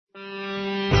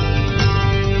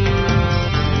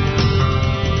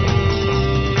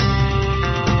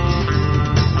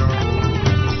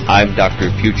I'm Dr.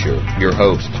 Future, your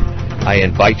host. I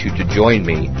invite you to join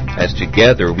me as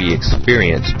together we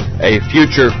experience a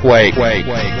future quake.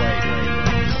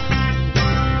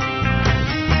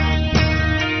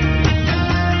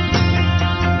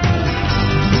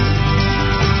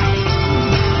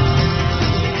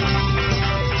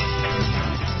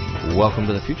 Welcome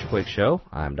to the Future Quake Show.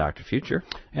 I'm Dr. Future.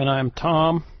 And I'm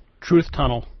Tom, Truth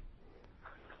Tunnel,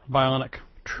 Bionic.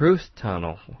 Truth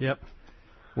Tunnel? Yep.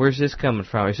 Where's this coming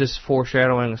from? Is this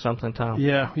foreshadowing or something, Tom?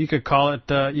 Yeah, you could call it,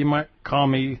 you might call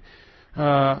me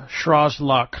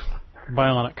Shrazlok,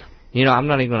 Bionic. You know, I'm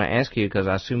not even going to ask you because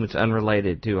I assume it's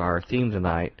unrelated to our theme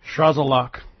tonight.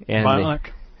 Shrazlok,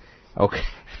 Bionic. Okay,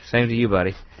 same to you,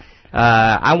 buddy.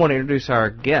 I want to introduce our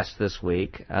guest this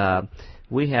week.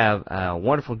 We have a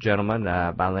wonderful gentleman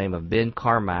by the name of Ben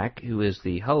Carmack, who is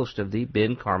the host of the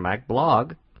Ben Carmack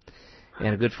blog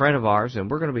and a good friend of ours, and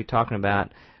we're going to be talking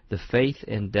about the faith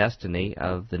and destiny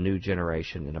of the new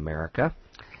generation in America.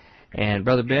 And,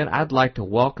 Brother Ben, I'd like to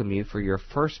welcome you for your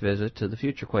first visit to the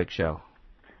Future Quake Show.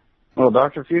 Well,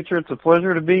 Dr. Future, it's a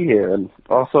pleasure to be here, and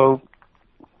also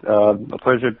a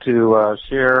pleasure to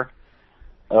share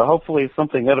hopefully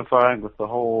something edifying with the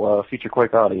whole Future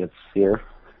Quake audience here.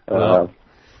 Well,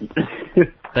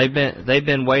 they've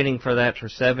been waiting for that for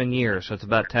 7 years, so it's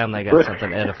about time they got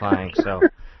something edifying. So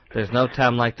there's no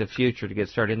time like the future to get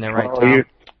started. Isn't that right, Tom?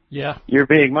 Yeah. You're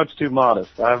being much too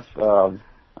modest. I've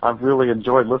really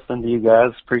enjoyed listening to you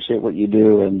guys. Appreciate what you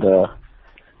do, and the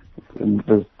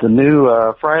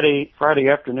new Friday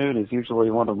afternoon is usually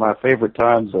one of my favorite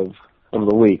times of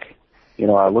the week. You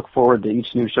know, I look forward to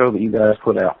each new show that you guys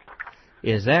put out.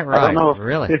 Is that right? I don't know if,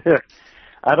 really?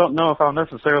 I don't know if I'll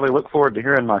necessarily look forward to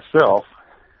hearing myself,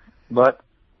 but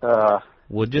well,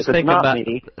 just think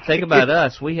about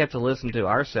us. We have to listen to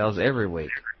ourselves every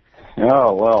week.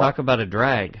 Oh, well. Talk about a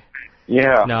drag.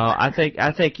 Yeah. No, I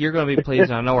think you're going to be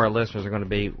pleased, and I know our listeners are going to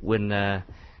be when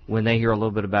they hear a little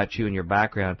bit about you and your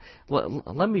background.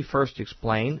 Let me first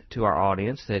explain to our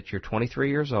audience that you're 23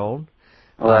 years old.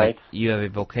 Right. You have a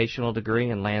vocational degree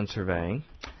in land surveying.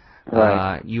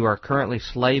 Right. You are currently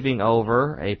slaving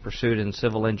over a pursuit in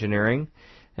civil engineering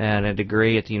and a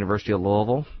degree at the University of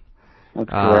Louisville. That's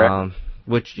correct.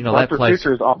 Which, you know, Dr. that place...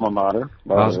 Future's alma mater,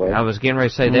 by the way. I was getting ready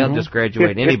to say they'll just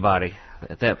graduate anybody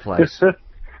at that place.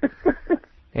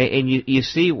 And you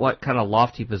see what kind of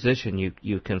lofty position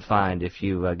you can find if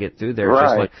you get through there. It's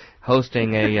just like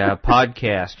hosting a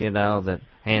podcast, you know, that a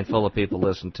handful of people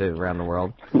listen to around the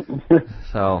world.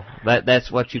 So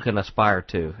that's what you can aspire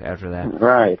to after that.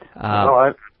 Right.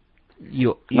 Not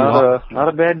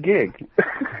a bad gig.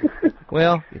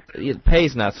 Well, it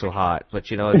pays not so hot, but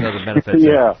you know it has benefits.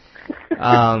 Yeah.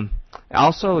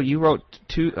 Also, you wrote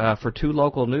for two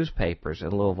local newspapers in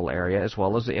the Louisville area, as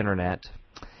well as the internet.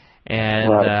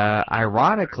 And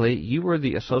ironically, you were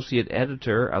the associate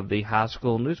editor of the high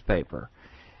school newspaper.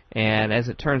 And as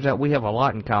it turns out, we have a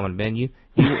lot in common, Ben. You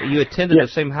attended the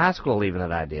same high school even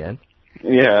that I did.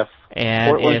 Yes.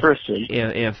 And Portland Christian.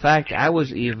 In fact, I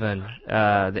was even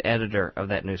the editor of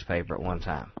that newspaper at one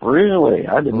time. Really?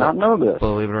 I did not know this.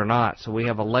 Believe it or not. So we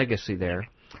have a legacy there.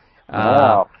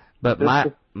 Wow. But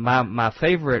my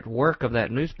favorite work of that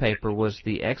newspaper was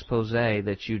the expose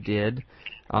that you did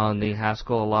on the high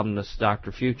school alumnus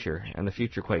Dr. Future and the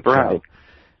Future Quake Show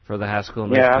for the high school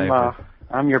newspaper. Yeah,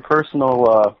 I'm your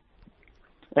personal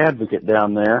advocate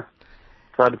down there.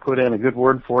 Tried to put in a good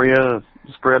word for you,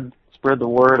 spread the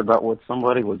word about what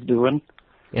somebody was doing.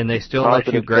 And they still let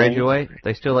you graduate?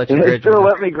 They still let you graduate? They still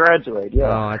let me graduate, yeah.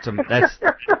 Oh,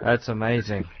 that's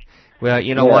amazing. Well,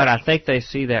 you know what? I think they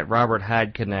see that Robert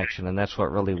Hyde connection, and that's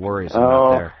what really worries them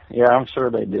out there. Yeah, I'm sure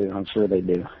they do. And I'm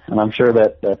sure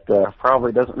that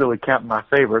probably doesn't really count in my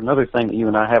favor. Another thing that you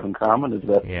and I have in common is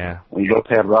that we both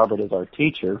had Robert as our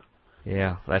teacher.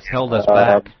 Yeah, that's held us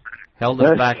back. Held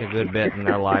us back a good bit in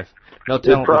our life. No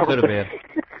telling what we could have been.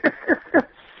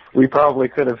 We probably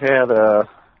could have had...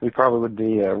 we probably would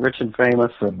be rich and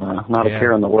famous and not a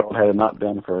care in the world had it not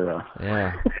been for...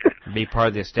 be part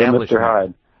of the establishment. Mr.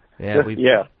 Hyde. Yeah, we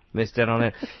missed out on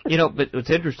it. You know, but what's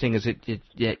interesting is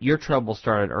your trouble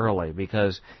started early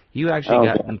because you actually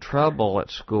got in trouble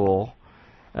at school,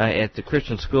 at the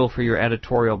Christian school for your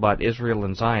editorial about Israel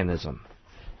and Zionism.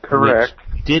 Correct.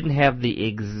 Which didn't have the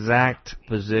exact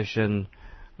position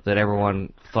that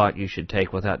everyone thought you should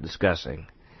take without discussing.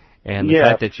 And the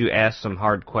fact that you asked some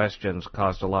hard questions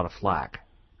caused a lot of flack.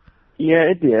 Yeah,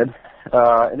 it did.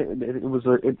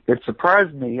 It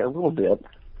surprised me a little bit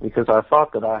because I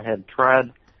thought that I had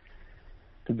tried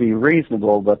to be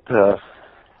reasonable, but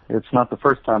it's not the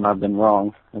first time I've been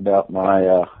wrong about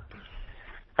my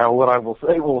how what I will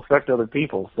say will affect other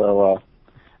people. So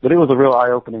But it was a real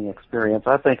eye-opening experience.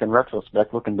 I think in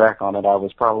retrospect, looking back on it, I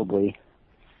was probably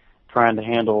trying to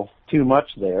handle too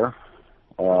much there.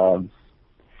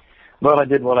 But I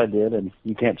did what I did, and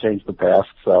you can't change the past,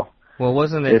 so well,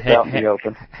 wasn't it it's out in the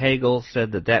open. Hegel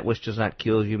said that which does not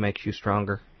kill you makes you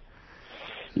stronger?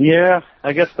 Yeah,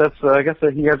 I guess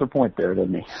that he has a point there,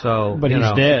 doesn't he? So, but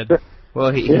he's dead.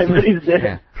 Well, he's dead.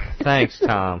 Yeah. Thanks,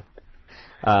 Tom.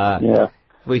 Yeah.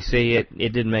 We see it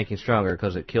didn't make him stronger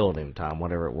because it killed him, Tom,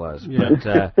 whatever it was.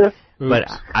 Yeah. But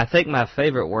I think my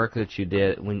favorite work that you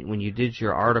did, when you did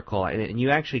your article, and you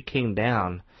actually came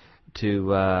down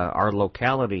to our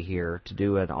locality here to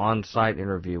do an on-site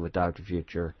interview with Dr.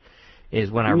 Future,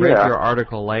 is when I read your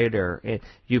article later.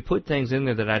 You put things in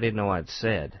there that I didn't know I'd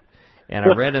said. And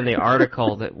I read in the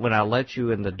article that when I let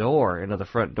you in the door, into the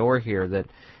front door here, that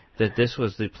this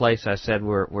was the place I said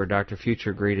where Dr.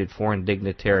 Future greeted foreign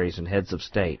dignitaries and heads of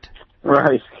state.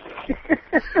 Right.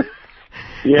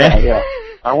 Yeah.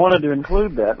 I wanted to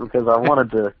include that because I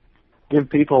wanted to give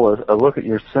people a look at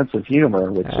your sense of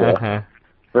humor, which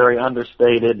very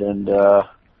understated and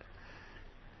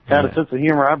kind of sense of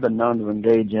humor I've been known to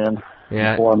engage in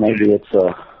before. Maybe it's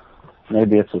a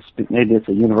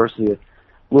University of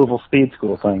Louisville Speed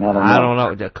School thing. I don't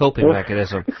know. The coping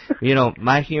mechanism.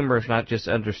 My humor is not just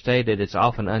understated; it's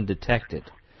often undetected.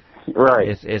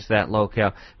 Right. It's that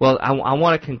locale. Well, I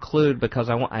want to conclude because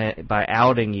by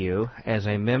outing you as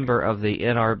a member of the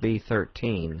NRB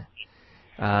 13.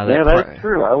 That's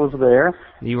true. I was there.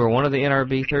 You were one of the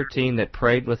NRB 13 that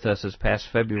prayed with us this past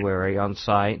February on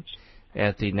site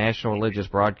at the National Religious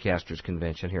Broadcasters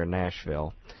Convention here in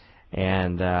Nashville,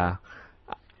 and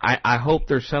I hope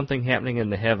there's something happening in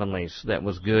the heavenlies that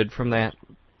was good from that,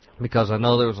 because I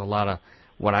know there was a lot of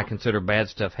what I consider bad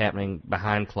stuff happening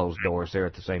behind closed doors there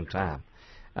at the same time.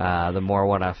 The more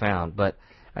what I found, but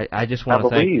I just want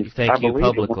to thank you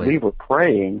publicly. When we were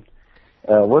praying,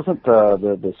 wasn't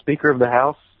the Speaker of the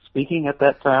House speaking at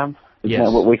that time? Isn't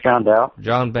that what we found out?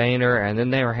 John Boehner, and then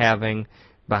they were having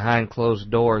behind closed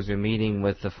doors a meeting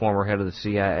with the former head of the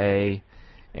CIA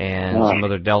and some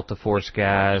other Delta Force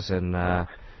guys and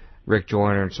Rick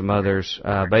Joyner and some others,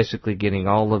 basically getting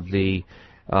all of the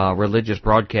religious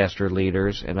broadcaster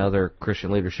leaders and other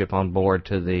Christian leadership on board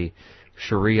to the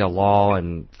Sharia law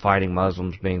and fighting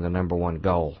Muslims being the number one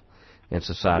goal in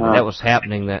society. That was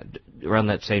happening around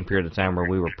that same period of time where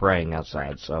we were praying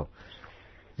outside. So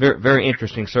very, very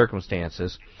interesting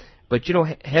circumstances. But,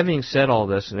 having said all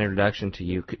this in introduction to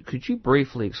you, could you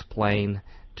briefly explain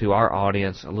to our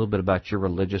audience a little bit about your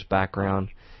religious background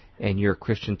and your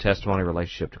Christian testimony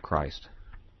relationship to Christ?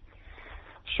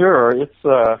 Sure.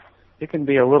 It can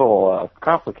be a little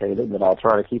complicated, but I'll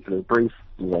try to keep it as brief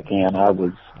as I can. I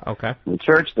was the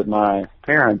church that my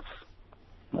parents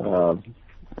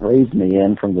raised me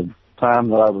in from the time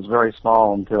that I was very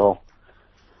small until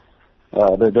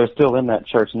they're still in that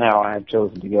church now. I have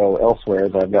chosen to go elsewhere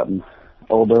as I've gotten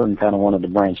older and kind of wanted to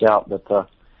branch out. But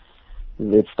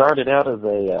it started out as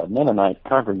a Mennonite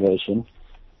congregation,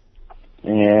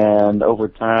 and over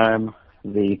time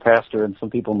the pastor and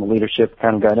some people in the leadership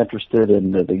kind of got interested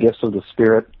in the gifts of the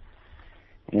Spirit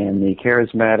and the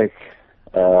charismatic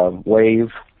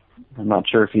wave. I'm not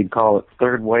sure if you'd call it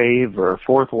third wave or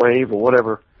fourth wave or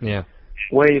whatever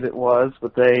wave it was,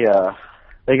 but they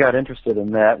got interested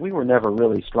in that. We were never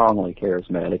really strongly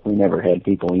charismatic. We never had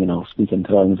people, speak in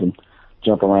tongues and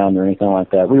jump around or anything like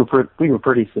that. We were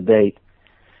pretty sedate,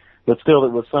 but still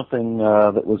it was something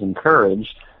that was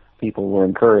encouraged. People were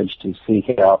encouraged to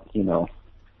seek out,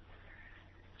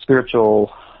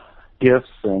 spiritual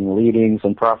gifts and leadings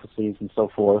and prophecies and so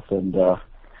forth. And that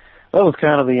was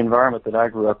kind of the environment that I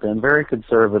grew up in. Very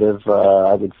conservative,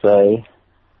 I would say.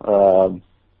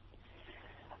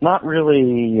 Not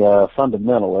really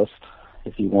fundamentalist,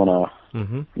 if you want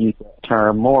to use that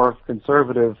term. More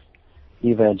conservative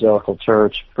evangelical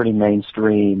church, pretty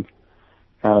mainstream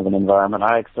kind of an environment.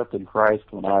 I accepted Christ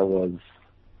when I was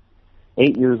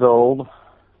 8 years old.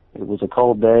 It was a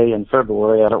cold day in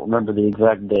February. I don't remember the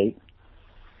exact date.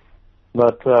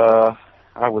 But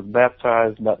I was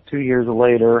baptized about 2 years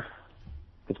later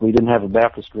because we didn't have a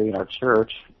baptistry in our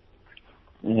church.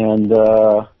 And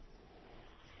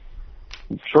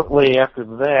shortly after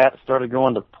that, started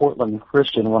going to Portland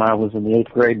Christian when I was in the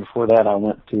 8th grade. Before that, I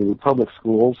went to public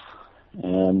schools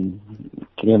and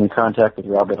came in contact with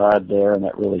Robert Hyde there, and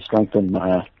that really strengthened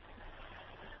my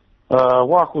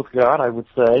walk with God, I would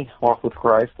say, walk with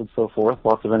Christ and so forth.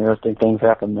 Lots of interesting things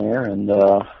happened there, and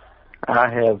I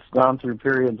have gone through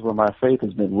periods where my faith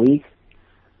has been weak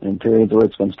and periods where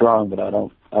it's been strong, but I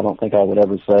don't think I would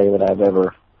ever say that I've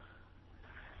ever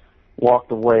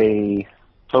walked away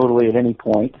totally at any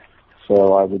point.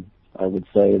 So I would I would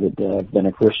say that I've been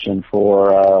a Christian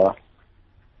for,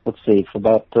 for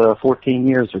about 14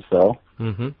 years or so.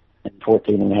 Mm-hmm. And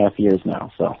 14 and a half years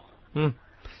now, so.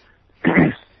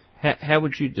 How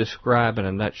would you describe in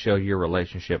a nutshell your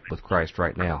relationship with Christ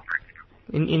right now?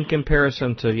 In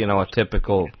comparison to, a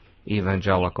typical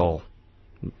evangelical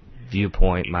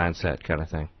viewpoint, mindset kind of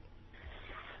thing.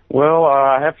 Well,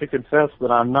 I have to confess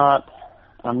that I'm not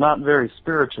very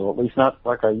spiritual, at least not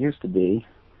like I used to be.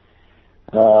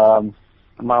 My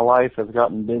life has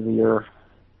gotten busier.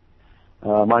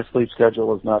 My sleep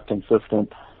schedule is not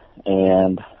consistent,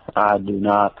 and I do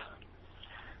not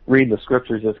read the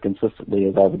scriptures as consistently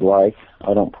as I would like.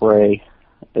 I don't pray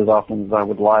as often as I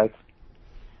would like.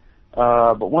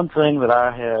 But one thing that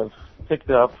I have picked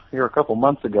up here a couple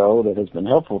months ago that has been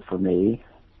helpful for me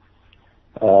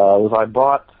was I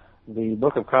bought the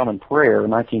Book of Common Prayer,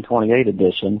 1928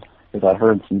 edition, because I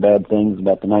heard some bad things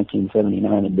about the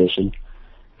 1979 edition.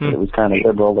 It was kind of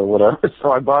liberal or whatever.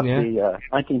 So I bought the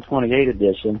 1928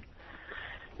 edition.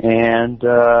 And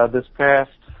this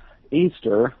past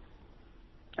Easter,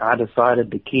 I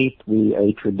decided to keep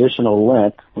a traditional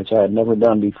Lent, which I had never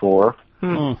done before,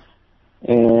 and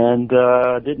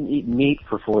didn't eat meat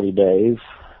for 40 days.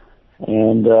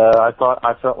 And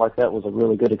I felt like that was a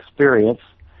really good experience.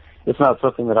 It's not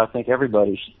something that I think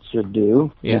everybody should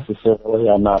do necessarily.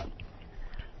 I'm not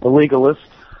a legalist,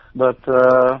 but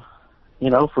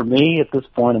for me at this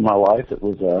point in my life, it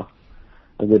was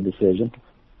a good decision.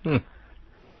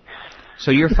 So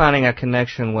you're finding a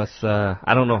connection with,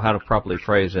 I don't know how to properly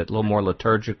phrase it, a little more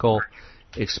liturgical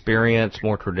experience,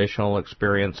 more traditional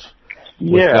experience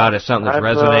with God as something that's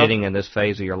resonating in this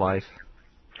phase of your life?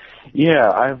 Yeah,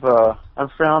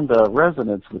 I've found a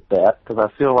resonance with that because I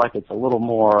feel like it's a little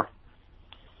more,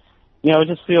 it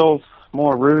just feels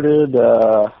more rooted,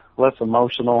 less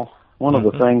emotional. One of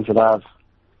the things that I've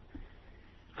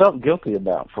felt guilty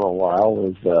about for a while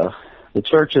is the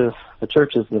churches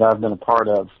that I've been a part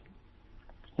of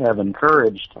have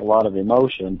encouraged a lot of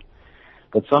emotion,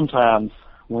 but sometimes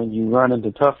when you run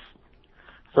into tough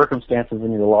circumstances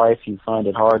in your life, you find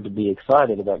it hard to be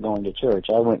excited about going to church.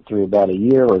 I went through about a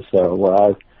year or so where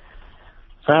I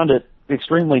found it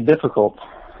extremely difficult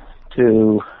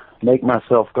to make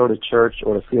myself go to church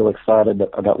or to feel excited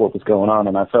about what was going on,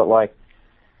 and I felt like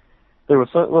there was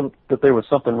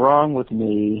something wrong with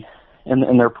me,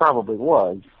 and there probably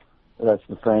was. That's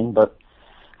the thing, but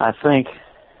I think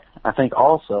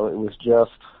also it was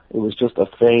just a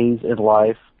phase in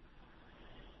life,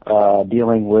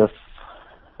 dealing with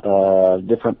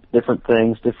different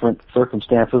things, different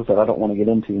circumstances that I don't want to get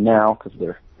into now because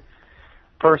they're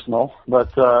personal.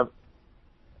 But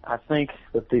I think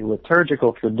that the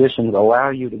liturgical traditions allow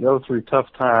you to go through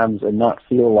tough times and not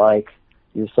feel like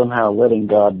you're somehow letting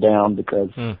God down because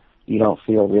you don't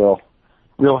feel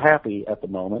real happy at the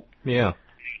moment. Yeah.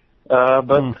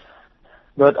 But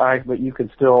you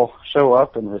can still show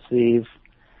up and receive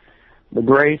the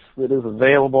grace that is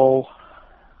available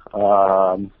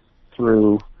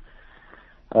through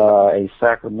a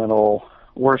sacramental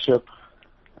worship,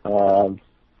 and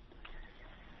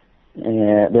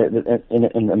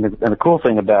the cool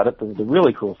thing about it, the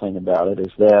really cool thing about it,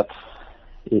 is that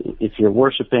if you're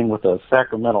worshiping with a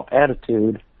sacramental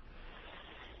attitude,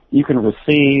 you can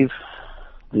receive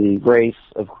the grace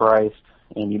of Christ,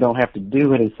 and you don't have to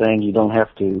do anything. You don't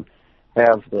have to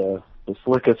have the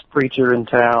slickest preacher in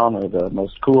town, or the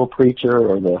most cool preacher,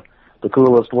 or the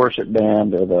coolest worship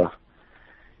band, or the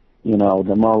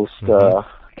most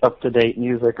up-to-date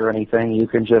music or anything. You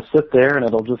can just sit there and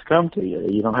it'll just come to you.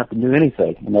 You don't have to do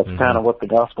anything. And that's kind of what the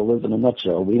gospel is in a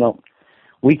nutshell.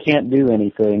 We can't do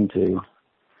anything to,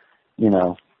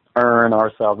 earn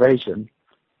our salvation.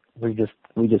 We just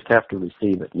have to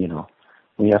receive it,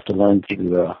 We have to learn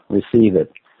to receive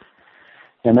it.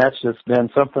 And that's just been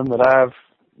something that I've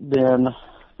been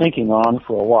thinking on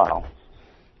for a while.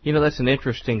 That's an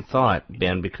interesting thought,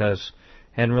 Ben, because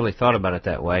I hadn't really thought about it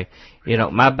that way.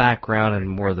 My background and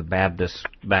more of the Baptist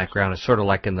background is sort of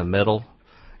like in the middle.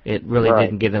 It really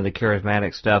didn't get into the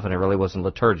charismatic stuff, and it really wasn't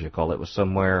liturgical. It was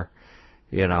somewhere,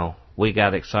 we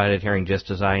got excited hearing Just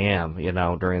As I Am,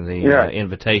 during the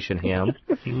invitation hymn.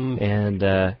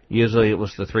 And usually it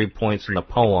was the 3 points in the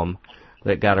poem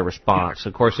that got a response.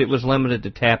 Of course, it was limited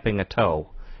to tapping a toe.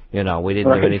 We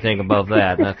didn't do anything above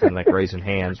that, nothing like raising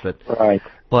hands. But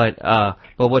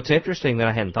what's interesting that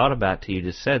I hadn't thought about till you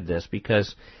just said this,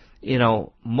 because,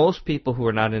 most people who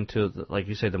are not into, like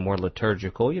you say, the more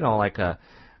liturgical, like a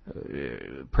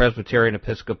Presbyterian,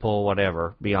 Episcopal,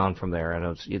 whatever, beyond from there,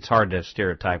 and it's hard to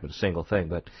stereotype with a single thing,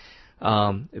 but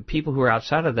people who are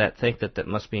outside of that think that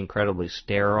must be incredibly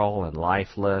sterile and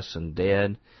lifeless and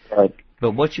dead. Right.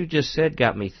 But what you just said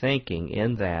got me thinking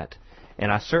in that,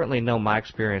 and I certainly know my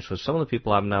experience with some of the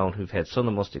people I've known who've had some of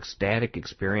the most ecstatic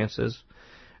experiences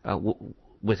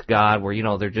with God, where, you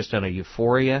know, they're just in a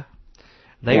euphoria.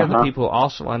 They are the people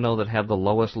also I know that have the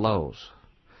lowest lows.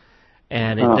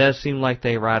 And it does seem like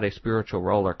they ride a spiritual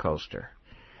roller coaster.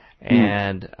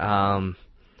 And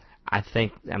I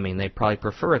think, I mean, they probably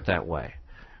prefer it that way.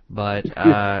 But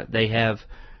they have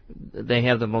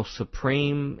the most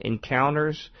supreme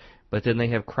encounters, but then they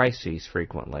have crises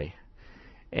frequently.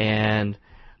 And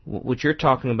what you're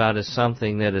talking about is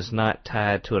something that is not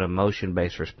tied to an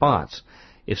emotion-based response.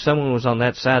 If someone was on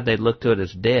that side, they'd look to it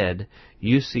as dead.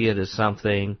 You see it as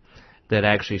something that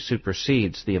actually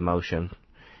supersedes the emotion,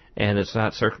 and it's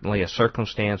not certainly a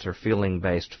circumstance or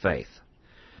feeling-based faith.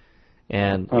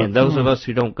 And those of us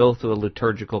who don't go through a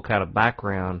liturgical kind of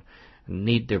background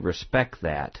need to respect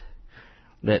that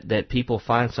people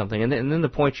find something. And then the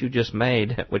point you just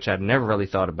made, which I'd never really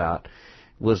thought about,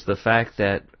 was the fact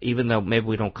that even though maybe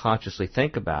we don't consciously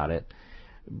think about it,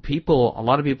 a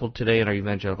lot of people today in our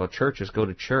evangelical churches go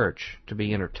to church to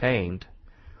be entertained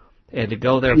and to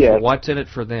go there for what's in it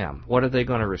for them. What are they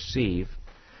going to receive?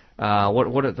 What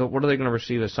are they going to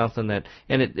receive as something that,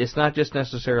 and it's not just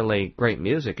necessarily great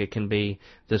music. It can be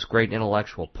this great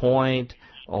intellectual point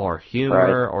or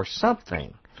humor or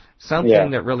something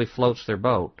that really floats their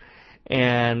boat.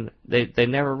 And they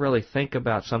never really think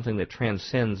about something that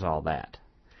transcends all that.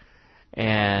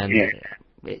 And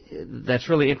that's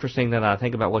really interesting that I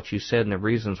think about what you said and the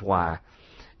reasons why,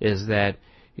 is that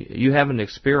you have an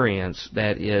experience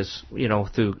that is, you know,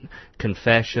 through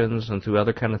confessions and through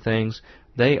other kind of things,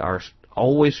 they are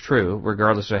always true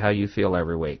regardless of how you feel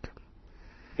every week.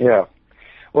 Yeah.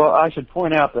 Well, I should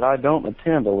point out that I don't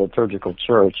attend a liturgical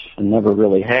church and never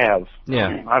really have.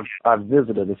 Yeah. I've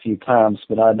visited a few times,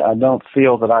 but I don't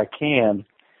feel that I can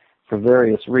for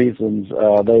various reasons.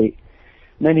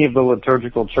 Many of the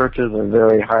liturgical churches are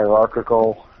very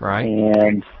hierarchical, right,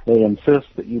 and they insist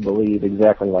that you believe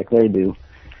exactly like they do.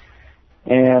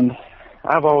 And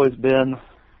I've always been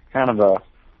kind of a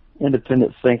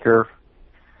independent thinker.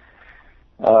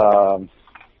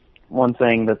 One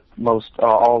thing that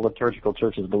all liturgical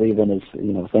churches believe in is,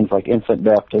 you know, things like infant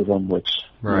baptism, which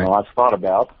you know, I've thought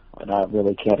about and I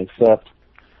really can't accept.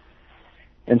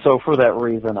 And so for that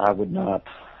reason, I would not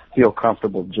feel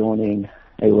comfortable joining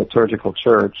a liturgical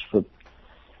church. So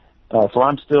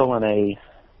I'm still in a,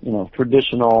 you know,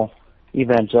 traditional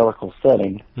evangelical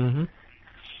setting, and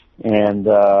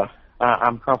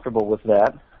I'm comfortable with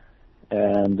that,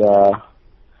 and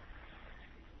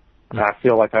I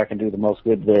feel like I can do the most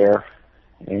good there.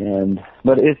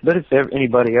 But if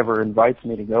anybody ever invites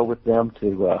me to go with them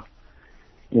to,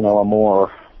 you know, a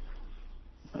more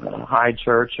high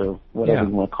church or whatever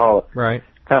you want to call it,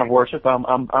 kind of worship,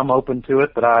 I'm open to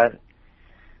it, but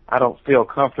I don't feel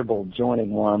comfortable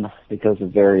joining one because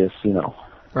of various, you know,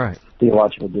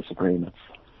 theological disagreements.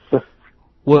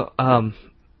 Well,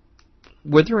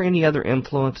 were there any other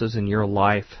influences in your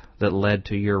life that led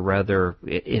to your rather,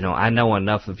 you know, I know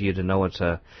enough of you to know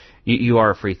you are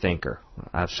a free thinker.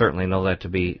 I certainly know that to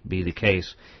be the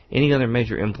case. Any other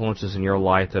major influences in your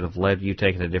life that have led you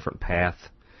taking a different path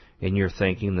in your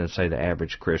thinking than, say, the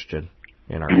average Christian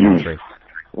in our country?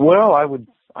 Well, I would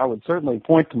certainly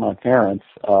point to my parents.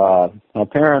 My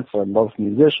parents are both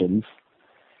musicians.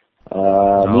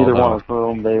 Neither one of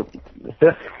whom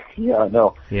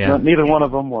neither one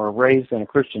of them were raised in a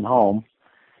Christian home,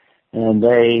 and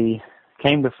they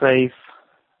came to faith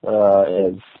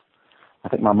as, I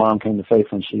think my mom came to faith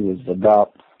when she was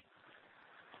about,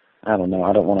 I don't know,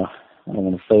 I don't want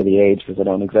to say the age because I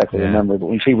don't exactly remember, but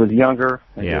when she was younger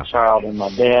as a child, and my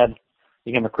dad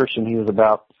became a Christian, he was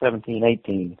about 17,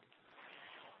 18.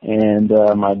 And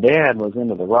my dad was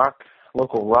into the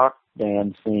local rock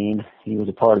band scene. He was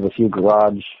a part of a few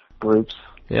garage groups.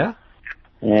 Yeah.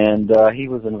 And he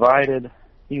was invited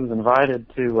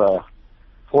to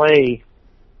play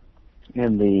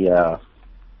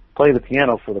the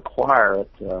piano for the choir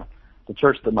at the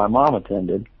church that my mom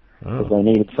attended, because they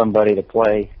needed somebody to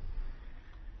play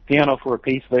piano for a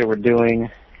piece they were doing.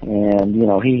 And you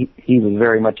know, he was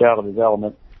very much out of his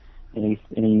element. And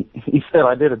he said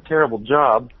I did a terrible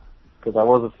job because I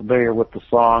wasn't familiar with the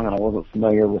song and I wasn't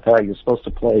familiar with how you're supposed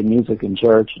to play music in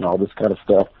church and all this kind of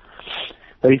stuff.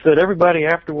 But he said everybody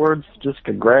afterwards just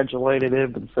congratulated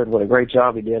him and said what a great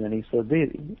job he did. And he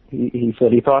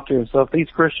said he thought to himself, these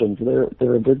Christians, they're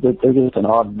just an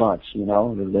odd bunch, you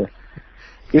know. They're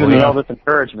giving me all this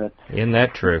encouragement. Isn't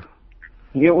that true?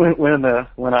 Yeah,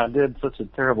 when I did such a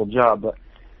terrible job. But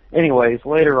anyways,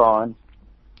 later on,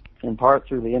 in part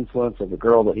through the influence of the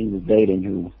girl that he was dating,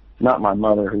 who not my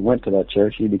mother who went to that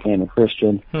church. She became a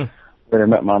Christian. Later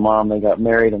met my mom. They got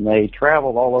married, and they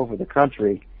traveled all over the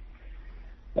country,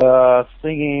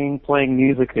 singing, playing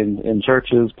music in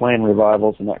churches, playing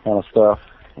revivals and that kind of stuff.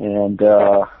 And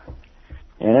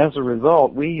as a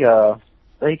result,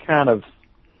 they kind of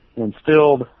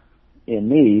instilled in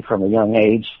me from a young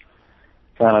age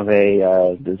kind of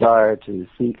a desire to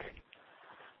seek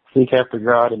after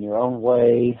God in your own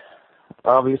way,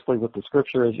 obviously with the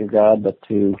Scripture as your guide, but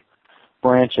to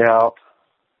branch out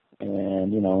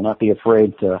and, not be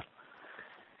afraid to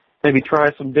maybe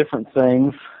try some different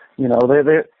things.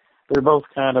 They're both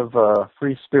kind of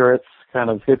free spirits, kind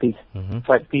of hippie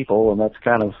type people, and that's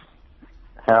kind of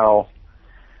how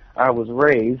I was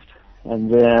raised.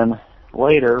 And then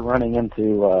later, running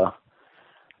into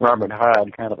Robert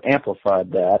Hyde kind of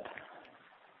amplified that.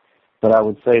 But I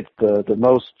would say the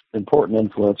most important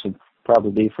influence would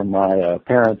probably be from my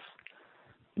parents,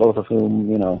 both of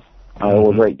whom, I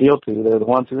owe a great deal to. They're the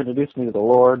ones who introduced me to the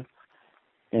Lord,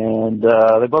 and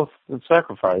they both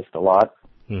sacrificed a lot.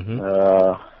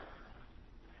 My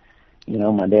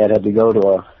dad had to go to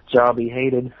a job he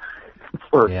hated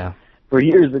for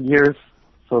years and years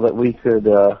so that we could,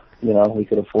 we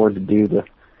could afford to do the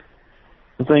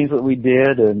things that we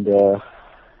did and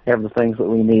have the things that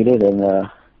we needed. And,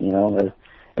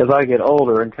 as I get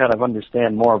older and kind of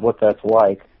understand more of what that's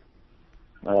like,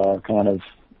 kind of,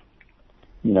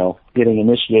 getting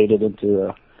initiated into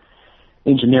a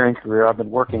engineering career. I've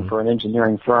been working for an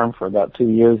engineering firm for about 2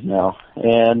 years now,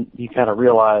 and you kind of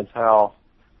realize how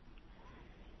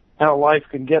life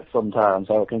can get sometimes,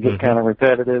 how it can get kind of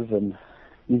repetitive, and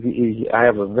I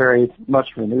have a very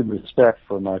much renewed respect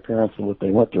for my parents and what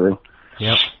they went through.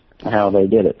 Yep. And how they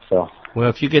did it. So. Well,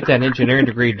 if you get that engineering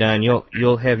degree done,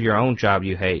 you'll have your own job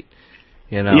you hate.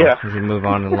 As you move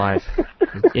on in life,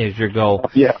 is your goal.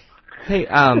 Yeah. Hey,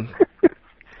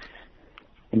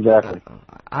 exactly.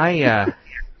 I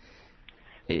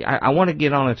want to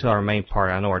get on into our main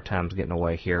part. I know our time's getting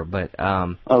away here, but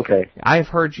okay. I've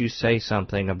heard you say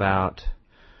something about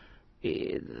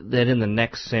that in the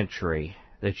next century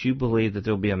that you believe that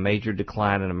there'll be a major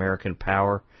decline in American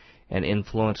power and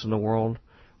influence in the world.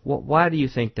 Why do you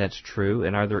think that's true,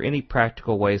 and are there any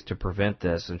practical ways to prevent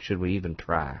this, and should we even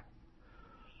try?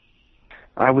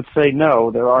 I would say no,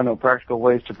 there are no practical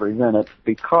ways to prevent it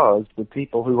because the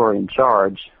people who are in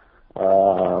charge,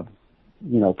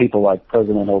 people like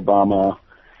President Obama,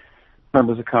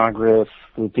 members of Congress,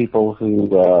 the people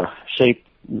who shape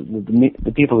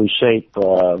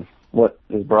what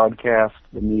is broadcast,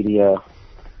 the media,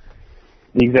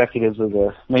 the executives of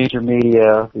the major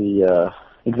media, the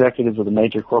executives of the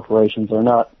major corporations are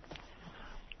not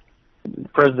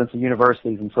presidents of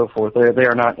universities and so forth. They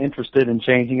are not interested in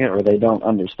changing it, or they don't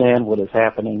understand what is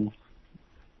happening.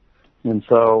 And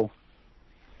so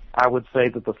I would say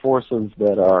that the forces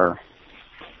that are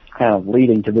kind of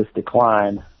leading to this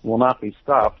decline will not be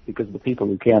stopped because the people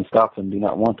who can stop them do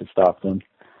not want to stop them.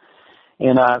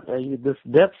 And this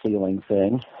debt ceiling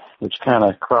thing, which kind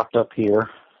of cropped up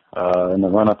here in the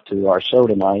run-up to our show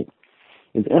tonight,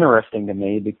 is interesting to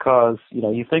me because,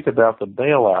 you think about the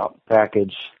bailout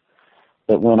package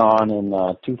that went on in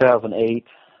 2008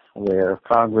 where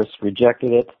Congress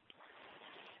rejected it,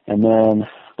 and then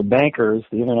the bankers,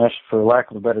 the international, for lack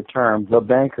of a better term, the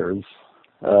bankers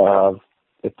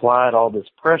applied all this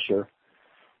pressure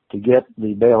to get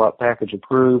the bailout package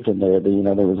approved, and there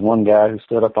was one guy who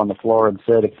stood up on the floor and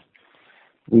said, if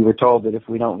we were told that if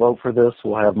we don't vote for this,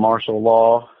 we'll have martial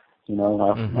law.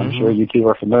 I'm sure you two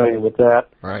are familiar with that.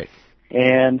 Right.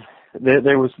 And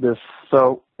there was this,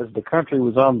 so as the country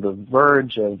was on the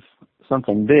verge of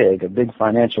something big, a big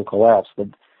financial collapse,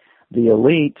 the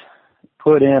elite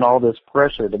put in all this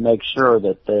pressure to make sure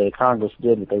that the Congress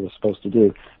did what they were supposed to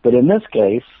do. But in this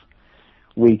case,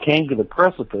 we came to the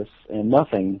precipice and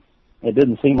it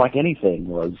didn't seem like anything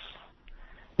was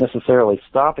necessarily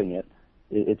stopping it.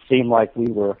 It seemed like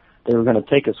they were going to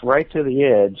take us right to the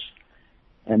edge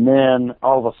and then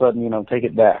all of a sudden, take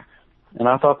it back. And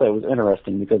I thought that was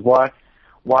interesting because why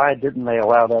didn't they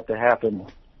allow that to happen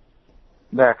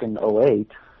back in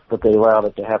 2008, but they allowed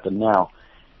it to happen now?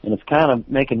 And it's kind of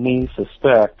making me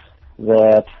suspect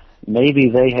that maybe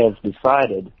they have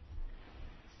decided,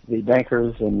 the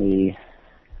bankers and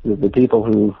the people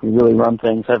who really run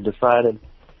things have decided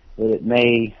that it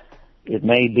may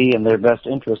be in their best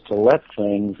interest to let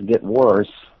things get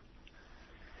worse,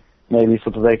 maybe so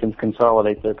that they can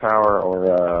consolidate their power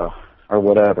or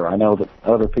whatever. I know that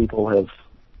other people have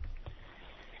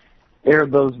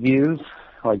aired those views,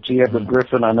 like G. Edward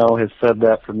Griffin, I know, has said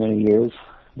that for many years,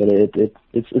 but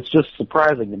it's just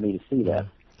surprising to me to see that.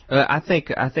 I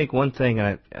think one thing,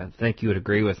 and I think you would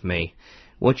agree with me,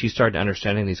 once you start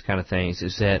understanding these kind of things,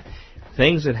 is that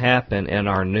things that happen in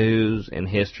our news and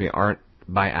history aren't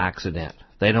by accident.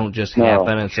 They don't just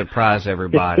happen and surprise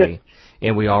everybody,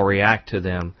 and we all react to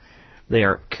them. They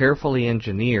are carefully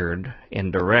engineered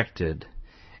and directed,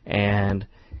 and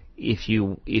if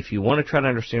you want to try to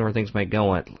understand where things may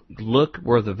go, look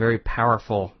where the very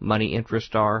powerful money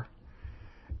interests are,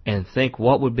 and think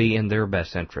what would be in their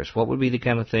best interest. What would be the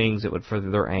kind of things that would further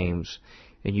their aims?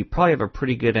 And you probably have a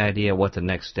pretty good idea what the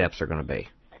next steps are going to be.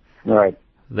 Right.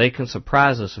 They can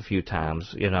surprise us a few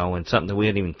times, and something that we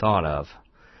hadn't even thought of.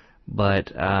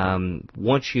 But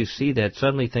once you see that,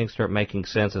 suddenly things start making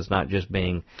sense as not just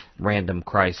being random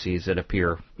crises that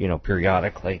appear,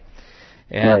 periodically.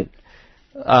 And,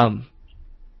 right.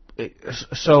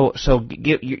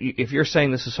 If you're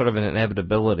saying this is sort of an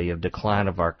inevitability of decline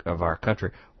of our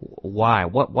country, why?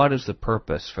 What is the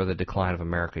purpose for the decline of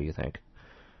America, you think?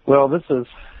 Well, this is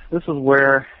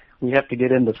where we have to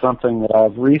get into something that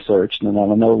I've researched, and I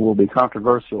know will be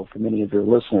controversial for many of your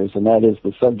listeners, and that is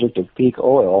the subject of peak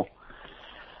oil.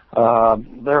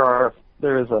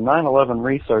 There is a 9/11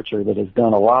 researcher that has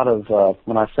done a lot of,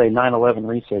 when I say 9/11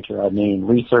 researcher, I mean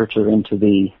researcher into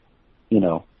the,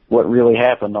 what really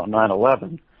happened on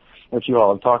 9/11, which you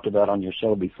all have talked about on your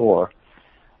show before.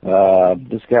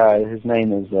 This guy, his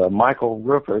name is Michael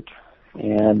Ruppert,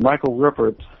 and Michael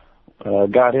Ruppert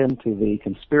got into the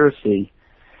conspiracy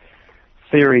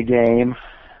theory game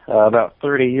about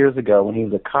 30 years ago when he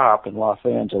was a cop in Los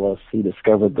Angeles. He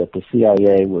discovered that the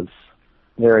CIA was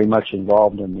very much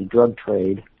involved in the drug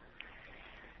trade,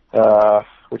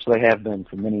 which they have been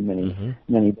for many,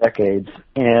 many decades.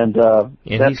 And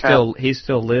he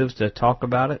still lives to talk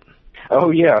about it?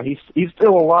 Oh yeah, he's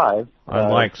still alive.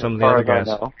 Unlike some of the other guys.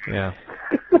 Yeah.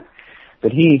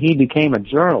 But he became a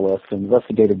journalist, an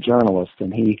investigative journalist,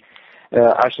 and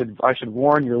I should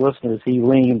warn your listeners, he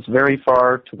leans very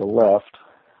far to the left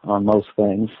on most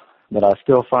things, but I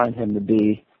still find him to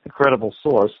be a credible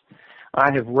source.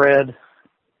 I have read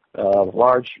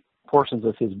large portions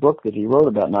of his book that he wrote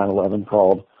about 9/11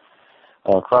 called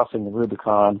Crossing the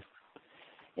Rubicon,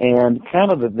 and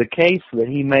kind of the case that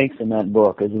he makes in that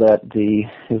book is that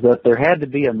there had to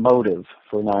be a motive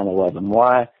for 9/11.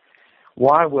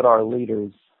 Why would our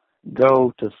leaders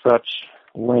go to such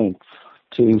lengths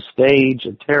to stage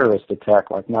a terrorist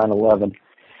attack like 9/11,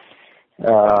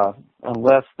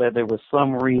 unless there was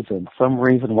some reason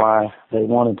why they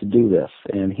wanted to do this?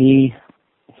 And he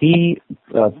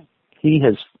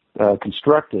has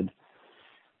constructed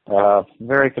a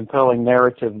very compelling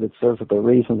narrative that says that the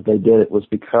reason they did it was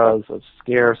because of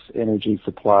scarce energy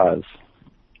supplies.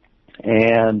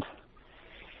 And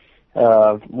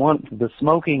the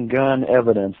smoking gun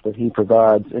evidence that he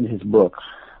provides in his book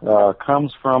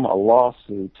comes from a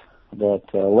lawsuit that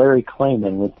Larry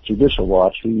Klayman with Judicial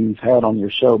Watch, who you've had on your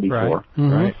show before,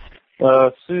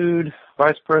 sued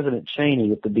Vice President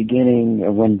Cheney at the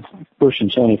beginning when Bush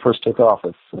and Cheney first took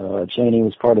office. Cheney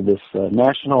was part of this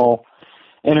National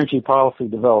Energy Policy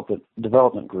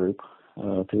Development Group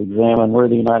to examine where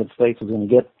the United States was going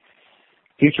to get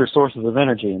future sources of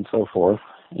energy and so forth.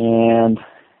 And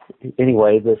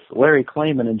anyway, this Larry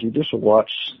Klayman and Judicial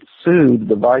Watch sued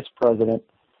the vice president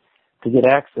to get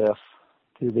access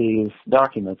to these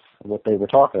documents, what they were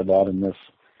talking about in this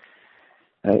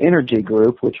energy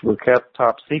group, which were kept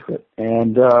top secret.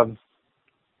 And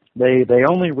they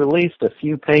only released a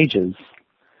few pages,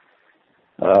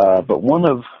 but one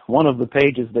of the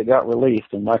pages that got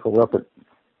released, and Michael Ruppert,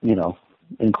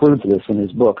 includes this in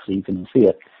his book so you can see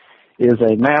it, is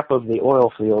a map of the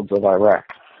oil fields of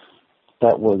Iraq.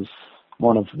 That was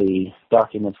one of the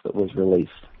documents that was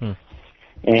released.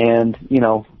 And,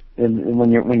 and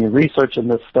when you're researching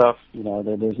this stuff,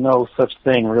 there's no such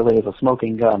thing really as a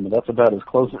smoking gun, but that's about as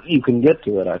close as you can get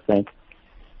to it, I think,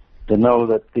 to know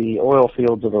that the oil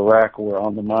fields of Iraq were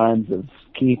on the minds of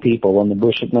key people in the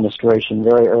Bush administration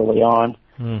very early on.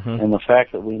 And the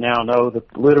fact that we now know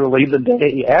that literally the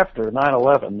day after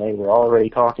 9/11, they were already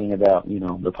talking about,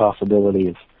 the possibility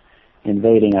of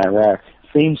invading Iraq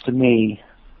seems to me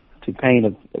to paint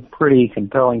a pretty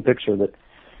compelling picture that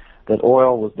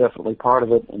oil was definitely part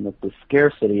of it and that the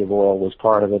scarcity of oil was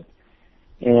part of it.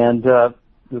 And the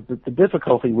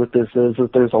difficulty with this is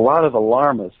that there's a lot of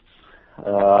alarmists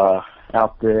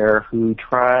out there who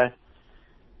try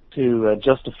to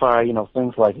justify,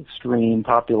 things like extreme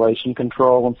population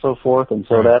control and so forth. And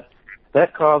so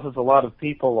that causes a lot of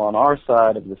people on our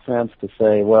side of the fence to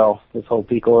say, well, this whole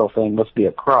peak oil thing must be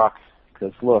a crock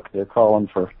because, look, they're calling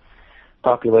for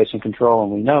population control,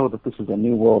 and we know that this is a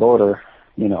New World Order,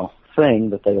 thing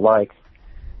that they like.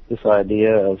 this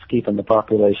idea of keeping the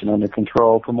population under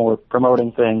control,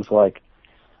 promoting things like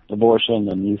abortion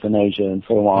and euthanasia and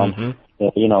so on.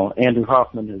 Mm-hmm. Andrew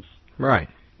Hoffman has right.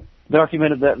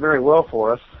 documented that very well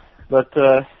for us. But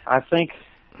I think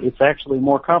it's actually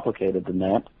more complicated than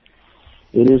that.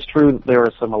 It is true that there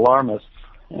are some alarmists,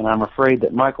 and I'm afraid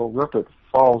that Michael Ruppert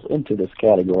falls into this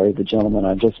category, the gentleman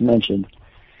I just mentioned.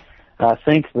 I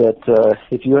think that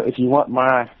if you want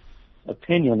my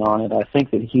opinion on it, I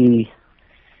think that he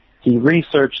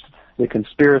researched the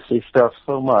conspiracy stuff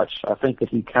so much. I think that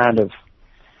he kind of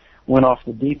went off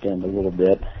the deep end a little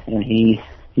bit, and he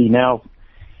now,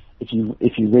 if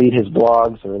you read his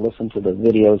blogs or listen to the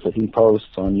videos that he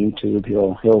posts on YouTube,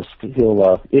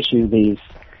 he'll issue these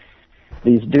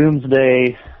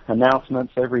doomsday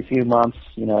announcements every few months.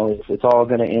 It's all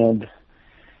going to end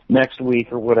next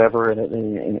week or whatever,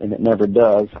 and it never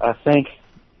does. I think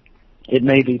it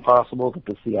may be possible that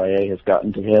the CIA has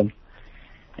gotten to him,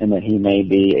 and that he may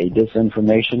be a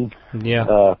disinformation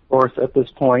force at this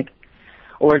point.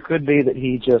 Or it could be that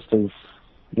he just is,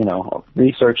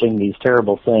 researching these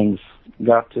terrible things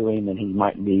got to him and he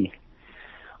might be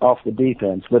off the deep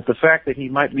end. But the fact that he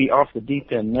might be off the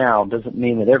deep end now doesn't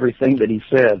mean that everything that he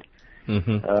said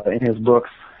in his books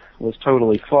was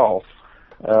totally false.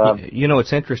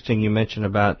 It's interesting you mentioned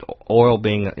about oil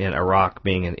being in Iraq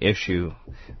being an issue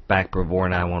back before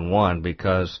 9/11,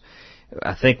 because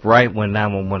I think right when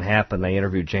 9/11 happened, they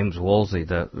interviewed James Woolsey,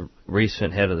 the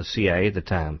recent head of the CIA at the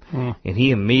time, and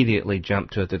he immediately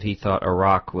jumped to it that he thought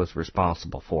Iraq was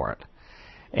responsible for it.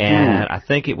 And I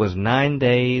think it was 9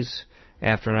 days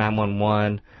after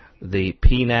 9/11, the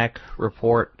PNAC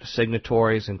report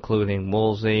signatories, including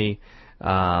Woolsey,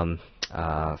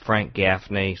 Frank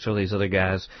Gaffney, so these other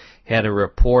guys, had a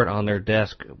report on their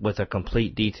desk with a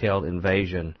complete detailed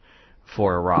invasion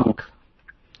for Iraq.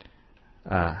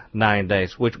 9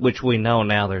 days, which we know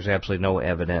now there's absolutely no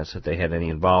evidence that they had any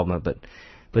involvement,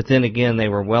 but then again they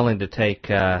were willing to take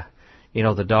the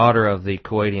daughter of the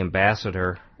Kuwaiti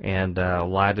ambassador and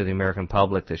lie to the American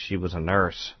public that she was a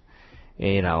nurse,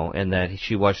 and that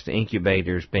she watched the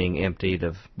incubators being emptied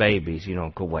of babies,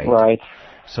 in Kuwait. Right.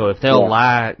 So if they'll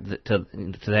lie to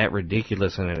that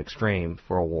ridiculous and an extreme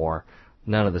for a war,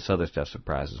 none of this other stuff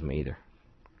surprises me either.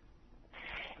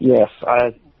 Yes,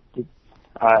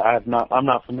 I'm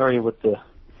not familiar with the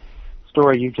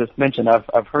story you just mentioned.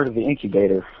 I've heard of the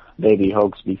incubator baby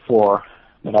hoax before,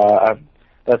 but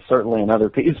that's certainly another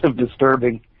piece of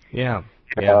disturbing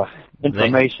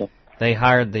information. They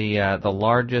hired the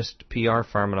largest PR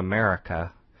firm in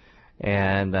America,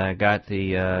 and got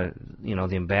the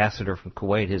ambassador from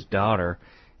Kuwait, his daughter,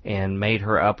 and made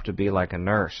her up to be like a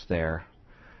nurse there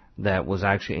that was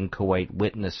actually in Kuwait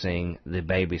witnessing the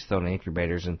babies thrown in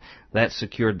incubators, and that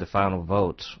secured the final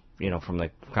votes, from the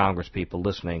Congress people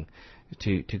listening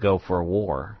to go for a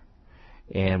war.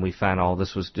 And we found all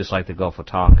this was just like the Gulf of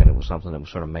Tonkin. It was something that was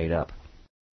sort of made up.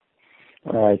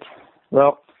 All right.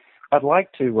 Well, I'd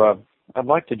like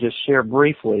to just share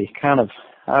briefly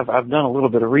I've done a little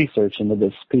bit of research into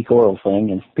this peak oil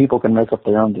thing, and people can make up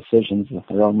their own decisions with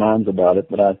their own minds about it,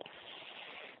 but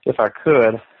if I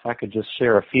could just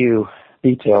share a few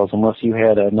details, unless you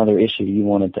had another issue you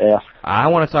wanted to ask. I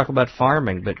want to talk about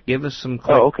farming, but give us some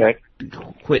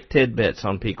quick tidbits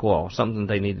on peak oil, something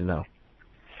they need to know.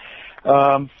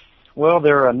 Well,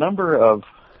 there are a number of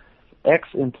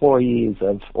ex-employees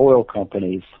of oil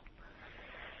companies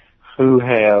who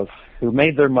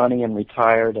made their money and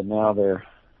retired, and now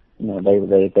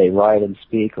they write and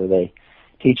speak, or they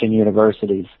teach in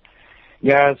universities.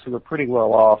 Guys who are pretty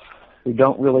well off, who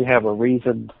don't really have a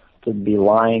reason to be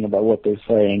lying about what they're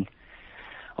saying.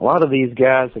 A lot of these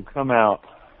guys have come out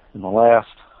in the last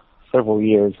several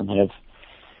years and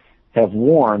have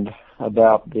warned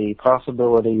about the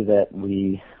possibility that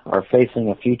we are facing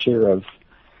a future of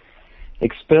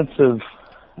expensive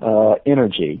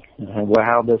energy and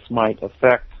how this might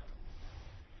affect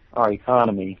our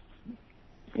economy.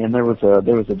 And there was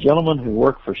a gentleman who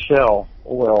worked for Shell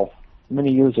Oil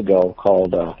many years ago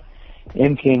called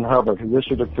M. King Hubbard, who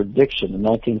issued a prediction in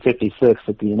 1956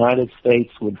 that the United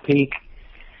States would peak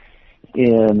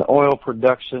in oil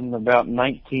production about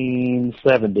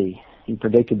 1970. He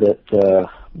predicted that the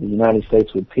United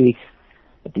States would peak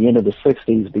at the end of the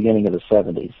 60s, beginning of the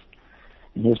 70s.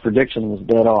 And his prediction was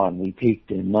dead on. We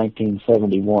peaked in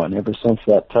 1971. Ever since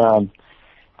that time,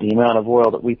 the amount of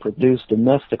oil that we produce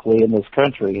domestically in this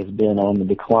country has been on the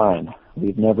decline.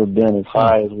 We've never been as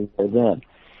high as we were then.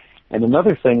 And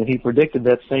another thing that he predicted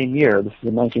that same year, this is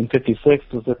in 1956,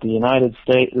 was that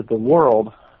the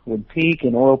world would peak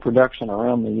in oil production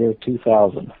around the year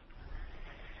 2000.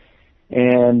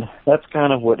 And that's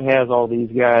kind of what has all these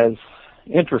guys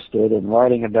interested in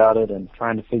writing about it and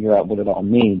trying to figure out what it all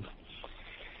means.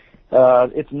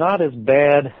 It's not as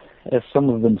bad as some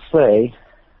of them say.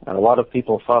 A lot of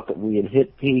people thought that we had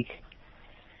hit peak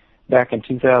back in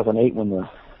 2008 when the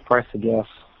price of gas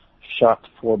shot to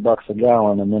 $4 a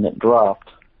gallon, and then it dropped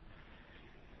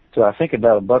to, I think,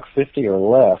 about $1.50 or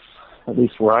less, at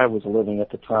least where I was living at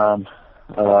the time,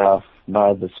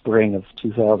 by the spring of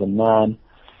 2009.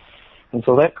 And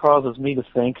so that causes me to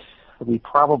think that we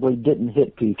probably didn't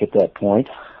hit peak at that point,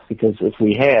 because if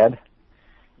we had,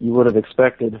 you would have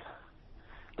expected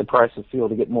the price of fuel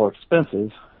to get more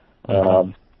expensive.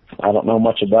 I don't know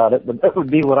much about it, but that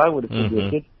would be what I would have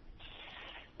predicted.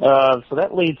 So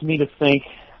that leads me to think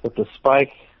that the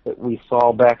spike that we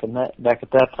saw back at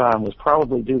that time was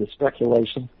probably due to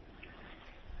speculation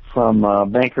from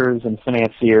bankers and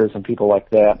financiers and people like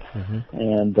that,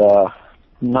 and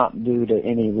not due to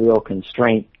any real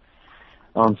constraint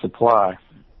on supply.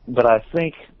 But I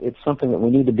think it's something that we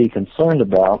need to be concerned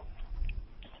about,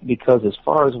 because as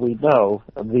far as we know,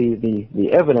 the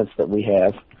evidence that we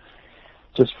have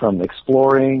just from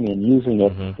exploring and using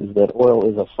it is that oil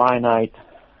is a finite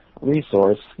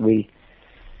resource.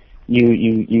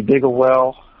 You dig a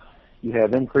well, you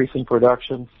have increasing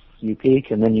production, you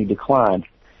peak, and then you decline.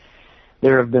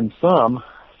 There have been some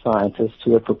scientists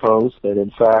who have proposed that,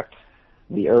 in fact,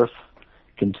 the Earth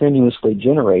continuously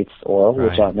generates oil,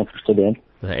 which I'm interested in.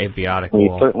 The abiotic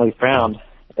We've oil. certainly found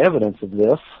evidence of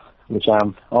this, which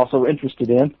I'm also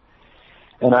interested in,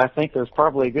 and I think there's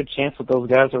probably a good chance that those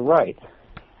guys are right.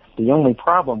 The only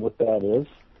problem with that is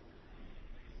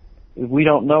we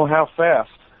don't know how fast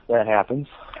that happens,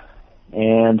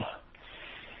 and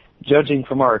judging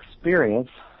from our experience,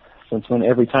 since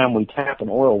every time we tap an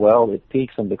oil well, it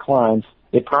peaks and declines,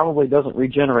 it probably doesn't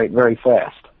regenerate very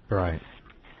fast. Right.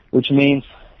 Which means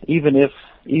even if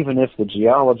the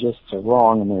geologists are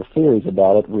wrong in their theories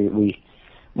about it,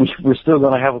 we're still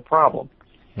going to have a problem.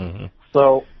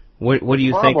 So what do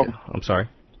you think? I'm sorry.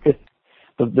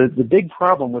 The big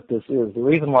problem with this is, the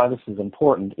reason why this is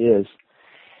important is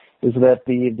that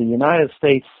the United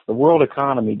States, the world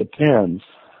economy, depends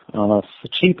on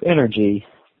cheap energy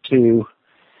to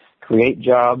create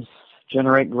jobs,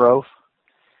 generate growth,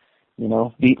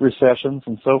 beat recessions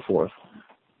and so forth.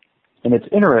 And it's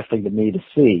interesting to me to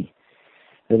see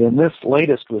that in this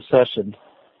latest recession,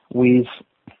 of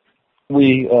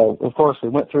course, we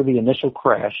went through the initial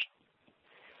crash,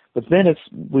 but then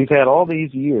we've had all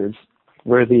these years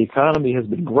where the economy has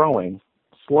been growing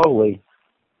slowly,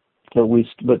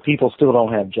 but people still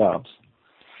don't have jobs.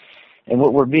 And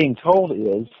what we're being told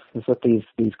is that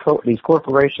these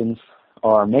corporations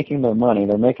are making their money,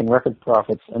 they're making record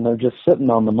profits, and they're just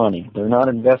sitting on the money. They're not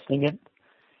investing it.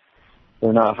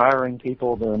 They're not hiring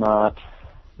people. They're not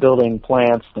building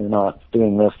plants. They're not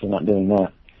doing this. They're not doing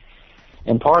that.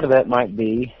 And part of that might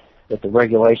be that the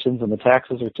regulations and the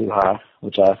taxes are too high,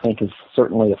 which I think is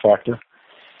certainly a factor.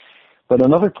 But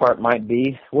another part might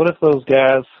be, what if those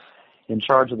guys in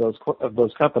charge of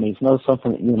those companies know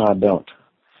something that you and I don't?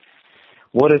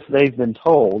 What if they've been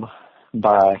told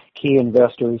by key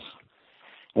investors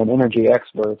and energy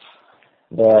experts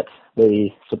that the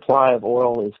supply of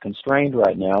oil is constrained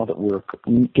right now, that we're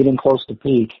getting close to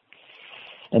peak,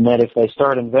 and that if they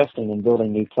start investing in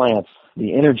building new plants,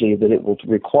 the energy that it will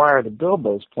require to build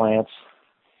those plants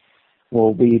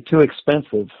will be too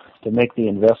expensive to make the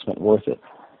investment worth it?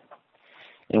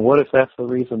 And what if that's the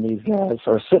reason these guys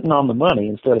are sitting on the money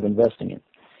instead of investing it?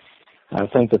 I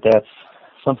think that that's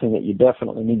something that you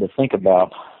definitely need to think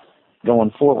about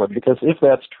going forward, because if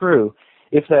that's true,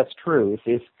 if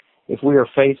we are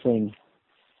facing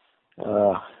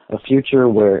a future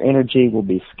where energy will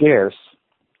be scarce,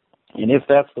 and if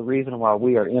that's the reason why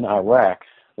we are in Iraq,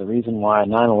 the reason why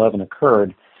 9/11 occurred,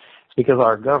 it's because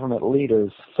our government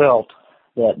leaders felt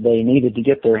that they needed to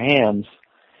get their hands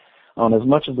on as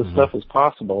much of the stuff as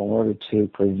possible in order to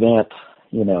prevent,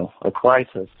 a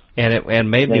crisis. And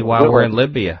maybe while we're in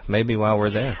Libya, maybe while we're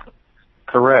there.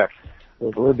 Correct.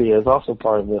 Libya is also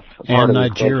part of this. And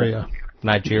Nigeria.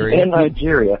 And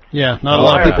Nigeria. Yeah, not a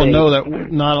lot of people know that.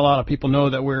 Not a lot of people know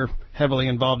that we're heavily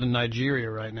involved in Nigeria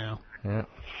right now. Yeah.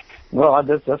 Well,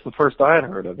 that's the first I had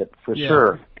heard of it, for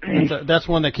sure. That's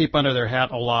one they keep under their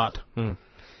hat a lot.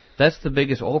 That's the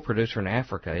biggest oil producer in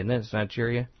Africa, isn't it? It's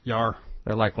Nigeria? Yar.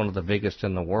 They're like one of the biggest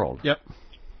in the world. Yep.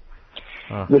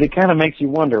 But it kind of makes you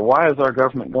wonder, why is our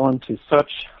government going to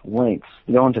such lengths,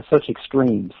 going to such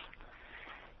extremes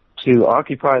to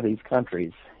occupy these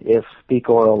countries if peak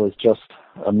oil is just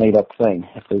a made-up thing,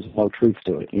 if there's no truth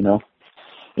to it,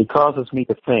 It causes me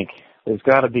to think there's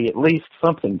got to be at least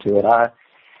something to it.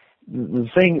 the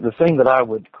thing that I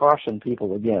would caution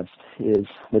people against is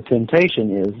the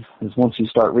temptation is once you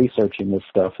start researching this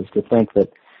stuff is to think that,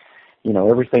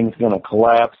 everything's going to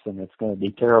collapse and it's going to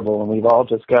be terrible and we've all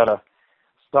just got to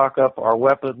stock up our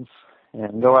weapons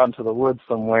and go out into the woods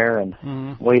somewhere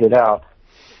and wait it out.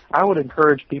 I would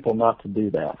encourage people not to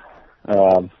do that.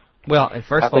 Well,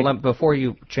 first of all, before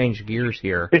you change gears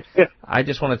here, I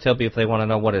just want to tell people if they want to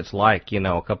know what it's like,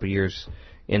 a couple of years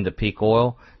into peak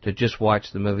oil, to just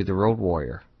watch the movie The Road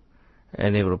Warrior.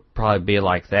 And it will probably be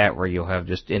like that, where you'll have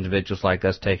just individuals like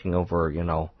us taking over,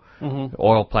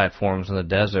 oil platforms in the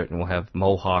desert, and we'll have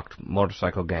mohawked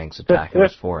motorcycle gangs attacking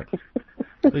us for it.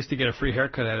 At least you get a free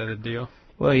haircut out of the deal.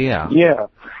 Well, yeah. Yeah.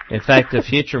 In fact, the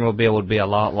future mobile would be a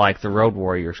lot like the Road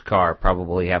Warrior's car,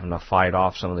 probably having to fight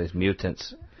off some of these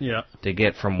mutants to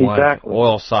get from one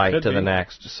oil site to the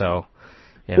next. So,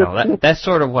 that's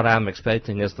sort of what I'm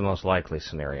expecting is the most likely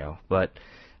scenario. But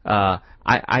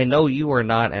I know you are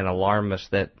not an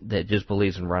alarmist that just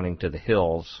believes in running to the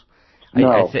hills.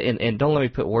 No. And don't let me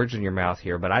put words in your mouth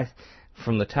here, but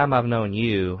from the time I've known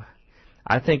you,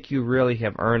 I think you really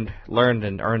have learned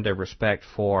and earned a respect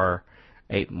for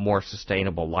a more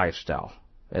sustainable lifestyle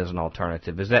as an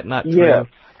alternative. Is that not true? Yeah.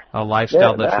 A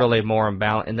lifestyle that's really more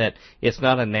imbalanced, and that it's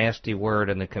not a nasty word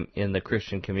in the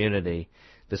Christian community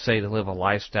to say to live a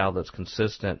lifestyle that's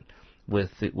consistent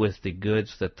with the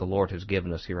goods that the Lord has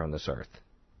given us here on this earth.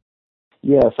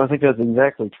 Yes, I think that's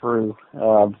exactly true.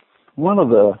 One of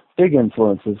the big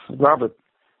influences, Robert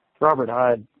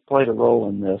Hyde played a role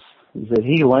in this, is that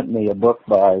he lent me a book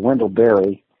by Wendell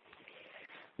Berry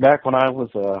back when I was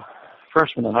a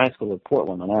freshman in high school at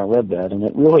Portland, and I read that, and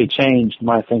it really changed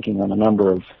my thinking on a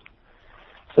number of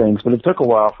things, but it took a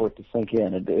while for it to sink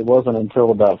in. It wasn't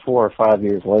until about 4 or 5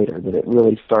 years later that it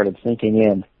really started sinking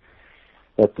in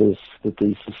that the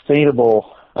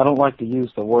sustainable, I don't like to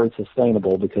use the word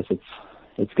sustainable because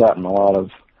it's gotten a lot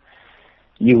of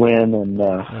UN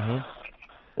and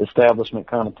establishment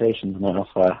connotations now,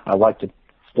 so I like to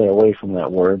stay away from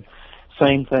that word.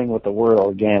 Same thing with the word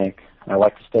organic. I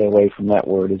like to stay away from that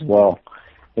word as well,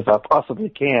 if I possibly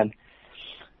can.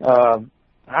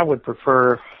 I would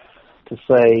prefer to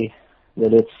say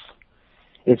that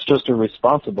it's just a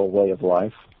responsible way of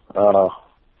life. I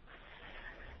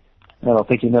don't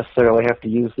think you necessarily have to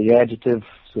use the adjective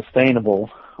sustainable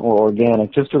or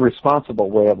organic, just a responsible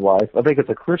way of life. I think it's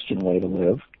a Christian way to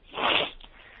live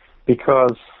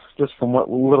because just from what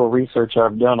little research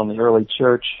I've done on the early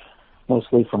church,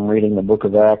 mostly from reading the book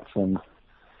of Acts and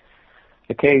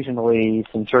occasionally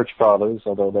some church fathers,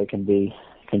 although they can be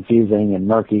confusing and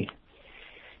murky,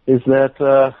 is that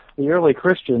the early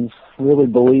Christians really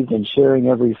believed in sharing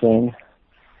everything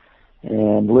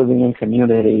and living in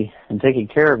community and taking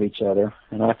care of each other.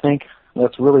 And I think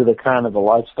that's really the kind of a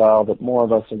lifestyle that more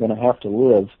of us are going to have to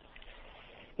live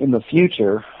in the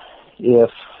future if,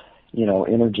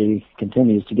 energy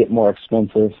continues to get more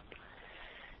expensive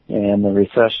and the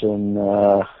recession,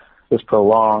 this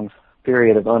prolonged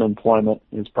period of unemployment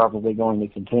is probably going to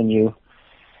continue.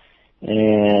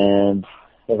 And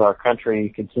as our country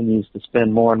continues to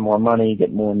spend more and more money,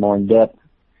 get more and more in debt,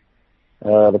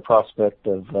 the prospect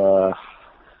of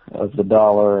the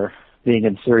dollar being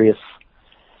in serious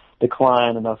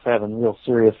decline and us having real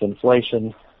serious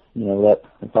inflation, that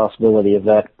the possibility of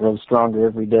that grows stronger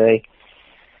every day.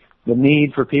 The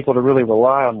need for people to really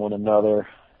rely on one another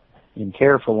and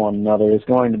care for one another is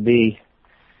going to be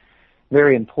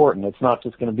very important. It's not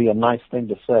just going to be a nice thing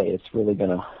to say. It's really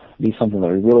going to be something that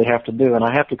we really have to do. And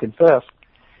I have to confess,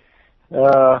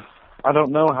 I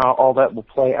don't know how all that will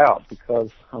play out because,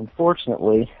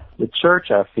 unfortunately, the church,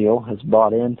 I feel, has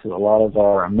bought into a lot of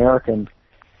our American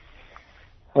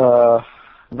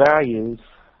values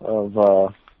of,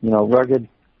 rugged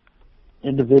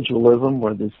individualism,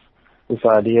 where this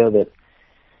idea that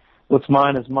what's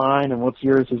mine is mine and what's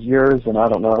yours is yours, and I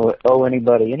don't owe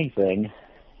anybody anything.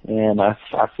 And I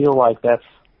feel like that's,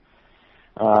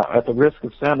 at the risk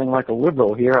of sounding like a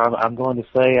liberal here, I'm going to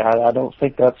say I don't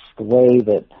think that's the way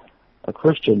that a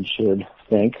Christian should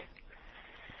think.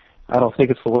 I don't think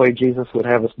it's the way Jesus would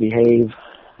have us behave.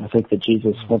 I think that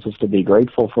Jesus wants us to be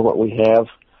grateful for what we have,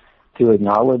 to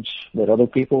acknowledge that other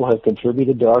people have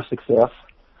contributed to our success,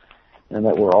 and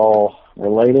that we're all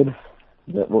related,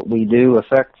 that what we do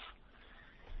affects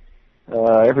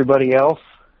everybody else,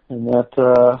 and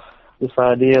that this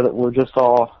idea that we're just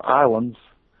all islands,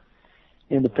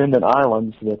 independent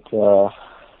islands that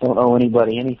don't owe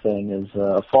anybody anything is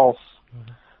a false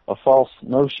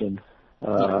notion.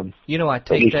 I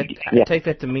take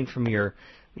that to mean from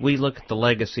we look at the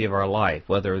legacy of our life,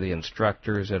 whether the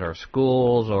instructors at our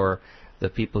schools or the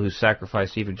people who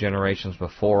sacrificed even generations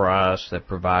before us that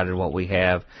provided what we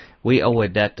have. We owe a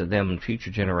debt to them in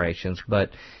future generations.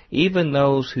 But even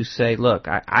those who say, look,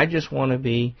 I just want to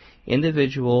be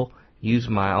individual, use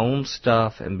my own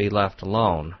stuff, and be left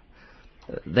alone,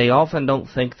 they often don't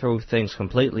think through things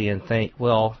completely and think,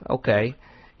 well, okay,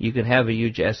 you can have a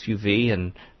huge SUV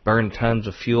and burn tons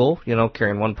of fuel,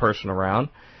 carrying one person around.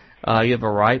 You have a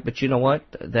right, but you know what?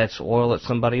 That's oil that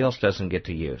somebody else doesn't get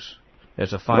to use.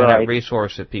 There's a finite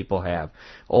resource that people have.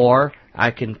 Or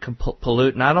I can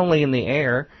pollute not only in the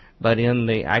air, but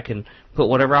I can put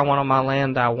whatever I want on my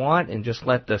land I want and just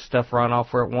let the stuff run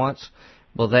off where it wants.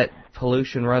 Well, that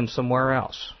pollution runs somewhere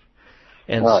else.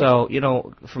 And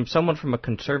so, from someone from a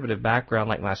conservative background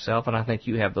like myself, and I think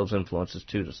you have those influences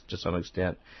too to some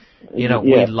extent, we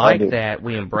like that,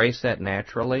 we embrace that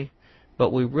naturally,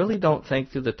 but we really don't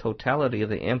think through the totality of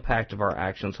the impact of our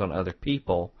actions on other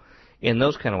people in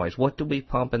those kind of ways. What do we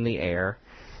pump in the air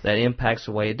that impacts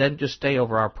the way? It doesn't just stay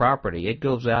over our property. It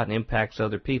goes out and impacts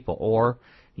other people or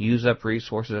use up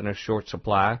resources in a short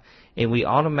supply, and we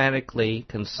automatically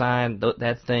consign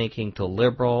that thinking to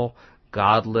liberal,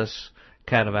 godless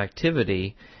kind of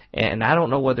activity. And I don't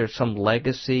know whether it's some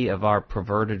legacy of our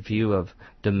perverted view of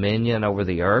dominion over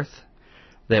the earth,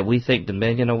 that we think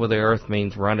dominion over the earth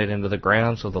means run it into the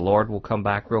ground so the Lord will come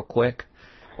back real quick,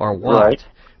 or what. Right.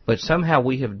 But somehow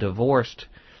we have divorced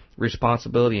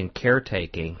responsibility and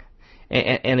caretaking.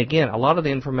 And again, a lot of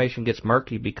the information gets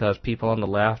murky because people on the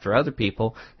left or other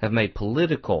people have made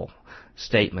political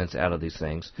statements out of these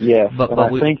things. Yes, but I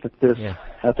think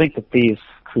that these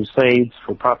crusades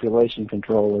for population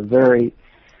control are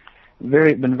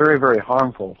been very, very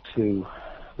harmful to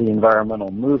the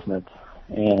environmental movement.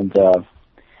 And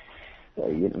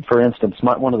for instance,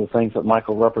 one of the things that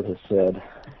Michael Ruppert has said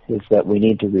is that we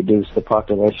need to reduce the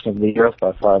population of the earth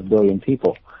by 5 billion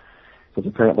people. Because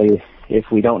apparently,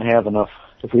 if we don't have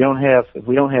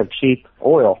cheap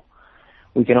oil,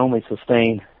 we can only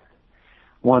sustain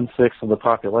 1/6 of the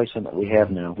population that we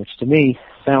have now, which to me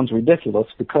sounds ridiculous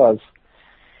because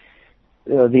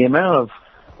the amount of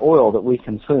oil that we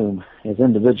consume as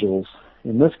individuals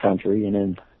in this country and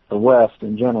in the West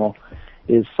in general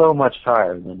is so much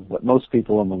higher than what most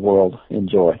people in the world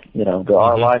enjoy.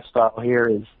 Our lifestyle here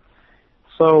is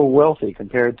so wealthy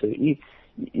compared to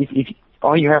if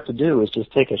all you have to do is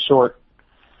just take a short,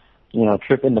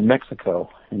 trip into Mexico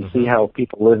and see how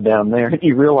people live down there, and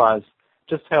you realize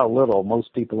just how little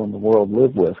most people in the world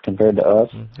live with compared to us.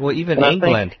 Well, even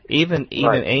England, even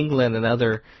England and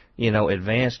other,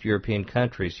 advanced European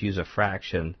countries use a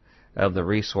fraction of the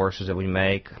resources that we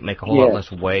make a whole lot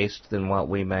less waste than what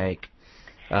we make.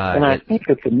 And I think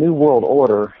that the New World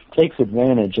Order takes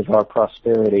advantage of our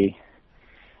prosperity.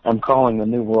 I'm calling the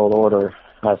New World Order.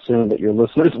 I assume that your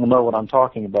listeners will know what I'm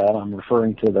talking about. I'm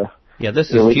referring to the... Yeah,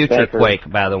 this is Future Quake,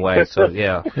 by the way, so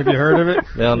yeah. Have you heard of it?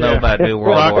 They'll know about New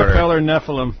World Order. Rockefeller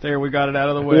Nephilim. There, we got it out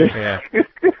of the way. Yeah.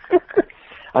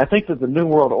 I think that the New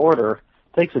World Order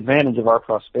takes advantage of our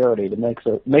prosperity to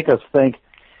make us think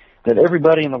that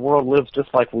everybody in the world lives just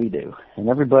like we do, and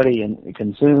everybody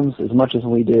consumes as much as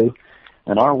we do,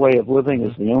 and our way of living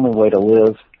is the only way to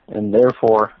live, and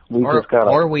therefore we just got to...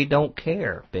 Or we don't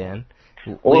care, Ben.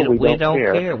 We don't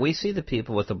care. We see the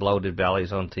people with the bloated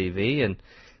bellies on TV, and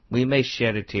we may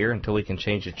shed a tear until we can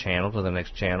change the channel to the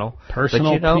next channel.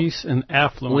 Personal peace and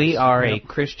affluence. We are a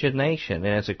Christian nation,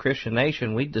 and as a Christian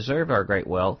nation, we deserve our great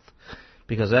wealth,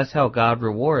 because that's how God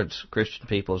rewards Christian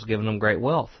people, is giving them great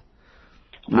wealth.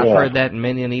 Yeah. I've heard that in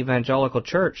many an evangelical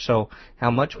church, so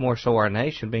how much more so our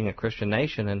nation, being a Christian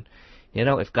nation, and,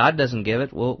 if God doesn't give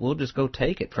it, we'll just go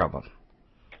take it from them.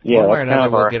 Yeah, one way or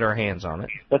another, we'll get our hands on it.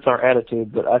 That's our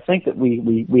attitude, but I think that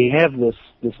we have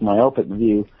this myopic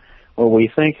view where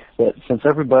we think that since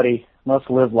everybody must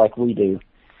live like we do,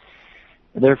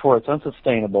 therefore it's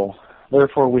unsustainable,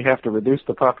 therefore we have to reduce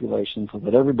the population so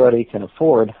that everybody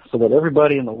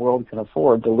in the world can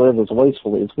afford to live as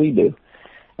wastefully as we do.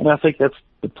 And I think that's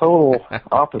the total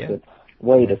opposite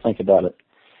way to think about it.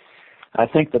 I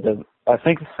think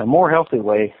a more healthy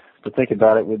way to think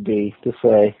about it would be to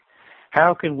say,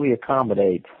 how can we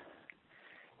accommodate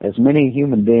as many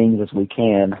human beings as we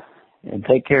can and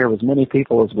take care of as many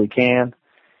people as we can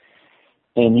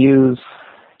and use,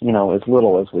 as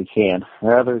little as we can,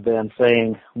 rather than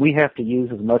saying we have to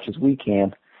use as much as we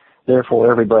can,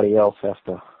 therefore everybody else has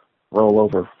to roll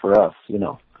over for us,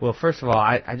 Well, first of all,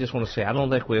 I just want to say I don't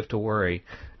think we have to worry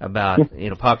about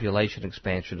population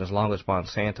expansion as long as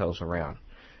Monsanto's around,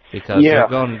 because they're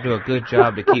going to do a good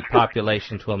job to keep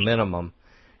population to a minimum.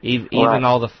 Even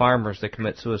all the farmers that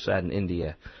commit suicide in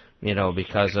India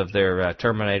because of their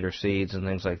Terminator seeds and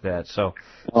things like that. So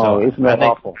isn't that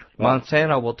awful?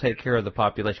 Monsanto will take care of the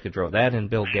population control. That and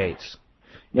Bill Gates.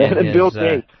 And Bill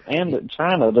Gates and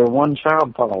China, their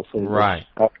one-child policy, right,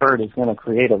 which I've heard is going to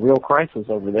create a real crisis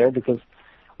over there because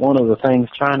one of the things,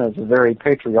 China is a very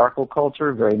patriarchal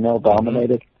culture, very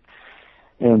male-dominated,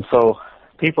 and so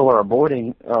people are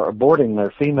aborting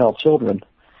their female children,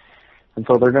 and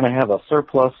so they're going to have a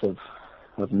surplus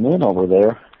of men over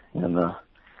there, and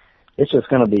it's just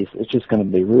going to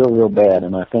be real bad.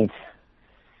 And I think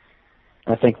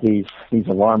these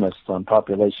alarmists on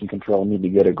population control need to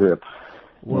get a grip.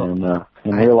 And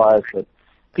realize that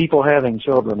people having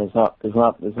children is not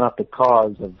the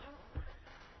cause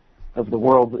of the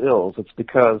world's ills. It's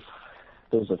because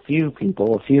there's a few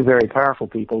very powerful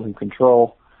people who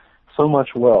control so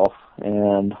much wealth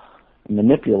and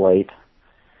manipulate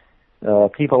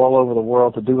people all over the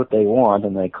world to do what they want,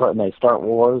 and they start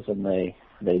wars, and they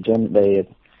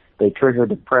trigger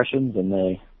depressions, and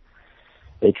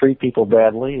they treat people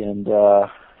badly, and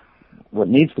what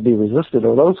needs to be resisted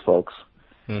are those folks.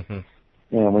 Mm-hmm.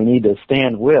 And we need to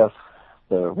stand with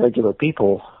the regular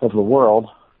people of the world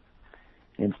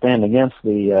and stand against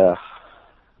the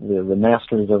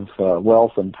masters of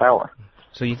wealth and power.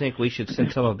 So you think we should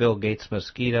send some of Bill Gates'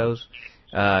 mosquitoes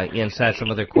inside some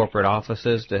of their corporate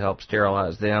offices to help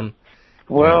sterilize them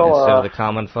instead of the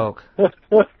common folk?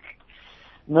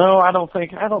 No, I don't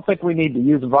think we need to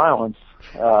use violence.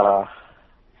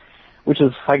 Which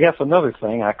is, I guess, another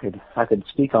thing I could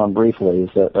speak on briefly is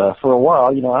that for a while,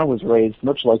 I was raised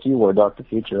much like you were, Dr.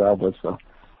 Future.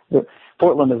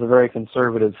 Portland is a very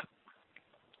conservative.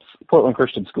 Portland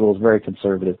Christian School is a very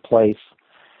conservative place.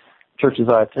 Churches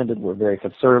I attended were very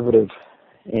conservative,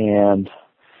 and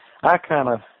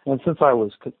since I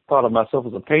thought of myself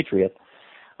as a patriot,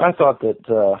 I thought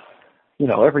that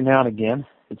every now and again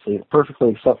it's perfectly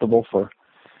acceptable for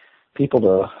people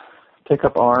to pick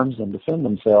up arms and defend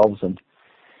themselves and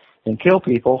kill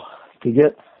people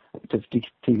to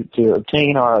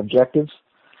obtain our objectives.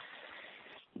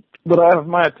 But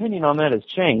my opinion on that has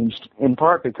changed, in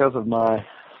part because of my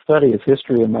study of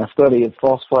history and my study of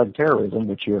false flag terrorism,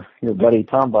 which your buddy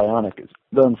Tom Bionic has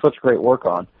done such great work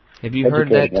on. Have you heard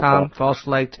that, Tom? False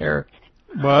flag terror?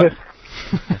 What?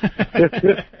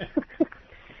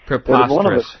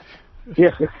 Preposterous.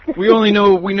 Yeah. We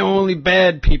know only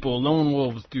bad people. Lone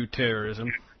wolves do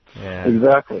terrorism. Yeah.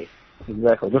 Exactly.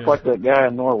 Just like that guy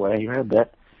in Norway. You had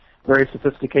that very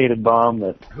sophisticated bomb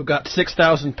who got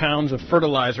 6,000 pounds of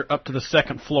fertilizer up to the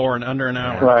second floor in under an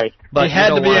hour. Right. But he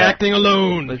had to be acting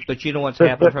alone. But you know what's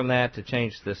happened from that, to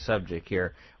change the subject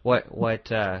here. What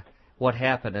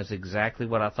happened is exactly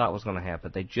what I thought was going to happen.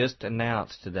 They just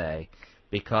announced today,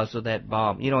 because of that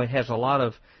bomb. It has a lot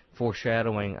of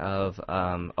foreshadowing of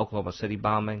Oklahoma City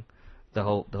bombing, the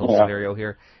whole scenario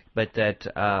here. But that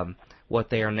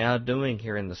what they are now doing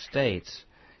here in the States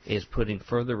is putting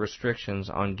further restrictions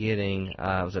on getting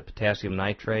potassium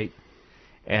nitrate,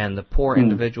 and the poor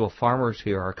individual farmers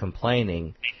here are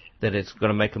complaining that it's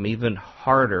going to make them even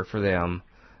harder for them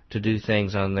to do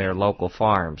things on their local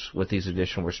farms with these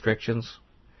additional restrictions.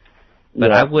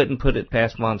 But I wouldn't put it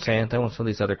past Monsanto and some of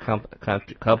these other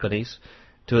companies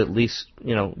to at least,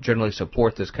 generally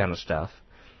support this kind of stuff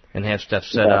and have stuff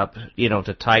set up,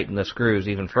 to tighten the screws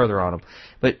even further on them.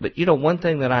 But one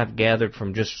thing that I've gathered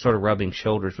from just sort of rubbing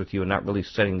shoulders with you and not really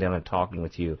sitting down and talking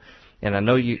with you, and I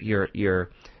know your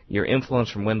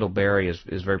influence from Wendell Berry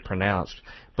is very pronounced,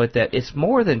 but that it's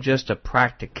more than just a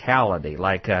practicality,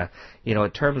 like,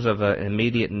 in terms of an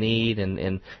immediate need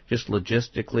and just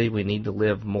logistically we need to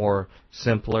live more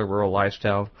simpler rural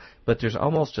lifestyle, but there's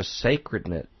almost a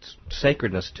sacredness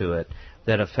to it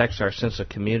that affects our sense of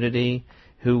community,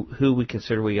 who we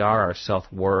consider we are, our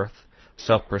self-worth,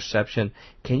 self-perception.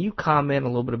 Can you comment a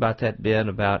little bit about that, Ben,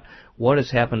 about what has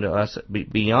happened to us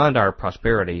beyond our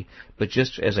prosperity, but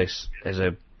just as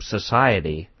a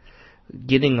society,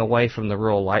 getting away from the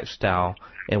rural lifestyle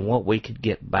and what we could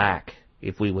get back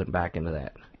if we went back into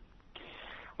that?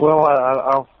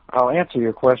 Well, I'll answer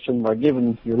your question by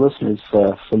giving your listeners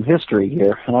some history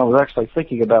here, and I was actually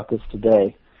thinking about this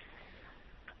today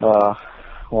while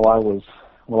I was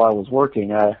working.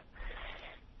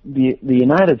 The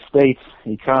United States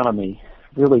economy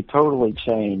really totally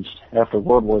changed after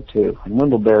World War II, and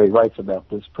Wendell Berry writes about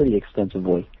this pretty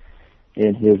extensively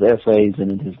in his essays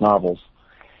and in his novels.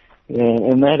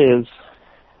 And that is,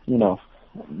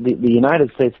 the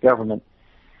United States government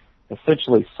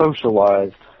essentially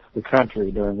socialized the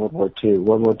country during World War II.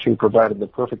 World War II provided the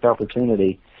perfect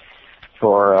opportunity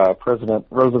for President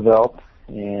Roosevelt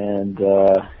and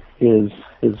his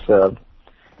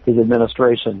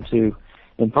administration to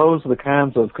impose the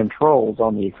kinds of controls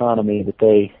on the economy that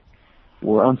they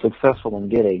were unsuccessful in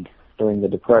getting during the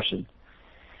Depression.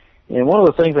 And one of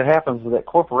the things that happens is that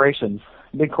corporations,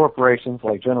 big corporations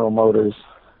like General Motors,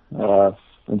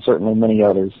 and certainly many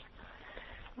others,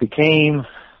 became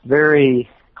very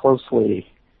closely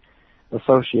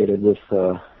associated with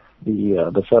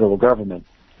the federal government,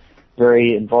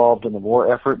 very involved in the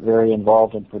war effort, very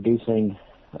involved in producing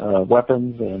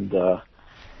weapons and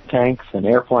tanks and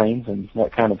airplanes and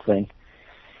that kind of thing.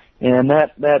 And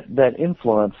that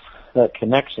influence, that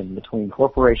connection between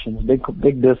corporations,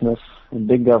 big business, and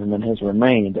big government has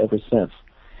remained ever since.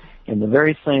 And the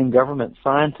very same government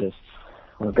scientists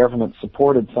or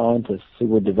government-supported scientists who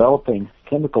were developing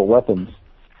chemical weapons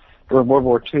during World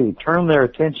War II turned their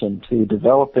attention to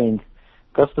developing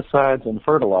pesticides and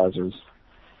fertilizers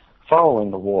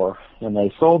following the war, and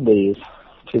they sold these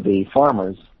to the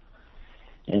farmers.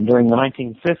 And during the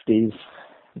 1950s,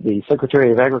 the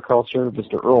Secretary of Agriculture,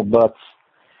 Mr. Earl Butz,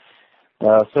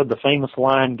 said the famous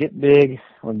line, "Get big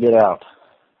or get out,"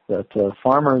 that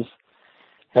farmers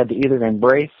had to either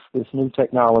embrace this new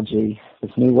technology,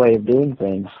 this new way of doing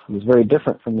things. It was very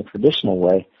different from the traditional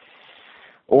way,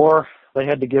 or they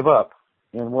had to give up.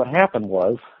 And what happened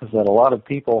was that a lot of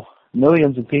people,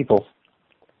 millions of people,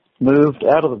 moved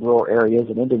out of the rural areas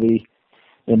and into the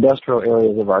industrial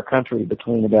areas of our country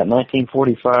between about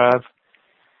 1945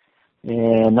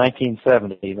 and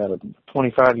 1970, about a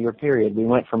 25-year period. We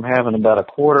went from having about a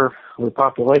quarter of the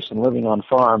population living on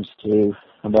farms to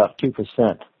about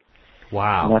 2%.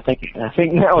 Wow. And I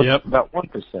think now it's about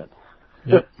 1%.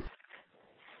 Yep.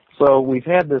 So we've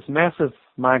had this massive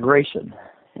migration,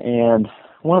 and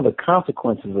one of the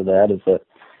consequences of that is that,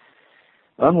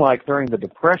 unlike during the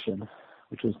Depression,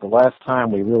 which was the last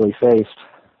time we really faced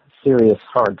serious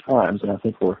hard times, and I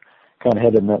think we're kind of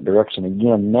headed in that direction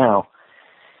again now,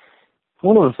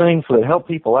 one of the things that helped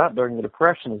people out during the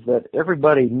Depression is that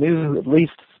everybody knew at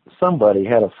least somebody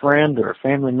had a friend or a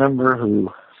family member who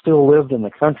still lived in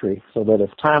the country, so that if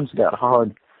times got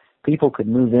hard, people could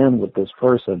move in with this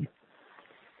person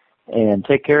and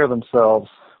take care of themselves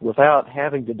without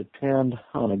having to depend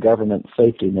on a government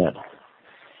safety net.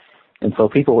 And so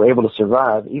people were able to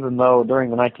survive, even though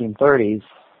during the 1930s,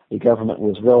 the government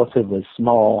was relatively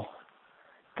small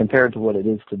compared to what it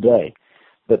is today.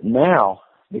 But now,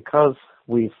 because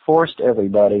we've forced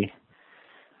everybody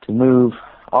to move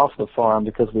off the farm,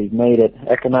 because we've made it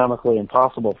economically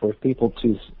impossible for people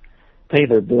to pay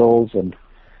their bills and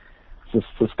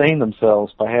sustain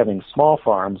themselves by having small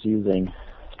farms using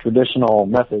traditional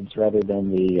methods rather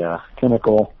than the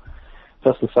chemical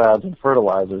pesticides and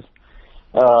fertilizers,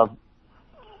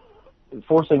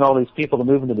 forcing all these people to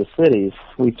move into the cities,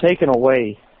 we've taken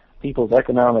away people's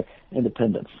economic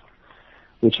independence,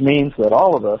 which means that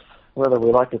all of us, whether we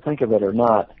like to think of it or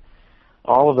not,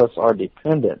 all of us are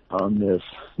dependent on this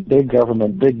big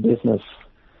government, big business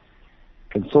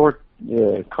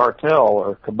cartel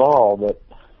or cabal that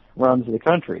runs the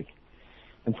country.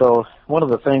 And so one of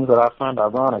the things that I find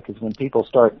ironic is when people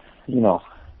start,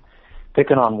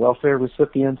 picking on welfare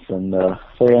recipients and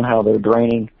saying how they're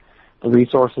draining the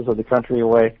resources of the country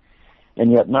away,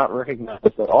 and yet not recognize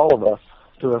that all of us,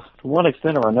 to one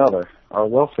extent or another, are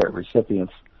welfare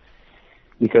recipients,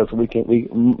 because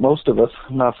most of us,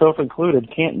 myself included,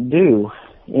 can't do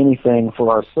anything for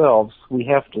ourselves. We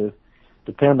have to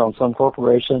depend on some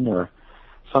corporation or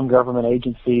some government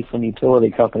agency, some utility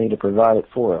company to provide it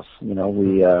for us.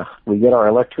 We get our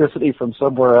electricity from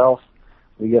somewhere else,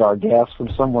 we get our gas from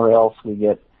somewhere else, we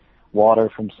get water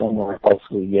from somewhere else,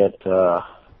 we get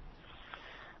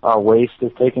our waste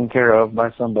is taken care of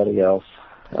by somebody else.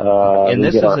 And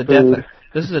this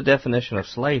is a definition of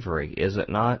slavery, is it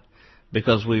not?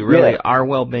 Because our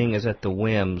well-being is at the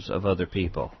whims of other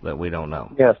people that we don't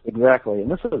know. Yes, exactly.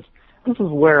 And this is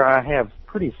where I have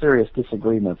pretty serious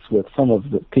disagreements with some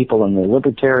of the people in the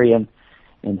libertarian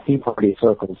and Tea Party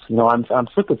circles. I'm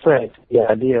sympathetic to the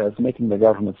idea of making the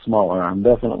government smaller. I'm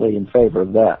definitely in favor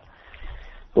of that.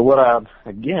 But what I'm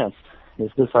against is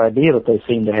this idea that they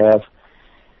seem to have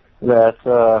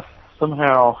that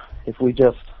somehow if we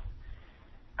just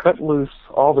cut loose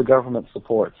all the government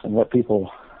supports and let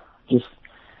people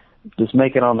just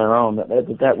make it on their own,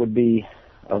 that would be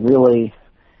a really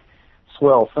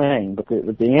swell thing. But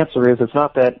the answer is it's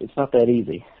not that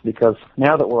easy, because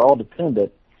now that we're all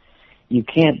dependent, you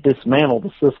can't dismantle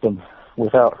the system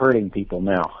without hurting people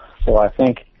now. So I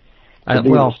think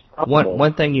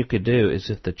one thing you could do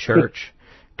is if the church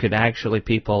could actually,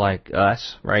 people like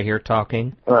us right here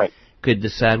talking, right, could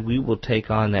decide we will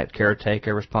take on that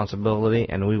caretaker responsibility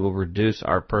and we will reduce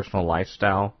our personal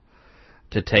lifestyle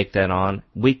to take that on,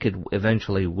 we could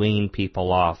eventually wean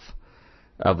people off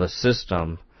of a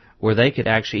system where they could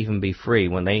actually even be free.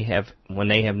 When they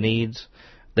have needs,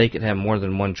 they could have more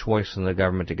than one choice in the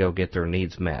government to go get their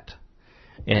needs met.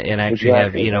 And actually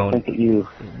exactly. have,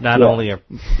 not only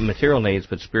material needs,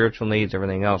 but spiritual needs,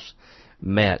 everything else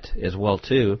met as well,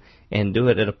 too, and do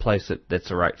it at a place that's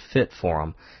the right fit for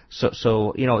them.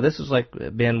 So this is like,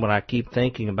 Ben, when I keep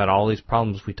thinking about all these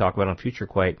problems we talk about on Future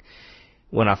Quake,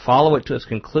 when I follow it to its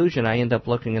conclusion, I end up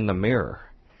looking in the mirror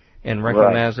and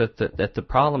recognize that the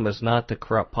problem is not the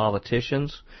corrupt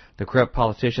politicians. The corrupt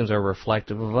politicians are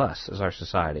reflective of us as our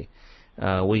society.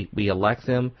 We elect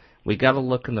them. We got to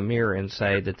look in the mirror and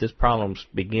say that this problem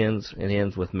begins and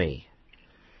ends with me.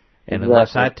 And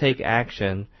unless I take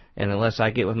action, and unless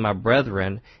I get with my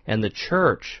brethren, and the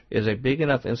church is a big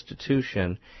enough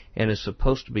institution and is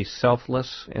supposed to be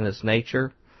selfless in its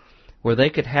nature, where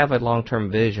they could have a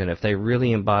long-term vision if they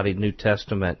really embodied New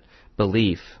Testament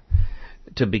belief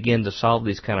to begin to solve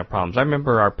these kind of problems. I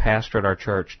remember our pastor at our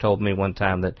church told me one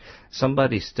time that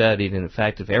somebody studied, and in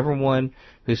fact, if everyone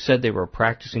who said they were a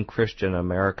practicing Christian in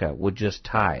America would just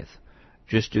tithe,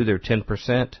 just do their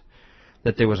 10%,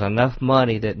 that there was enough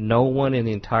money that no one in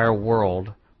the entire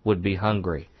world would be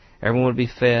hungry. Everyone would be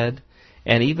fed,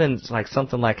 and even like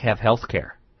something like have health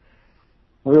care.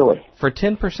 Really? For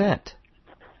 10%.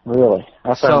 Really?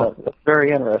 I found that very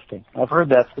interesting. I've heard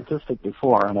that statistic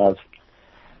before,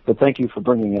 but thank you for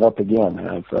bringing it up again.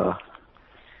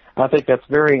 I think that's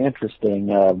very interesting.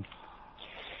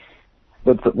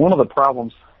 But one of the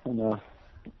problems, and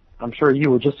I'm sure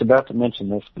you were just about to mention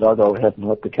this, but I'll go ahead and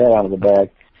let the cat out of the bag,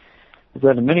 is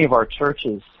that in many of our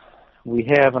churches, we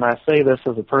have, and I say this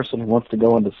as a person who wants to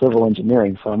go into civil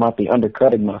engineering, so I might be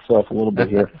undercutting myself a little bit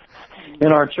here.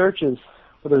 In our churches,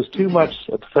 there's too much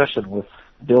obsession with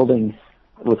buildings,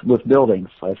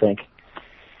 I think.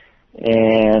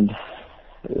 And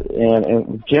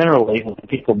generally, when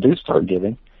people do start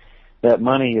giving, that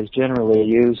money is generally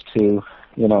used to,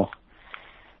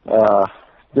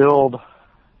 build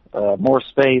more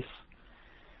space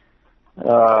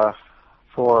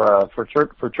for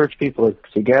church people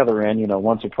to gather in,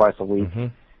 once or twice a week,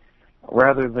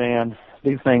 rather than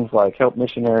do things like help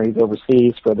missionaries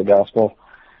overseas spread the gospel,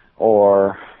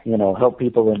 or help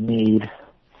people in need.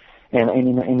 And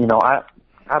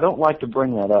I don't like to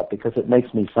bring that up because it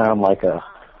makes me sound like a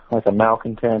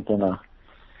malcontent and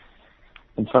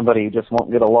somebody who just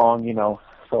won't get along,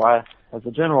 So as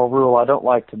a general rule, I don't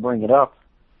like to bring it up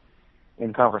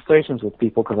in conversations with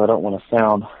people because I don't want to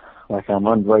sound like I'm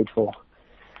ungrateful.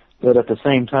 But at the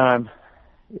same time,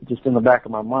 just in the back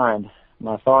of my mind,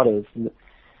 my thought is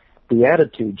the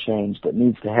attitude change that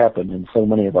needs to happen in so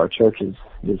many of our churches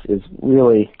is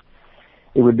really,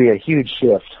 it would be a huge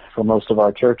shift for most of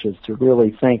our churches to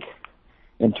really think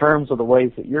in terms of the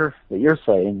ways that you're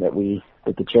saying that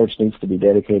the church needs to be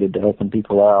dedicated to helping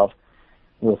people out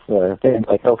with things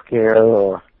like healthcare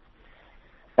or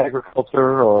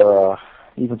agriculture or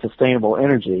even sustainable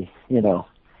energy.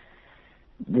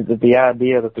 The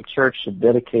idea that the church should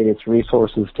dedicate its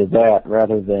resources to that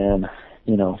rather than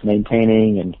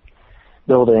maintaining and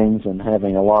buildings and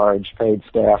having a large paid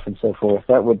staff and so forth,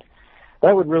 that would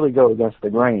really go against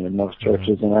the grain in most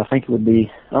churches, and I think it would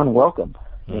be unwelcome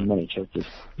in many churches.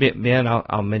 Ben,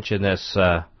 I'll mention this,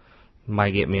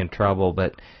 might get me in trouble,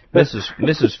 but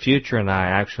Mrs. Future and I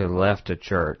actually left a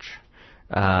church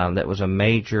that was a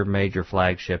major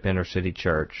flagship inner city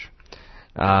church.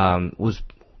 Was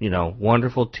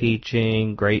wonderful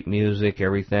teaching, great music,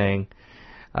 everything.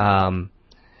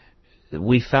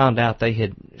 We found out they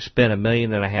had spent $1.5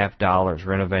 million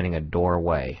renovating a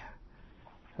doorway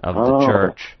of the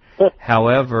church.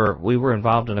 However, we were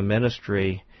involved in a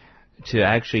ministry to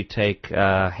actually take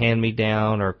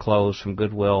hand-me-down or clothes from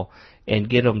Goodwill and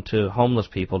get them to homeless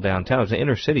people downtown. It was an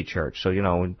inner city church, so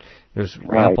there's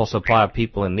ample supply of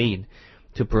people in need,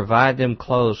 to provide them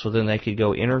clothes so then they could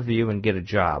go interview and get a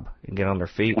job and get on their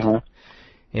feet.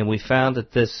 And we found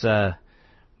that this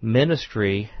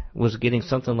ministry was getting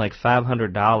something like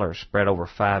 $500 spread over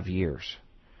 5 years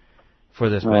for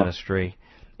this ministry.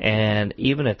 And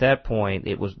even at that point,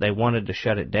 they wanted to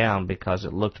shut it down because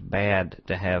it looked bad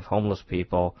to have homeless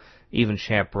people even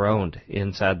chaperoned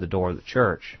inside the door of the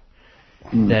church.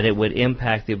 That it would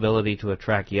impact the ability to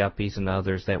attract yuppies and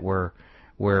others that were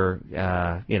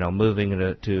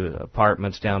moving to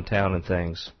apartments downtown and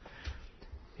things.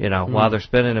 While they're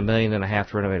spending $1.5 million to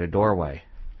renovate a doorway.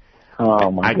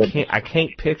 Oh my goodness. I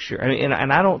can't picture.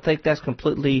 And I don't think that's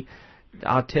completely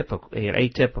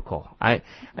atypical.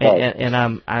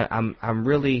 I'm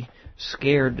really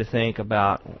scared to think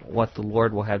about what the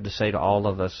Lord will have to say to all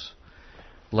of us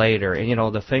later.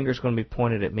 And the finger's going to be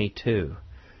pointed at me too.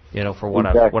 for what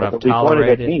exactly. I've But he pointed at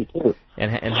tolerated me, too.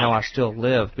 and how I still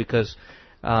live, because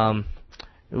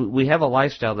we have a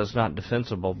lifestyle that's not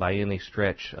defensible by any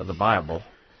stretch of the Bible.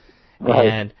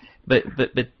 Right. But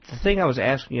the thing I was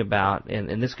asking you about,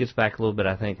 and this gets back a little bit,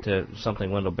 I think, to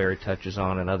something Wendell Berry touches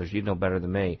on, and others you know better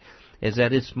than me, is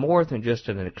that it's more than just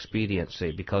an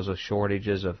expediency because of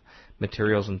shortages of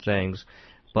materials and things,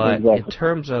 but exactly. in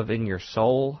terms of in your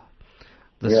soul,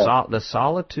 the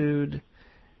solitude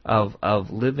of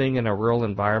living in a rural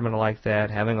environment like that,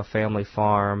 having a family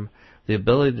farm, the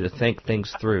ability to think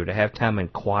things through, to have time in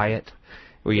quiet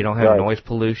where you don't have noise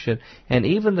pollution, and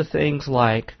even the things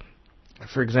like,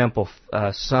 for example,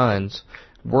 sons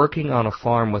working on a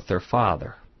farm with their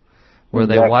father, where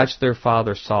they watch their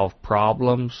father solve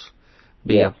problems,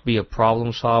 be a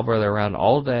problem solver. They're around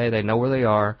all day. They know where they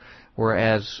are.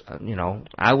 Whereas,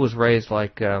 I was raised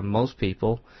like most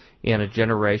people in a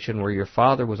generation where your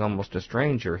father was almost a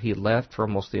stranger. He left for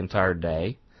almost the entire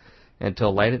day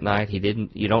until late at night.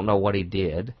 You don't know what he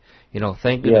did.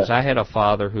 Thank goodness I had a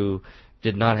father who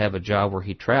did not have a job where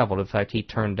he traveled. In fact, he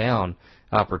turned down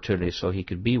opportunities so he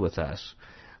could be with us.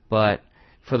 But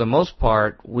for the most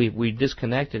part, we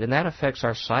disconnected, and that affects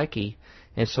our psyche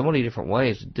in so many different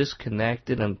ways.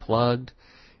 Disconnected, unplugged.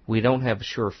 We don't have a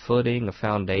sure footing, a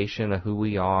foundation of who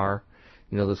we are,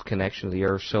 this connection to the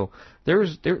earth. So there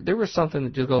was something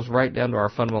that just goes right down to our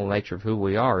fundamental nature of who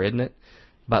we are, isn't it?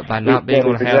 But by not being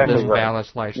able to have this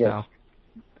balanced lifestyle.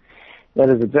 Yes. That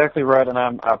is exactly right, and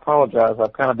I apologize.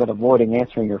 I've kind of been avoiding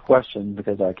answering your question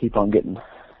because I keep on getting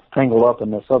tangled up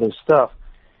in this other stuff,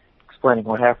 explaining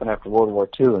what happened after World War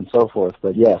II and so forth.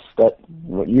 But yes,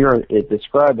 what you're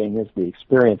describing is the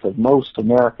experience of most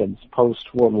Americans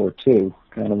post-World War II,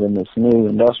 kind of in this new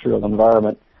industrial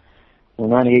environment where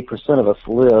 98% of us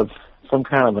live some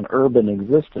kind of an urban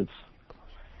existence.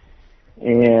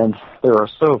 And there are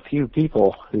so few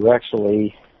people who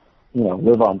actually,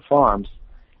 live on farms,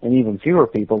 and even fewer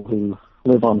people who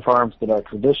live on farms that are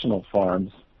traditional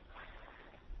farms,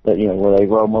 that, where they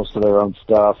grow most of their own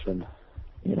stuff and,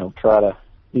 try to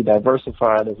be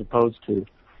diversified as opposed to,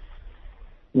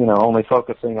 only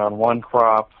focusing on one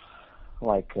crop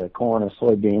like corn or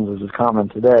soybeans, as is common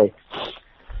today.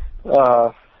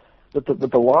 But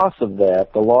the loss of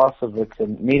that, the loss of the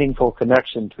meaningful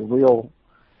connection to real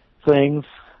things,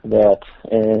 and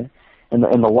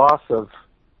the loss of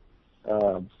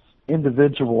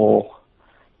individual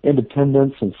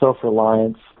independence and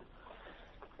self-reliance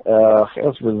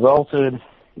has resulted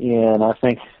in, I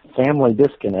think, family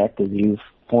disconnect, as you've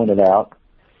pointed out,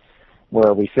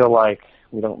 where we feel like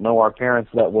we don't know our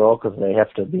parents that well because they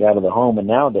have to be out of the home. And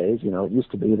nowadays, it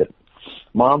used to be that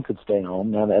mom could stay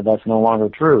home. Now that's no longer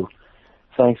true,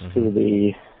 thanks to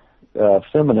the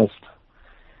feminist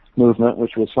movement,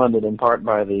 which was funded in part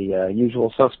by the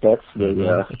usual suspects,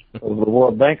 the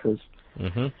world bankers.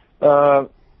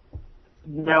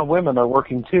 Now women are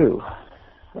working too.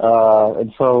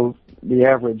 And so the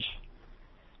average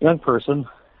young person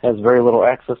has very little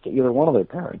access to either one of their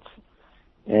parents.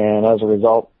 And as a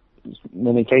result, in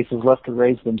many cases left to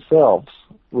raise themselves,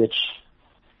 which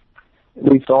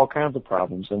leads to all kinds of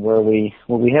problems, and where we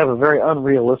have a very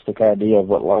unrealistic idea of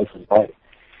what life is like.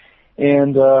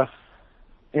 And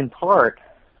in part,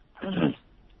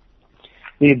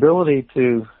 the ability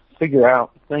to figure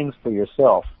out things for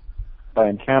yourself by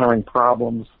encountering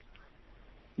problems,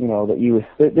 that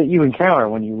you encounter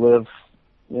when you live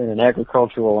in an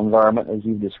agricultural environment, as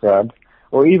you've described,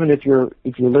 or even if you're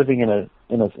living in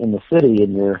the city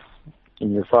and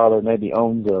your father maybe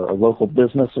owns a local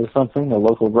business or something, a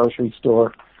local grocery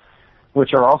store,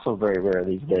 which are also very rare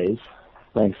these days,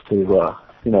 thanks to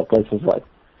places like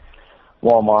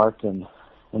Walmart and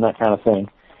that kind of thing,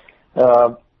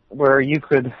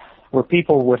 where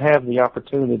people would have the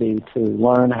opportunity to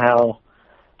learn how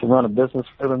to run a business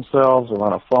for themselves, or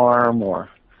run a farm, or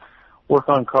work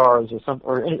on cars,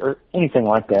 or anything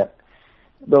like that.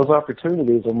 Those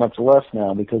opportunities are much less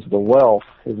now because the wealth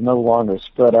is no longer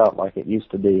spread out like it used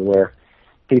to be, where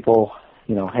people,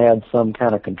 had some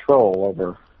kind of control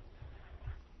over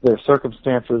their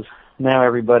circumstances. Now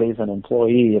everybody's an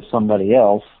employee of somebody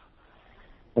else.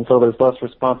 And so there's less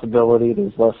responsibility,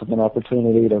 there's less of an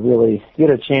opportunity to really get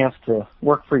a chance to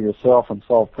work for yourself and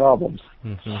solve problems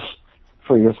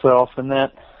for yourself. And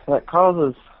that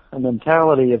causes a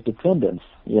mentality of dependence,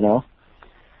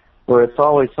 where it's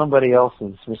always somebody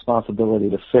else's responsibility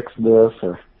to fix this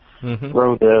or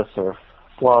grow this or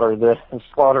slaughter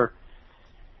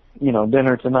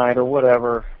dinner tonight or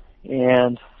whatever.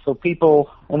 And so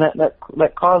people, and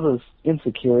that causes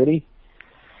insecurity.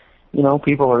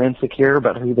 People are insecure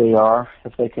about who they are,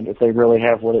 if they really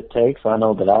have what it takes. I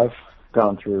know that I've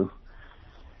gone through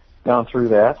gone through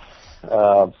that.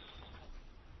 I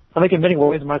think in many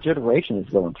ways my generation is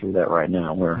going through that right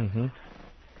now, where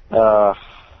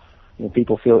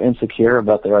people feel insecure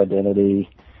about their identity,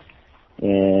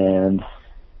 and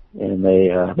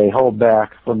they hold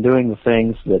back from doing the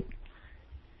things that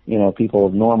people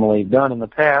have normally done in the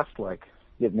past, like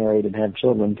get married and have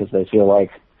children, because they feel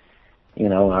like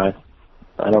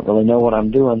I don't really know what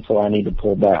I'm doing, so I need to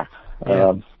pull back.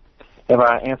 Yeah. Have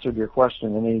I answered your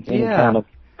question in any kind of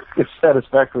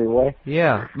satisfactory way?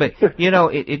 Yeah, but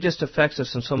it just affects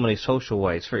us in so many social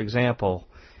ways. For example,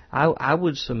 I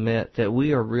would submit that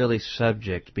we are really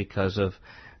subject because of,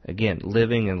 again,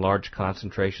 living in large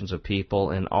concentrations of people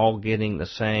and all getting the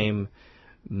same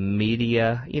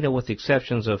media, with the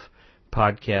exceptions of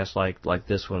podcasts like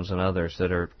this one's and others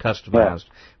that are customized.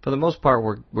 Yeah. For the most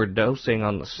part, we're dosing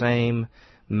on the same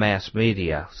mass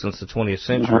media since the 20th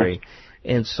century,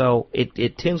 and so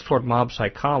it tends toward mob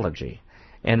psychology,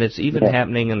 and it's even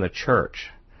happening in the church.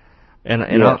 And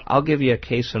I'll give you a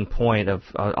case in point of,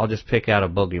 I'll just pick out a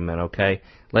boogeyman, okay?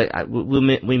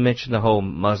 We mentioned the whole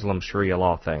Muslim Sharia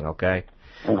law thing, okay?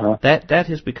 That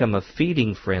has become a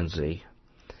feeding frenzy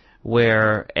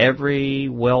where every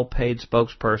well-paid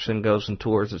spokesperson goes and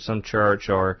tours at some church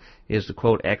or is the,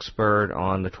 quote, expert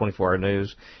on the 24-hour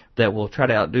news that will try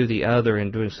to outdo the other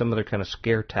in doing some other kind of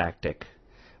scare tactic,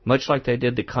 much like they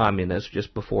did the communists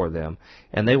just before them.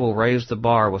 And they will raise the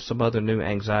bar with some other new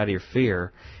anxiety or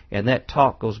fear, and that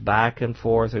talk goes back and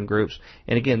forth in groups.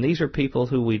 And again, these are people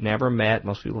who we've never met.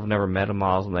 Most people have never met a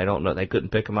Muslim. They don't know. They couldn't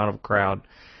pick them out of a crowd.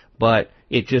 But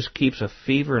it just keeps a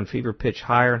fever pitch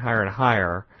higher and higher and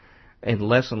higher, and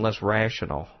less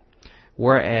rational.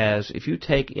 Whereas if you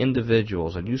take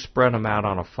individuals and you spread them out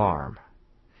on a farm,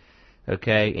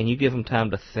 okay, and you give them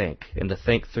time to think and to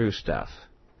think through stuff,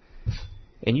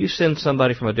 and you send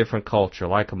somebody from a different culture,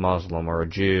 like a Muslim or a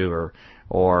Jew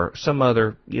or some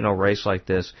other race like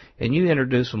this, and you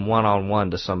introduce them one-on-one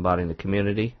to somebody in the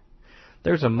community,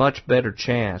 there's a much better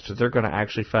chance that they're going to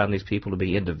actually find these people to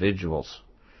be individuals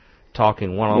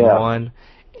talking one-on-one.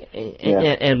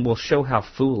 And will show how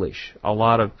foolish a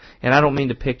lot of, and I don't mean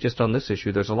to pick just on this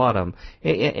issue, there's a lot of them,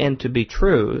 and to be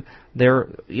true, there's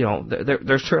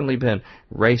certainly been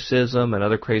racism and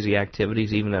other crazy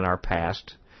activities even in our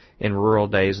past, in rural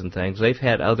days and things. They've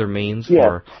had other means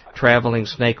for traveling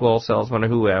snake oil salesmen or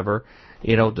whoever,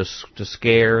 to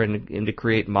scare and to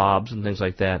create mobs and things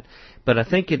like that. But I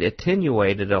think it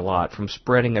attenuated a lot from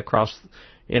spreading across,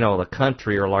 the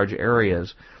country or large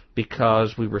areas,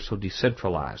 because we were so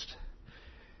decentralized.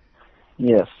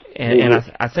 Yes. And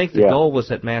I think the goal was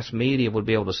that mass media would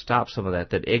be able to stop some of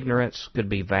that ignorance could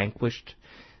be vanquished,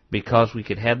 because we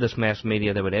could have this mass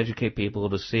media that would educate people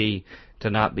to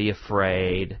not be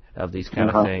afraid of these kind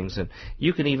of things. And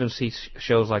you can even see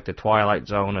shows like The Twilight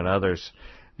Zone and others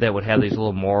that would have these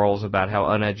little morals about how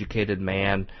uneducated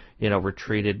man,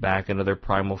 retreated back into their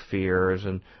primal fears,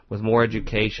 and with more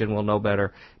education we'll know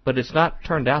better. But it's not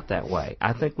turned out that way.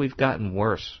 I think we've gotten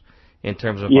worse in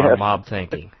terms of our mob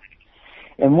thinking.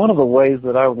 And one of the ways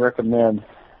that I would recommend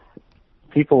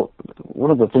one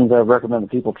of the things I would recommend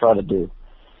that people try to do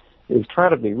is try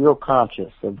to be real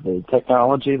conscious of the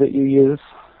technology that you use,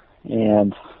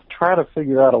 and try to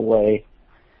figure out a way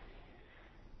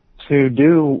to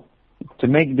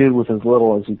make do with as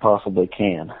little as you possibly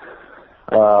can.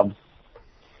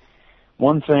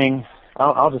 One thing,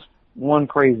 one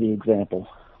crazy example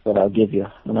that I'll give you,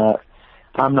 and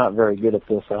I'm not very good at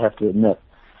this, I have to admit.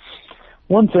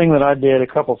 One thing that I did a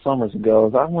couple summers ago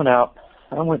is I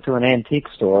went to an antique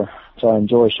store, so I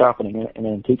enjoy shopping in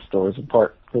antique stores in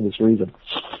part for this reason.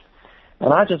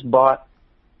 And I just bought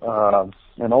an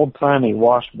old-timey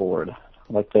washboard,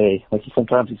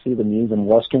 sometimes you see them use in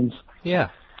Westerns. Yeah.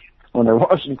 When they're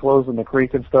washing clothes in the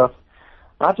creek and stuff.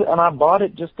 And I bought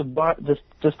it just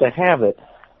to have it,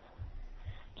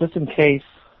 just in case,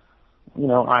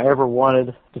 I ever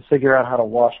wanted to figure out how to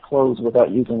wash clothes without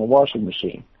using a washing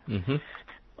machine. Mm-hmm.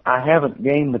 I haven't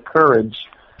gained the courage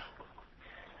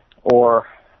or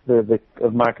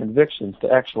of my convictions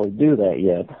to actually do that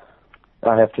yet,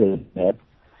 I have to admit.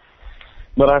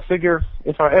 But I figure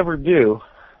if I ever do,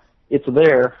 it's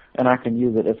there and I can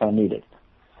use it if I need it.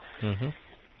 Mm-hmm.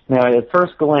 Now, at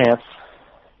first glance,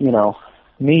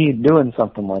 me doing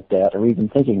something like that, or even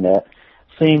thinking that,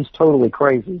 seems totally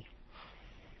crazy.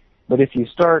 But if you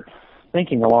start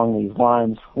thinking along these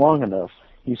lines long enough,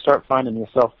 you start finding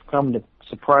yourself coming to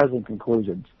surprising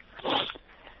conclusions.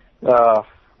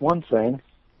 One thing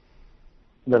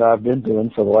that I've been doing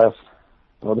for the last,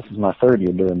 this is my third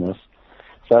year doing this,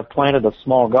 so I've planted a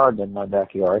small garden in my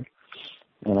backyard,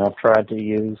 and I've tried to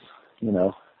use,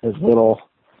 as little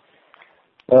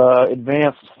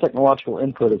advanced technological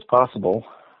input as possible.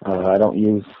 I don't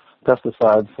use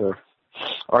pesticides or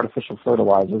artificial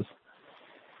fertilizers.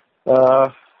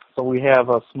 So we have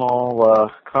a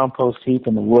small compost heap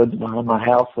in the woods behind my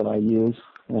house that I use,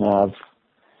 and I've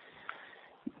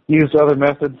used other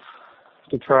methods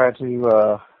to try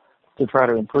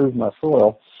to improve my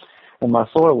soil. And my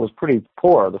soil was pretty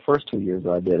poor the first 2 years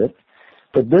I did it,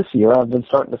 but this year I've been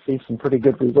starting to see some pretty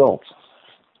good results.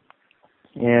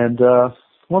 And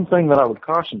one thing that I would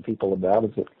caution people about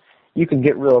is that you can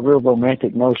get real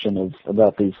romantic notion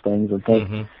about these things and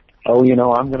think, oh,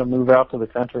 I'm going to move out to the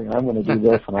country and I'm going to do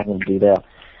this and I'm going to do that.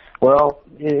 Well,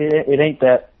 it ain't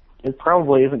that. It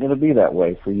probably isn't going to be that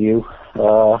way for you.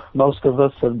 Most of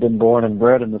us have been born and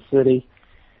bred in the city,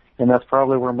 and that's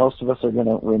probably where most of us are going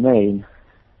to remain.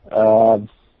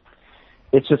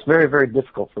 It's just very, very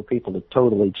difficult for people to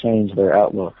totally change their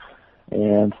outlook.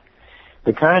 And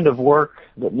the kind of work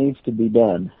that needs to be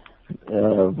done,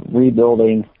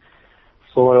 rebuilding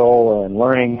soil and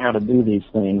learning how to do these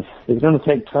things, is going to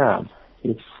take time.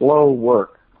 It's slow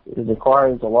work. It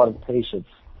requires a lot of patience.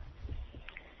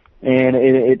 And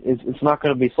it's not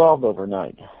going to be solved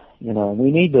overnight.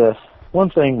 We need to, one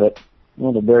thing that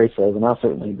Wendell Berry says, and I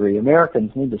certainly agree,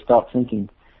 Americans need to stop thinking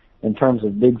in terms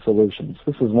of big solutions.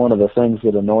 This is one of the things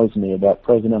that annoys me about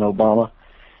President Obama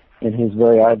and his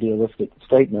very idealistic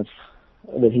statements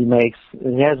that he makes,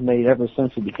 and he has made ever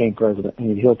since he became president.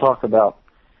 He'll talk about,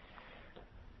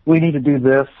 we need to do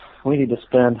this, we need to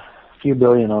spend a few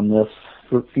billion on this,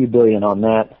 a few billion on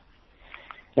that.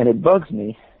 And it bugs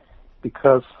me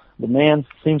because the man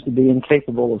seems to be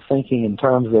incapable of thinking in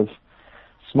terms of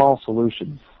small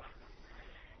solutions.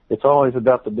 It's always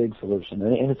about the big solution.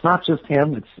 And it's not just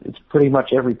him, it's pretty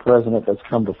much every president that's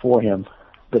come before him,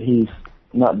 but he's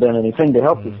not done anything to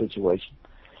help the situation.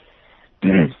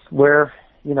 Where,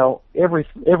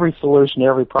 every solution,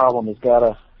 every problem has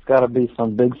gotta be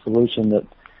some big solution that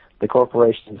the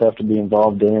corporations have to be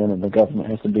involved in and the government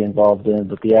has to be involved in.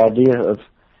 But the idea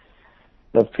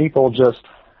of people just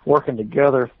working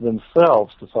together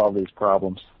themselves to solve these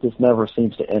problems just never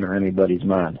seems to enter anybody's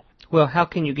mind. Well, how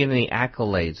can you get any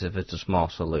accolades if it's a small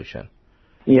solution?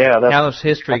 Yeah, how is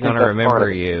history going to remember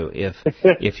you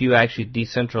if you actually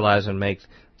decentralize and make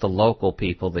the local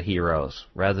people the heroes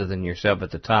rather than yourself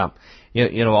at the top?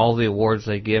 All the awards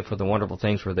they give for the wonderful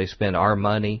things where they spend our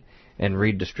money and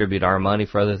redistribute our money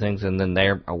for other things, and then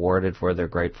they're awarded for their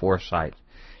great foresight,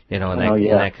 in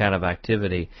that kind of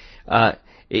activity.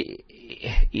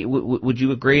 Would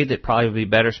you agree that probably would be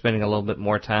better spending a little bit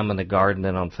more time in the garden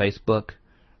than on Facebook?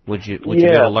 Would you be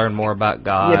able to learn more about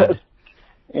God?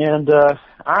 Yeah. And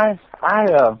I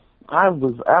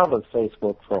was out of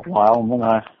Facebook for a while, and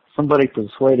then somebody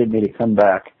persuaded me to come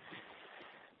back,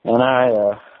 and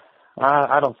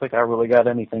I don't think I really got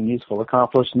anything useful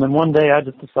accomplished. And then one day I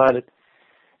just decided,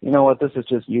 this is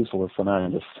just useless, and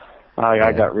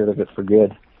I got rid of it for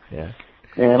good. Yeah.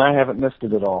 And I haven't missed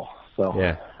it at all. So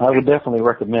I would definitely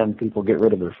recommend people get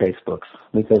rid of their Facebooks,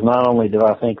 because not only do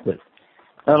I think that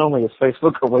not only is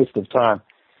Facebook a waste of time,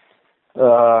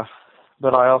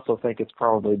 but I also think it's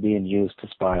probably being used to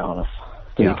spy on us,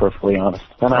 to be perfectly honest.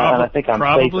 And I think I'm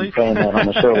safe in saying that on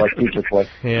a show like Future Play.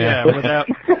 Yeah,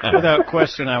 without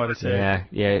question, I would say.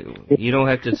 Yeah. You don't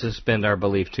have to suspend our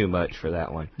belief too much for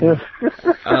that one.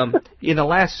 In the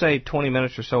last, say, 20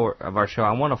 minutes or so of our show,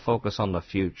 I want to focus on the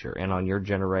future and on your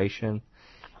generation.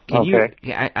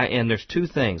 And there's two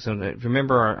things. And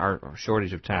remember our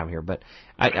shortage of time here, but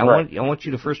I want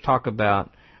you to first talk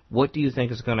about what do you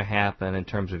think is going to happen in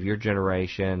terms of your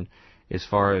generation as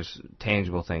far as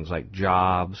tangible things like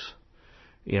jobs,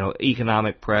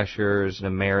 economic pressures, the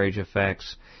marriage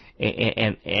effects,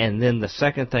 and then the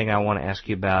second thing I want to ask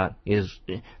you about is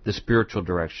the spiritual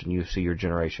direction you see your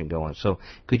generation going. So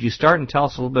could you start and tell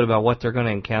us a little bit about what they're going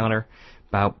to encounter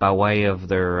by way of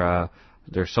their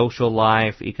social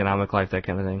life, economic life, that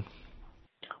kind of thing?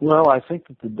 Well, I think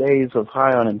that the days of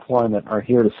high unemployment are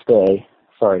here to stay,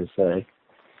 sorry to say.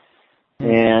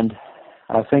 And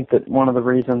I think that one of the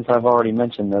reasons, I've already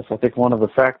mentioned this, I think one of the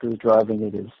factors driving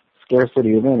it is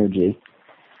scarcity of energy.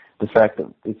 The fact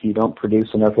that if you don't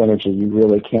produce enough energy, you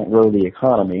really can't grow the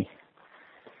economy.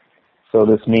 So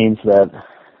this means that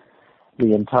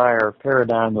the entire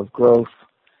paradigm of growth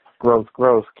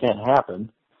can't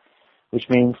happen, which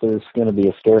means there's going to be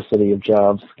a scarcity of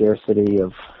jobs, scarcity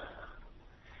of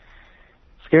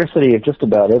just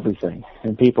about everything.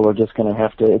 And people are just going to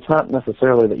have to, it's not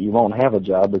necessarily that you won't have a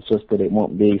job, it's just that it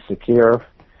won't be secure,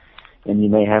 and you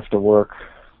may have to work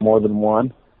more than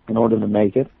one in order to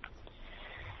make it.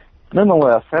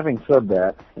 Nonetheless, having said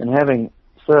that, and having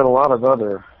said a lot of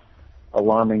other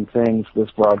alarming things this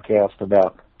broadcast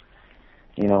about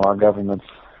our government's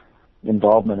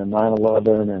involvement in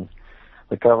 9/11 and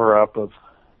the cover-up of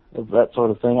that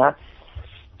sort of thing. I'm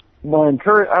going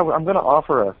to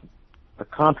offer a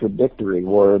contradictory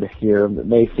word here that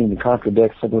may seem to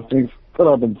contradict some of the things that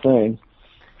I've been saying,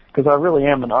 because I really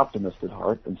am an optimist at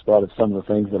heart, in spite of some of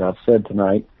the things that I've said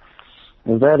tonight.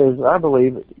 And that is, I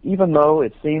believe, even though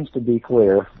it seems to be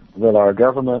clear that our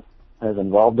government has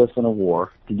involved us in a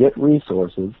war to get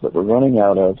resources that we're running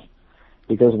out of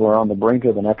because we're on the brink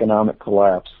of an economic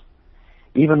collapse,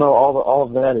 even though all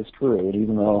of that is true, and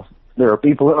even though there are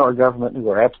people in our government who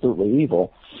are absolutely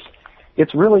evil,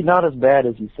 it's really not as bad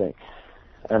as you think.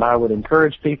 And I would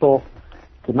encourage people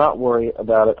to not worry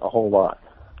about it a whole lot.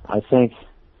 I think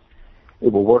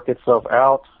it will work itself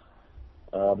out.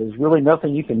 There's really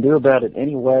nothing you can do about it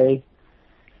anyway.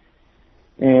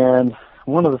 And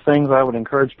one of the things I would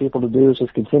encourage people to do is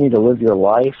just continue to live your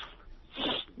life.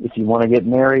 If you want to get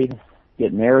married,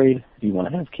 get married. If you want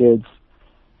to have kids,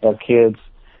 have kids.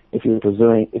 If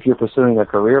you're pursuing a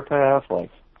career path like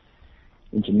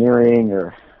engineering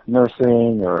or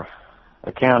nursing or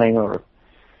accounting or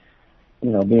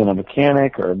being a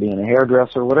mechanic or being a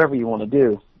hairdresser, whatever you want to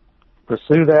do,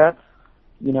 pursue that.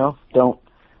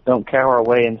 Don't cower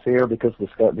away in fear because you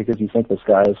think the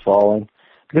sky is falling.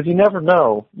 Because you never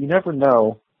know. You never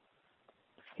know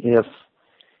if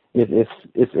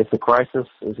the crisis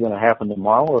is going to happen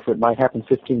tomorrow, or if it might happen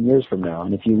 15 years from now.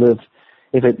 And if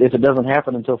it doesn't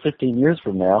happen until 15 years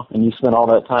from now, and you spend all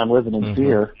that time living in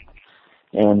fear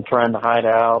and trying to hide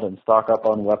out and stock up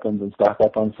on weapons and stock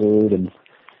up on food and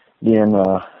being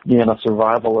a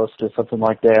survivalist or something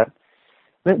like that,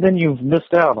 then you've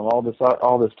missed out on all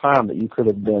this time that you could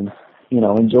have been,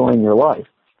 enjoying your life.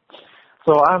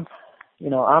 So I'm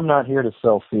not here to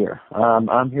sell fear.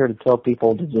 I'm here to tell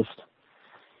people to just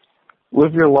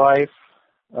live your life,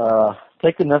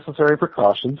 take the necessary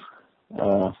precautions,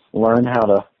 learn how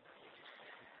to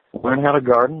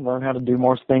garden, learn how to do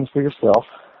more things for yourself.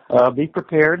 Be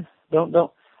prepared. Don't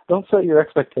set your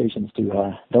expectations too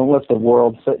high. Don't let the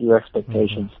world set your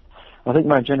expectations. I think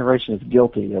my generation is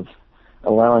guilty of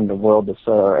allowing the world to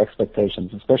set our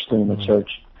expectations, especially in the church,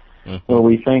 where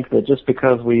we think that just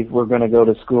because we're going to go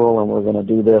to school and we're going to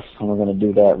do this and we're going to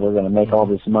do that, we're going to make all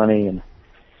this money and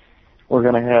we're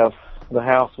going to have the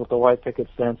house with the white picket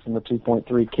fence and the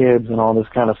 2.3 kids and all this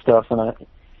kind of stuff. And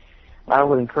I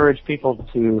would encourage people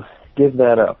to give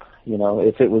that up.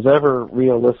 If it was ever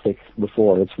realistic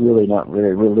before, it's really not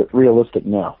very realistic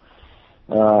now.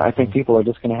 I think people are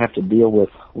just going to have to deal with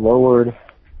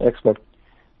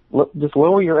just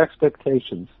lower your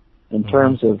expectations in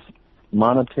terms of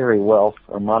monetary wealth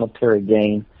or monetary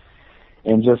gain,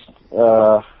 and just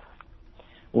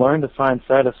learn to find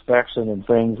satisfaction in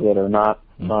things that are not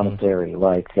monetary,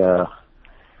 like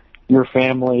your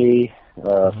family,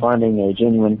 finding a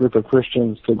genuine group of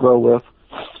Christians to grow with,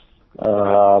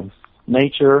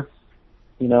 nature,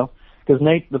 because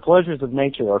the pleasures of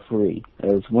nature are free,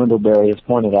 as Wendell Berry has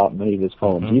pointed out in many of his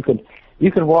poems.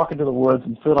 You can walk into the woods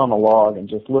and sit on a log and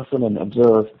just listen and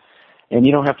observe, and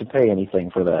you don't have to pay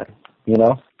anything for that,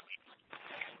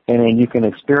 And then you can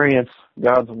experience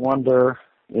God's wonder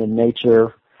in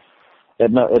nature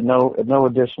at no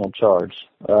additional charge.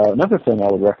 Another thing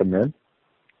I would recommend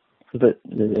is that,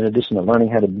 in addition to learning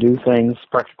how to do things,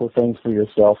 practical things for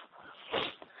yourself,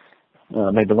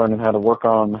 maybe learning how to work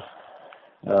on,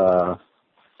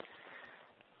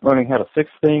 learning how to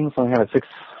fix things, learning how to fix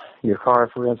your car,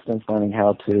 for instance, learning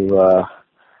how to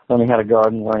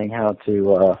garden, learning how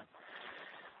to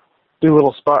do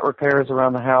little spot repairs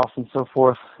around the house and so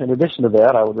forth. In addition to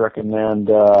that, I would recommend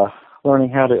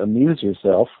learning how to amuse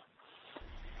yourself,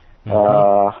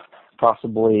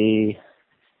 possibly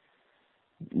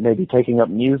maybe taking up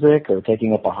music or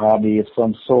taking up a hobby of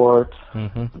some sort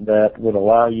that would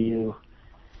allow you.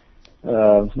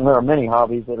 There are many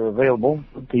hobbies that are available.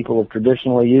 People have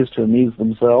traditionally used to amuse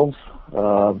themselves.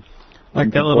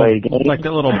 Like that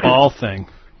little ball thing,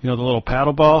 the little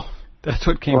paddle ball. That's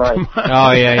what came to mind.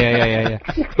 Oh yeah.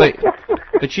 But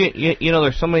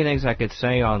there's so many things I could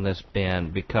say on this,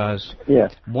 Ben, because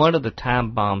one of the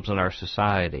time bombs in our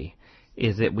society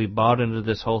is that we bought into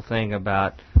this whole thing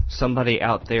about somebody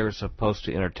out there is supposed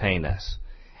to entertain us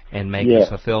and make us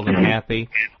fulfilled and happy,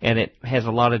 and it has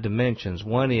a lot of dimensions.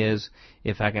 One is,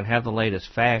 if I can have the latest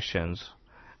fashions,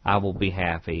 I will be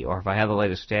happy, or if I have the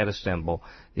latest status symbol.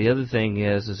 The other thing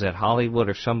is that Hollywood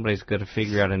or somebody's going to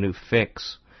figure out a new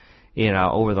fix,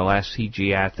 over the last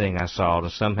CGI thing I saw to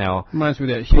somehow reminds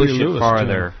me of that push Huey it Lewis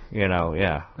farther, tune.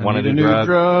 Want a new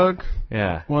drug.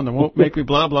 Yeah. One that won't make me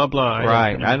blah, blah, blah.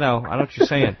 Right, I know what you're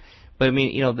saying. But I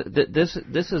mean, this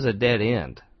is a dead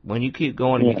end. When you keep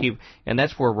going and and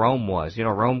that's where Rome was. You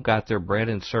know, Rome got their bread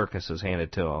and circuses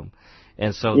handed to them.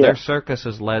 And so their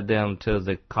circuses led them to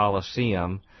the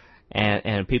Colosseum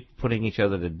and people putting each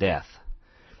other to death.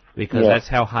 Because that's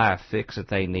how high a fix that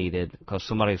they needed, because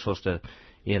somebody's supposed to,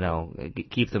 you know,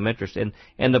 keep them interested.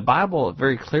 And the Bible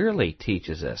very clearly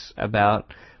teaches us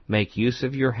about make use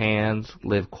of your hands,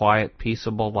 live quiet,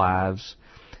 peaceable lives,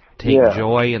 take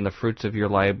joy in the fruits of your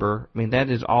labor. I mean, that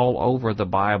is all over the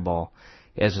Bible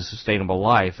as a sustainable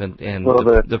life. And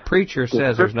the preacher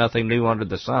says there's nothing new under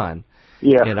the sun.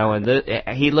 Yeah. You know, and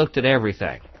he looked at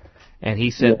everything, and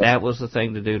he said that was the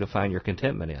thing to do to find your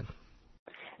contentment in.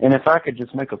 And if I could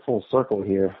just make a full circle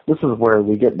here, this is where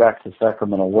we get back to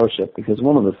sacramental worship, because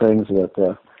one of the things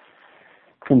that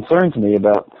concerns me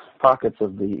about pockets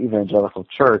of the evangelical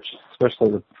church,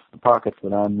 especially the pockets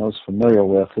that I'm most familiar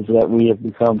with, is that we have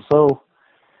become so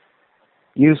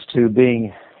used to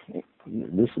being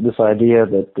this idea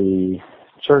that the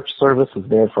church service is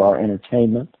there for our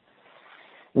entertainment.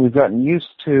 We've gotten used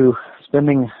to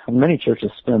many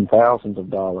churches spend thousands of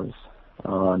dollars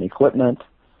on equipment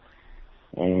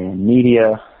and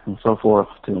media and so forth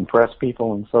to impress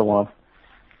people and so on.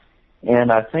 And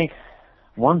I think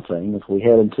one thing, as we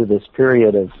head into this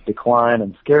period of decline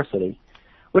and scarcity,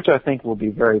 which I think will be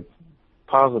very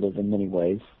positive in many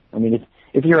ways. I mean,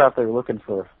 if you're out there looking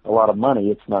for a lot of money,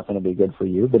 it's not going to be good for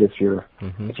you. But if you're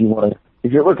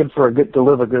looking for to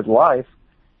live a good life,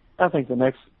 I think the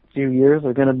next few years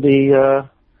are going to be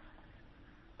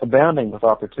abounding with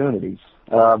opportunities.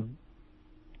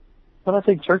 But I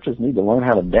think churches need to learn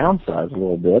how to downsize a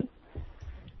little bit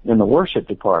in the worship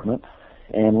department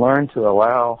and learn to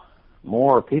allow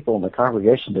more people in the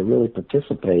congregation to really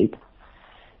participate.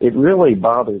 It really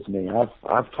bothers me.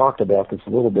 I've talked about this a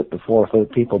little bit before for the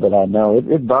people that I know.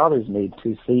 It bothers me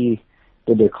to see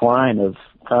the decline of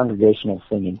congregational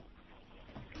singing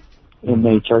in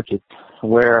many churches,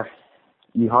 where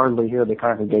you hardly hear the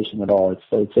congregation at all.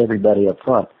 It's everybody up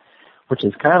front, which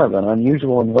is kind of an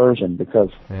unusual inversion because...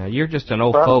 Yeah, you're just an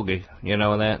old fogey, you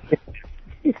know that?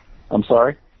 I'm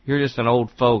sorry? You're just an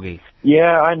old fogey.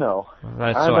 Yeah, I know.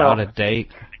 That's so out of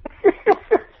date.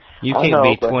 You can't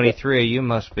be 23, you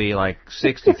must be like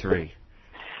 63.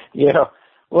 Yeah.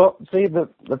 Well, see,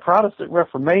 the Protestant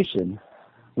Reformation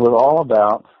was all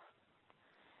about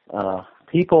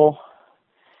people.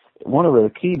 One of the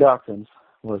key doctrines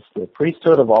was the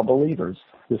priesthood of all believers.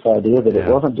 This idea that it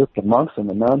wasn't just the monks and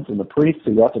the nuns and the priests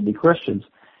who got to be Christians.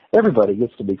 Everybody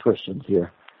gets to be Christians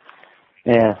here.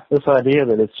 And this idea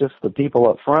that it's just the people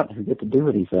up front who get to do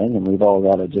anything, and we've all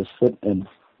got to just sit in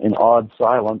awed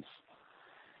silence,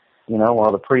 you know,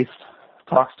 while the priest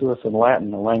talks to us in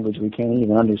Latin, a language we can't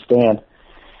even understand.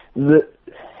 Our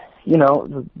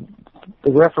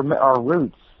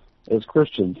roots as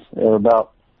Christians are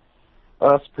about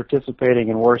us participating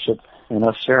in worship and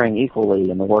us sharing equally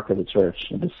in the work of the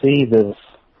church. And to see this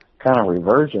kind of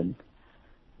reversion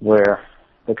where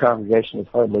the congregation is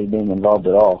hardly being involved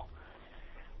at all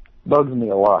bugs me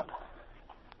a lot.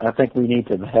 I think we need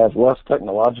to have less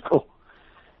technological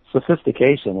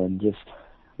sophistication and just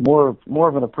more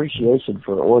of an appreciation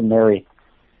for ordinary,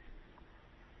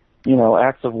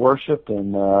 acts of worship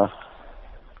and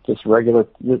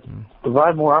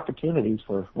provide more opportunities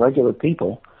for regular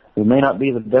people who may not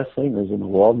be the best singers in the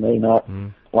world, may not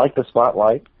like the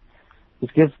spotlight.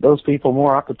 Just gives those people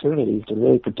more opportunities to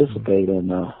really participate in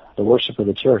the worship of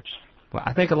the church. Well,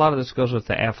 I think a lot of this goes with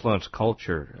the affluence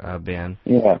culture, Ben.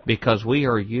 Yeah. Because we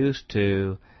are used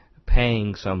to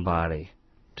paying somebody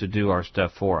to do our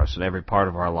stuff for us in every part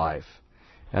of our life.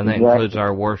 And that includes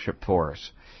our worship for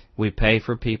us. We pay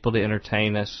for people to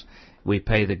entertain us. We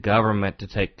pay the government to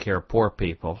take care of poor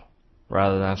people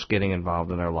rather than us getting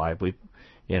involved in their life. We,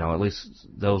 at least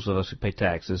those of us who pay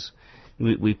taxes,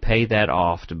 we pay that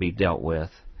off to be dealt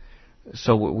with.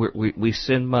 So we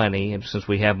send money, and since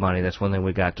we have money, that's one thing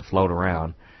we got to float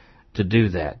around to do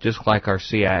that. Just like our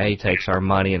CIA takes our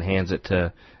money and hands it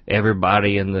to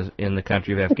everybody in the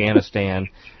country of Afghanistan,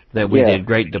 that we did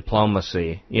great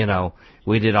diplomacy.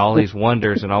 We did all these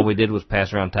wonders, and all we did was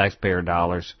pass around taxpayer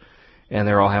dollars, and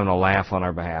they're all having a laugh on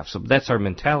our behalf. So that's our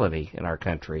mentality in our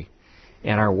country,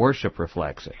 and our worship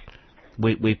reflects it.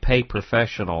 We pay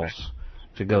professionals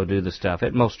to go do the stuff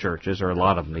at most churches, or a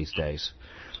lot of them these days.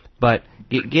 But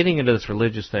getting into this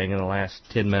religious thing in the last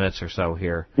 10 minutes or so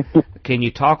here, can you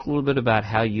talk a little bit about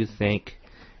how you think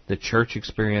the church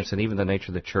experience and even the nature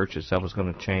of the church itself is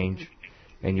going to change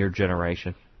in your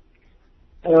generation?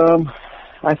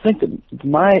 I think that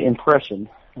my impression,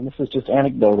 and this is just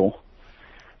anecdotal,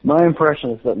 my impression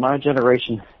is that my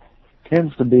generation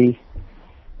tends to be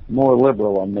more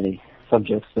liberal on many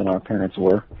subjects than our parents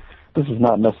were. this is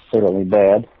not necessarily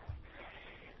bad.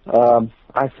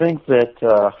 I think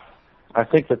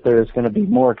that there's going to be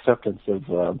more acceptance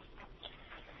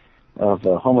of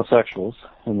homosexuals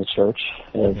in the church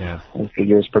as the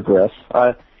years progress.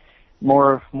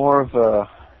 More of a,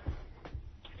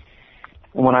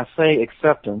 when I say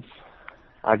acceptance,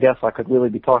 I guess I could really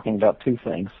be talking about two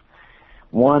things.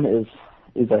 One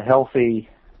is a healthy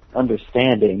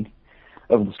understanding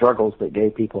of the struggles that gay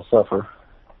people suffer,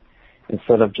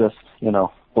 instead of just,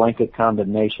 blanket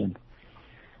condemnation.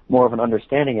 More of an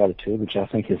understanding attitude, which I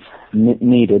think is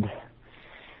needed.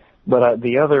 But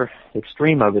the other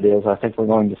extreme of it is, I think we're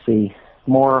going to see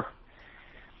more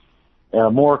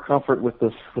comfort with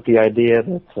the idea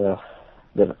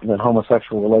that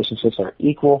homosexual relationships are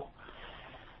equal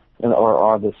or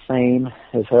are the same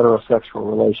as heterosexual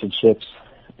relationships,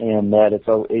 and that it's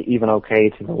even okay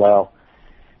to allow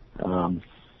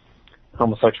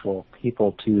homosexual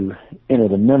people to enter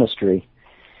the ministry,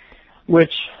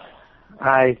 which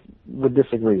I would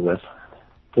disagree with,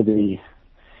 to be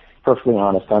perfectly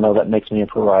honest. I know that makes me a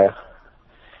pariah,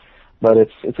 but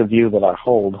it's a view that I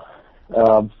hold.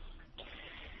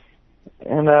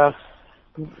 And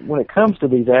when it comes to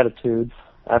these attitudes,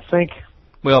 I think...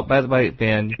 Well, by the way,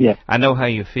 Ben, yeah. I know how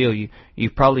you feel.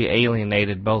 You've probably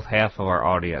alienated both half of our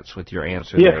audience with your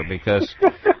answer there, because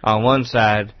on one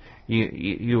side,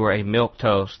 you were a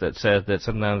milquetoast that says that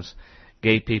sometimes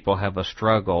gay people have a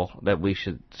struggle that we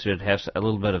should have a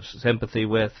little bit of sympathy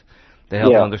with to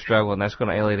help them their struggle, and that's going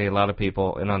to alienate a lot of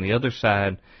people. And on the other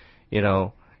side,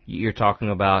 you're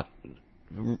talking about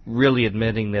really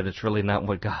admitting that it's really not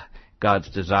what God's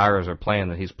desires or plan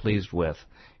that He's pleased with,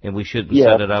 and we shouldn't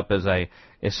set it up as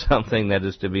something that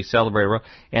is to be celebrated,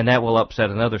 and that will upset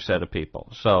another set of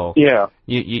people. So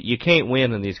you can't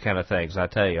win in these kind of things, I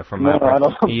tell you.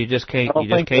 You just can't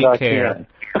care.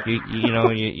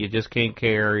 You just can't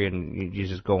care, and you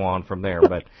just go on from there.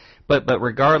 But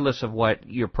regardless of what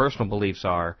your personal beliefs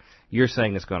are, you're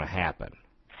saying it's going to happen.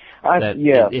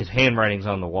 It's handwriting's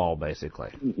on the wall,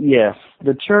 basically. Yes,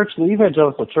 the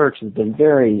evangelical church, has been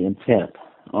very intent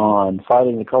on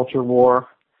fighting the culture war,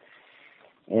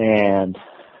 and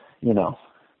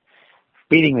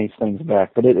beating these things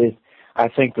back. But I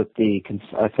think that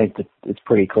it's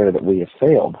pretty clear that we have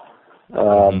failed.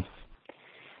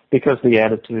 Because the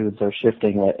attitudes are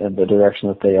shifting in the direction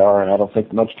that they are, and I don't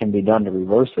think much can be done to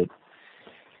reverse it.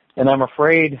 And I'm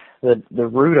afraid that the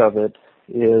root of it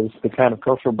is the kind of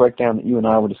cultural breakdown that you and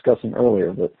I were discussing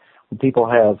earlier, that when people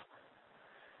have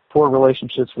poor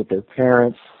relationships with their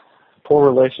parents, poor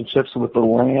relationships with the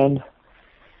land,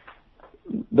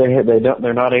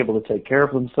 they're not able to take care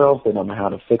of themselves, they don't know how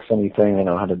to fix anything, they don't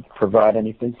know how to provide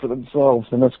anything for themselves,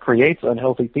 and this creates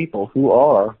unhealthy people who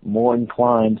are more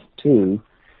inclined to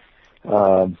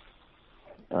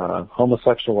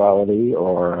homosexuality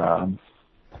or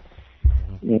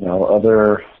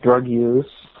other drug use,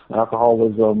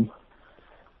 alcoholism,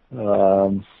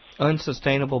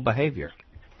 unsustainable behavior.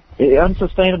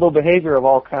 Unsustainable behavior of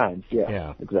all kinds.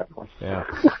 Yeah. Exactly. Yeah.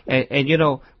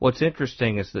 and what's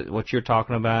interesting is that what you're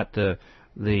talking about, the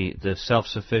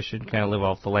self-sufficient, kind of live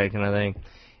off the land kind of thing.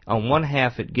 On one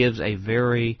half, it gives a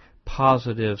very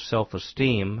positive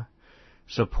self-esteem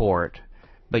support,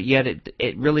 but yet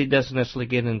it really doesn't necessarily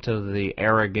get into the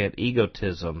arrogant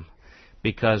egotism,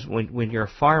 because when you're a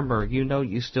farmer,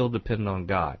 you still depend on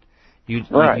God. You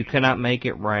cannot make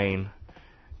it rain.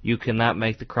 You cannot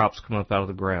make the crops come up out of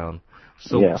the ground.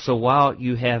 So while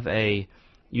you have a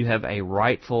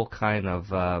rightful kind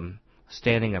of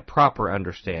standing, a proper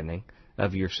understanding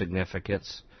of your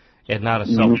significance, and not a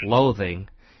self-loathing,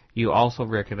 you also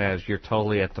recognize you're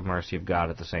totally at the mercy of God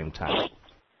at the same time.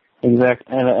 Exactly,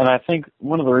 and I think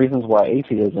one of the reasons why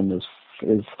atheism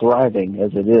is thriving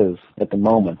as it is at the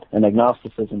moment, and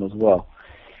agnosticism as well,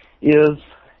 is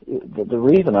the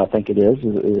reason I think it is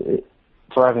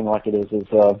thriving like it is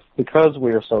because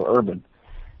we are so urban,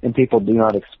 and people do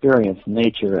not experience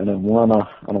nature in a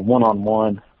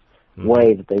one-on-one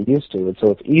way that they used to, and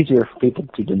so it's easier for people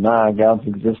to deny God's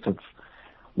existence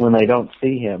when they don't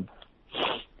see Him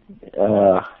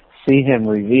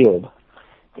revealed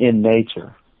in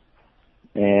nature.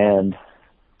 And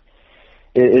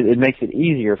it makes it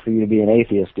easier for you to be an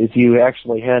atheist. If you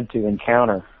actually had to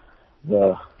encounter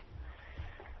the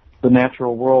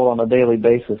natural world on a daily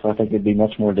basis, I think it'd be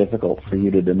much more difficult for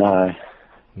you to deny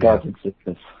God's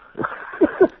existence.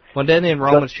 Well, then in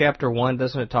Romans chapter 1,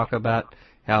 doesn't it talk about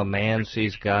how man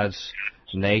sees God's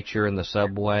nature in the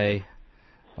subway,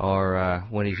 or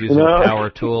when he's using power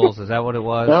tools? Is that what it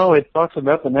was? No, it talks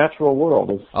about the natural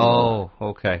world.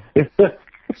 Okay.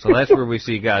 So that's where we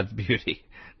see God's beauty,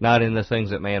 not in the things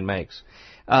that man makes.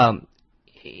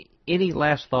 In Any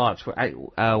last thoughts?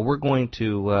 We're going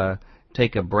to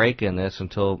take a break in this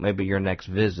until maybe your next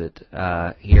visit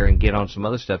here and get on some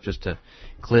other stuff just to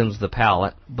cleanse the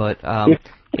palate. But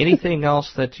anything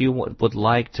else that you would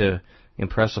like to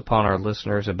impress upon our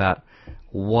listeners about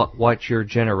what your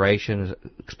generation is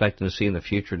expecting to see in the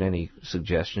future, and any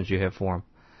suggestions you have for them?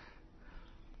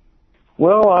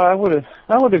 Well, I would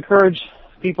encourage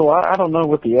people. I don't know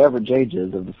what the average age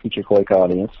is of the Future Quake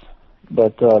audience,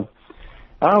 but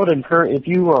I would encourage, if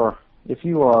you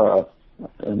are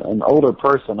an older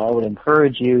person, I would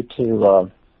encourage you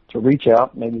to reach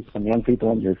out, maybe some young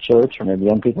people in your church or maybe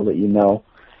young people that you know,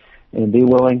 and be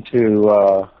willing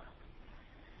to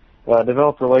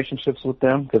develop relationships with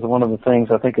them, because one of the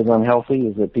things I think is unhealthy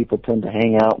is that people tend to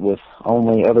hang out with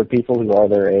only other people who are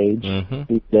their age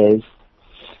these days.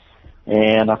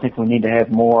 And I think we need to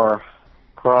have more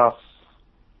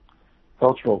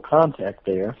cross-cultural contact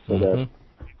there so that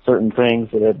certain things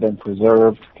that have been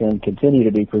preserved can continue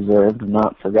to be preserved and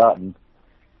not forgotten,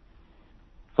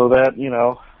 so that,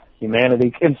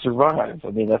 humanity can survive. I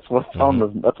mean, that's what's on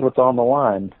the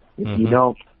line. If you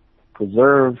don't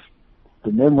preserve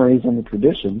the memories and the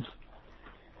traditions,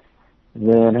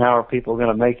 then how are people going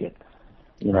to make it,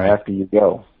 after you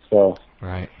go? So,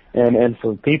 and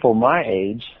for people my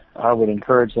age, I would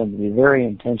encourage them to be very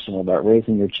intentional about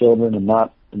raising their children and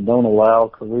don't allow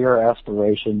career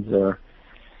aspirations or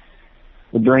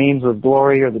the dreams of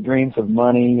glory or the dreams of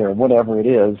money or whatever it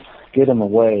is get in the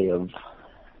way of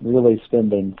really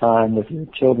spending time with your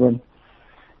children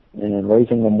and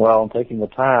raising them well and taking the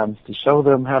time to show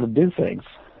them how to do things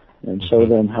and show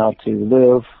them how to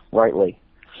live rightly.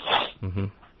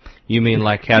 You mean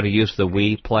like how to use the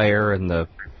Wii player and the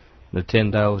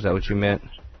Nintendo? Is that what you meant?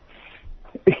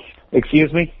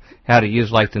 Excuse me? How to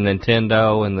use like the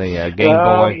Nintendo and the Game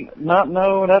Boy?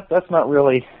 That's not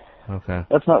really. Okay.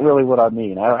 That's not really what I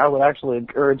mean. I would actually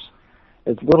encourage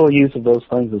as little use of those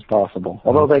things as possible,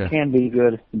 although they can be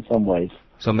good in some ways.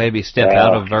 So maybe step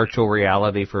out of virtual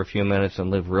reality for a few minutes and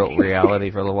live real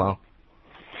reality for a little while?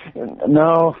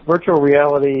 No, virtual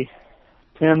reality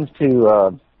tends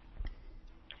to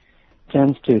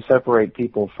separate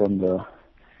people from the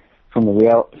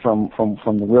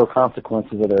real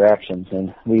consequences of their actions,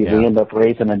 and we end up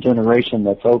raising a generation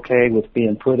that's okay with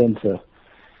being put into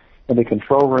the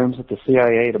control rooms at the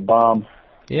CIA to bomb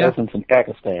peasants in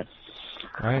Pakistan.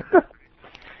 Right.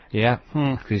 Yeah.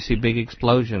 You see big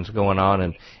explosions going on,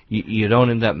 and you don't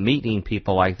end up meeting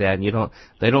people like that, and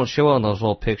they don't show on those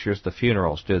little pictures the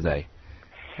funerals, do they?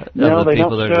 No, they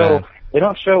don't show. They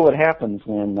don't show what happens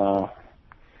when a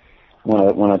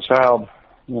child,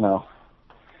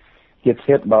 gets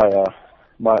hit by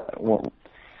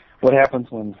what happens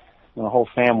when a whole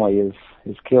family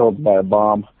is killed by a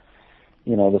bomb.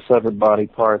 The severed body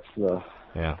parts,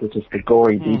 just the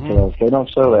gory details. They don't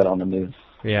show that on the news.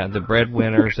 Yeah, the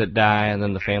breadwinners that die, and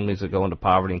then the families that go into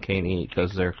poverty and can't eat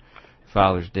because their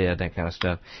father's dead, that kind of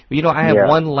stuff. I have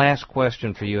one last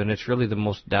question for you, and it's really the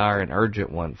most dire and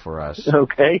urgent one for us.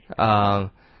 Okay.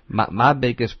 My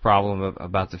biggest problem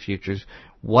about the future is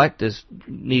what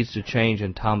needs to change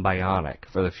in Tom Bionic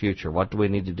for the future? What do we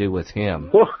need to do with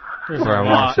him for a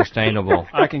more sustainable?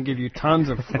 I can give you tons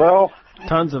of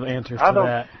answers to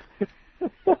that.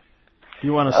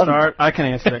 You want to start? I can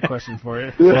answer that question for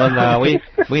you. Well, no, we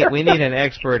need an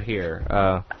expert here.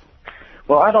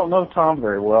 Well, I don't know Tom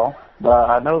very well, but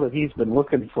I know that he's been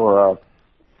looking for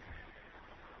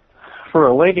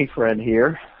a lady friend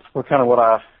here. For kind of what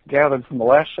I gathered from the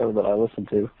last show that I listened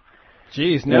to.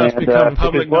 Geez, now it's become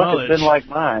public knowledge. It's been like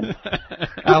mine.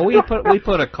 We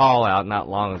put a call out not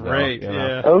long ago. Great,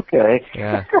 yeah. Okay.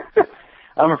 Yeah.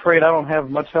 I'm afraid I don't have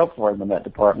much help for him in that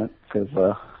department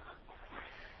because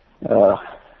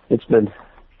it's been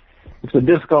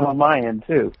difficult on my end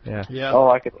too. Yeah. All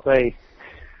I could say.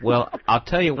 Well, I'll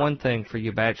tell you one thing for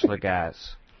you bachelor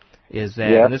guys is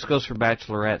that, and this goes for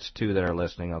bachelorettes too that are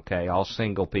listening. Okay, all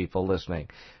single people listening,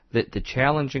 that the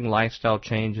challenging lifestyle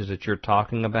changes that you're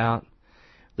talking about,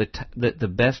 the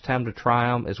best time to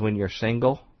try them is when you're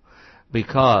single,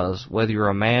 because whether you're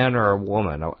a man or a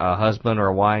woman, a husband or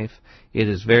a wife, it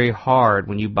is very hard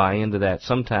when you buy into that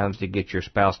sometimes to get your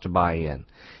spouse to buy in.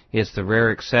 It's the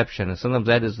rare exception, and sometimes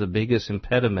that is the biggest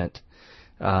impediment,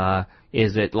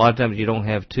 is that a lot of times you don't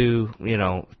have two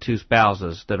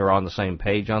spouses that are on the same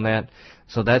page on that.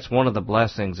 So that's one of the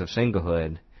blessings of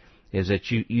singlehood, is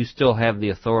that you still have the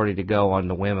authority to go on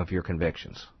the whim of your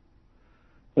convictions.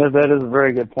 Yeah, that is a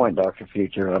very good point, Dr.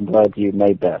 Future. I'm glad you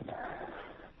made that.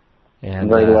 And, I'm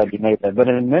very glad you made that. But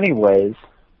in many ways,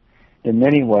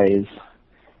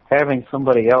 having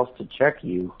somebody else to check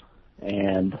you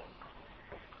and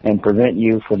and prevent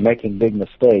you from making big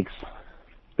mistakes.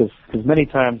 Because many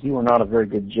times you are not a very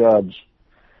good judge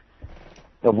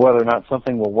of whether or not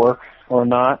something will work or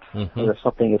not, or if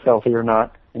something is healthy or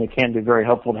not, and it can be very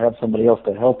helpful to have somebody else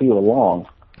to help you along.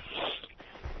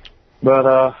 But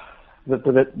I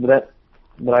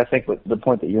think the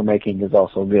point that you're making is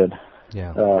also good.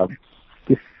 Yeah.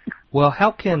 Well,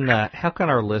 how can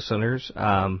our listeners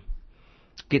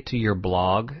get to your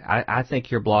blog? I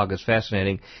think your blog is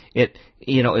fascinating.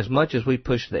 As much as we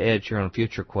push the edge here on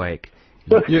Future Quake,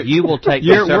 you will take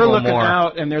several more. We're looking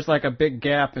out, and there's like a big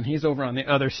gap, and he's over on the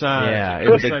other side. Yeah,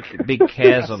 it's a big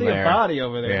chasm there. I see a body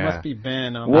over there. Yeah. It must be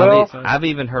Ben. I've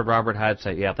even heard Robert Hyde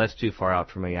say, "Yeah, that's too far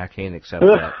out for me. I can't accept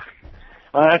that."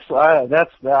 I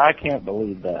can't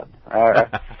believe that.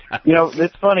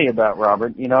 It's funny about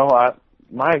Robert.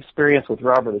 My experience with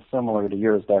Robert is similar to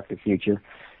yours, Dr. Future,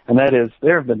 and that is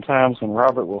there have been times when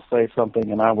Robert will say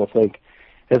something, and I will think,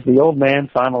 "Has the old man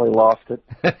finally lost it?"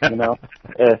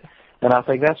 And I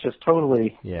think that's just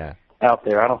totally out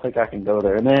there. I don't think I can go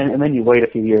there. And then you wait a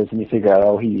few years and you figure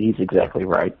out, he's exactly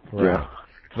right. Right.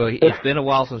 Well, it's been a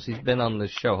while since he's been on this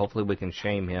show. Hopefully we can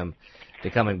shame him to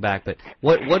coming back. But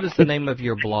what is the name of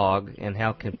your blog, and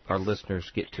how can our listeners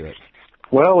get to it?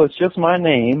 Well, it's just my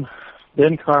name,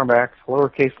 Ben Carmack,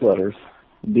 lowercase letters.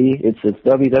 It's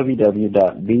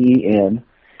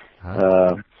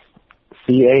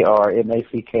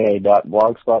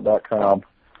www.bencarmack.blogspot.com.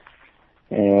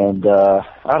 And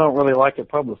I don't really like to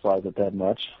publicize it that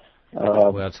much.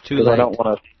 Well, it's too late. I don't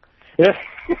want to.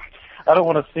 I don't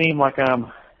want to seem like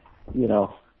I'm,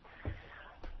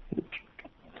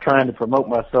 trying to promote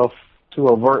myself too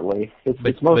overtly.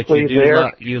 It's mostly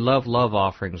there. You love love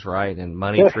offerings, right? And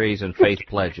money trees and faith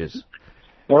pledges.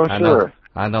 Oh, sure.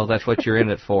 I know that's what you're in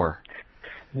it for.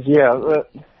 Yeah.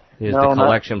 Is the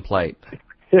collection plate.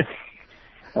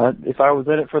 If I was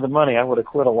in it for the money, I would have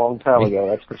quit a long time ago.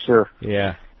 That's for sure.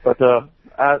 Yeah. But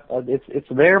it's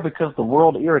there because the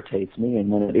world irritates me, and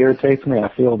when it irritates me, I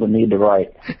feel the need to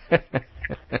write.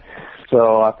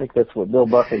 So I think that's what Bill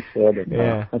Buckley said, and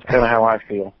that's kind of how I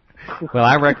feel. Well,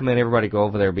 I recommend everybody go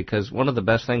over there because one of the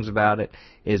best things about it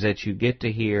is that you get to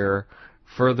hear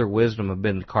further wisdom of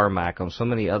Ben Carmack on so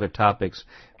many other topics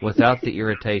without the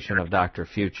irritation of Dr.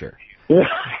 Future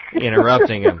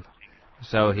interrupting him.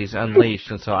 So he's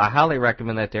unleashed, and so I highly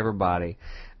recommend that to everybody.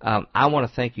 I want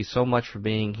to thank you so much for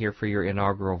being here for your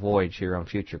inaugural voyage here on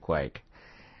Future Quake,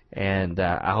 and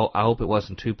I hope it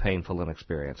wasn't too painful an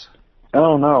experience.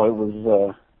 Oh no, it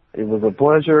was a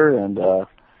pleasure, and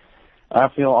I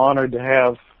feel honored to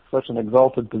have such an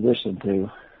exalted position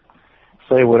to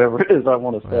say whatever it is I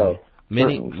want to say.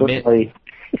 Many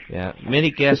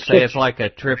guests say it's like a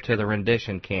trip to the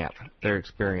rendition camp, their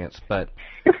experience, but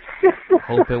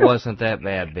hope it wasn't that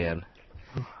bad, Ben.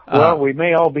 Well, we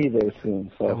may all be there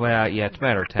soon. So. Well, yeah, it's a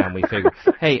matter of time, we figure.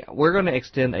 Hey, we're going to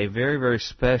extend a very, very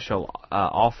special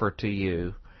offer to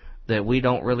you that we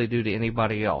don't really do to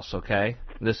anybody else, okay?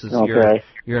 This is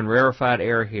you're in rarefied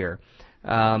air here.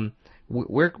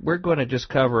 We're going to just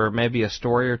cover maybe a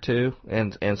story or two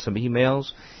and some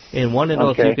emails, and want to know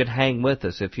if you could hang with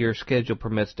us, if your schedule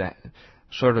permits to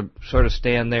sort of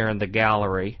stand there in the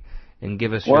gallery and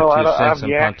give us your 2 cents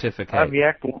and pontificate.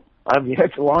 I've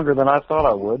yacked longer than I thought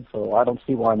I would, so I don't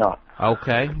see why not.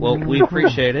 Okay. Well, we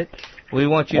appreciate it. We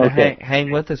want you to hang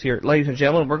with us here. Ladies and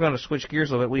gentlemen, we're going to switch gears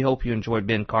a little bit. We hope you enjoyed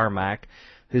Ben Carmack,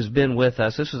 who's been with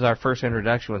us. This is our first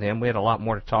introduction with him. We had a lot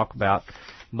more to talk about,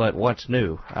 but what's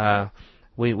new?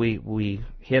 We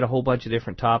hit a whole bunch of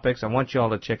different topics. I want you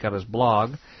all to check out his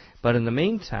blog. But in the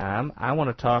meantime, I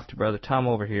want to talk to Brother Tom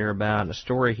over here about a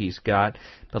story he's got.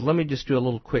 But let me just do a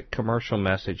little quick commercial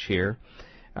message here.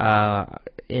 And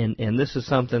this is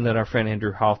something that our friend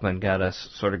Andrew Hoffman got us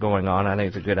sort of going on. I think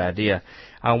it's a good idea.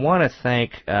 I want to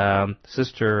thank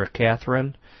Sister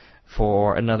Catherine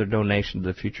for another donation to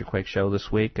the Future Quake Show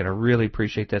this week, and I really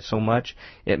appreciate that so much.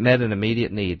 It met an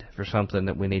immediate need for something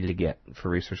that we needed to get for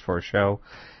research for our show.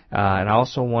 And I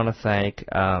also want to thank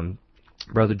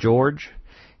Brother George,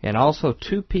 and also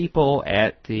 2 people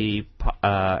at the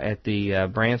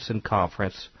Branson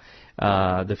Conference,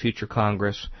 the Future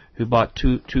Congress, who bought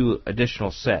two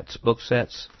additional book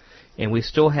sets, and we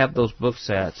still have those book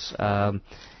sets.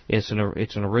 It's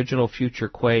an original Future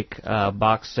Quake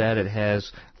box set. It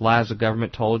has Lies the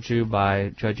Government Told You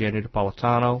by Judge Andrew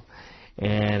Napolitano,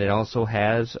 and it also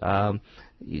has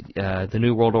The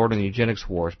New World Order and the Eugenics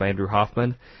Wars by Andrew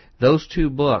Hoffman. Those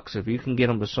 2 books, if you can get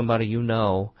them to somebody you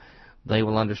know, they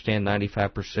will understand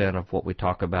 95% of what we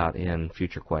talk about in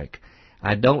Future Quake.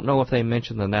 I don't know if they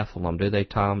mention the Nephilim. Do they,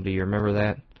 Tom? Do you remember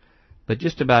that? But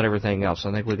just about everything else.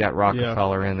 I think we got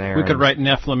Rockefeller in there. We could write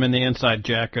Nephilim in the inside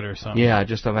jacket or something. Yeah,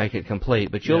 just to make it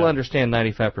complete. But you'll understand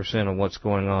 95% of what's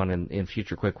going on in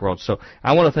Future Quick World. So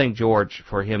I want to thank George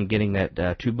for him getting that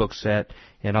 2-book set,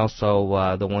 and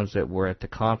also the ones that were at the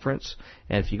conference.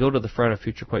 And if you go to the front of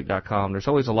FutureQuake.com, there's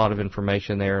always a lot of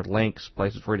information there, links,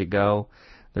 places for you to go.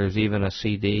 There's even a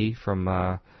CD from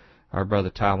our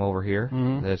brother Tom over here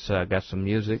that's got some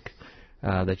music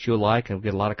that you'll like, and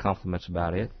get a lot of compliments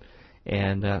about it.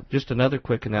 And just another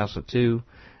quick announcement too.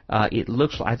 It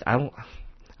looks like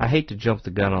I hate to jump the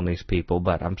gun on these people,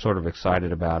 but I'm sort of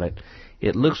excited about it.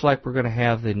 It looks like we're going to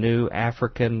have the new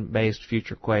African-based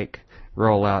Future Quake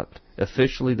rollout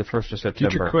officially the 1st of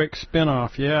September. Future Quake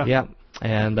spinoff, yeah. Yep.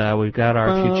 And we've got our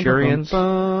Futurians.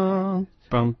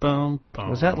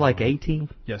 Was that like 18?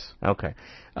 Yes. Okay.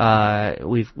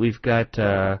 We've got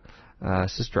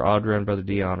Sister Audra and Brother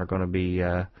Dion are going to be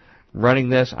running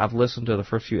this. I've listened to the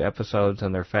first few episodes,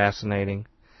 and they're fascinating.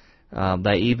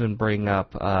 They even bring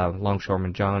up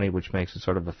Longshoreman Johnny, which makes it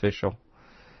sort of official.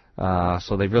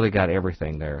 So they've really got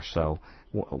everything there. So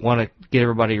want to get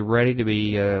everybody ready to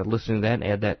be listening to that and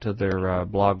add that to their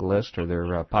blog list or their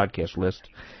podcast list.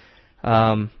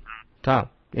 Tom,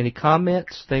 any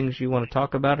comments, things you want to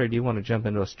talk about, or do you want to jump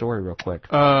into a story real quick?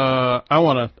 I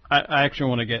actually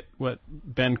want to get what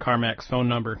Ben Carmack's phone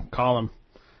number, call him,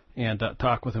 and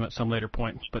talk with him at some later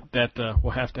point. But that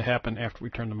will have to happen after we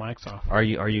turn the mics off. Are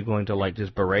you going to like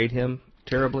just berate him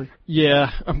terribly?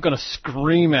 Yeah, I'm going to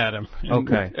scream at him.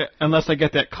 Okay. Unless I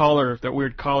get that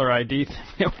weird caller ID thing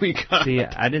that we got. See,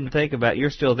 I didn't think about it. You're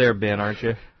still there, Ben, aren't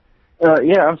you?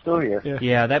 Yeah, I'm still here.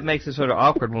 Yeah, that makes it sort of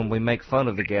awkward when we make fun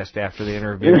of the guest after the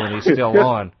interview when he's still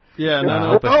on. Yeah,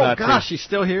 no. Oh, gosh, he's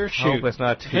still here? Shoot. I hope it's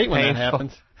not too hate painful. When that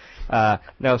happens.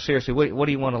 No, seriously, what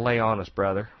do you want to lay on us,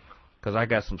 brother? Because I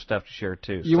got some stuff to share,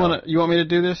 too. You want me to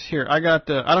do this? Here, I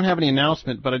don't have any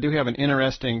announcement, but I do have an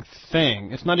interesting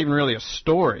thing. It's not even really a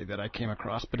story that I came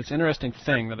across, but it's an interesting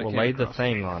thing that I came across. Well, lay the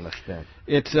thing on us, then.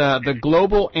 It's the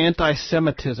Global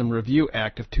Anti-Semitism Review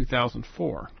Act of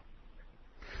 2004.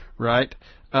 Right?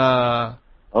 Oh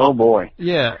boy.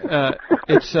 Yeah,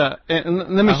 it's and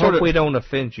let me I hope we don't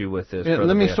offend you with this.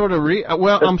 Let me sort of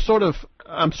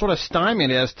I'm sort of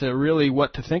stymied as to really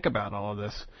what to think about all of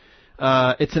this.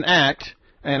 It's an act,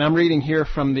 and I'm reading here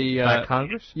from the by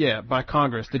Congress. Yeah, by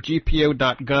Congress, the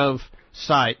GPO.gov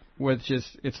site, which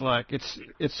is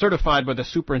it's certified by the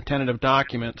Superintendent of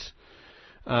Documents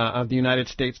of the United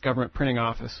States Government Printing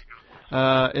Office.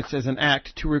 It says an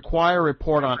act to require a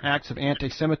report on acts of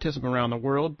anti-Semitism around the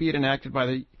world, be it enacted by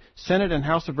the Senate and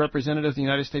House of Representatives of the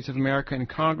United States of America and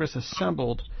Congress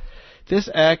assembled. This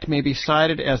act may be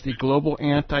cited as the Global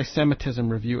Anti-Semitism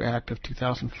Review Act of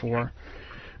 2004.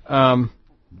 And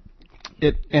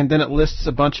then it lists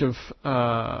a bunch of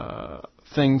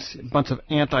things, a bunch of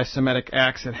anti-Semitic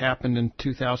acts that happened in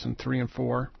 2003 and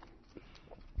 4.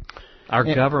 Our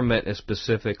government is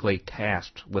specifically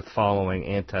tasked with following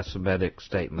anti-Semitic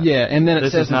statements. Yeah, and then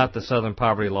this is not the Southern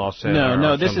Poverty Law Center.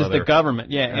 No, this is the government.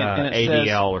 Yeah, and it ADL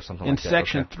says or something like that. In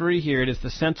Section 3 here, it is the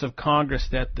sense of Congress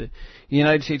that the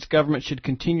United States government should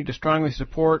continue to strongly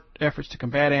support efforts to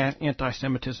combat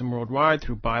anti-Semitism worldwide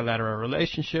through bilateral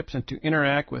relationships and to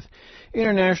interact with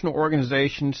international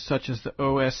organizations such as the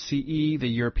OSCE, the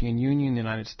European Union, the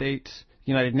United States,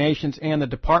 the United Nations, and the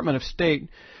Department of State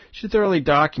should thoroughly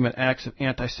document acts of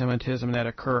anti-Semitism that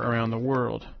occur around the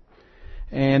world.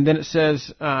 And then it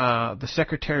says the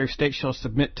Secretary of State shall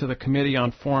submit to the Committee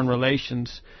on Foreign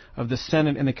Relations of the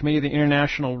Senate and the Committee of the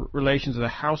International Relations of the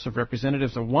House of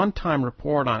Representatives a one-time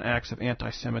report on acts of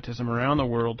anti-Semitism around the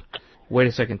world. Wait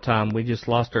a second, Tom. We just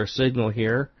lost our signal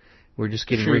here. We're just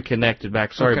getting reconnected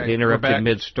back. Sorry to interrupt you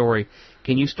mid-story.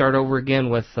 Can you start over again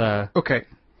with... Okay.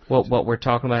 What we're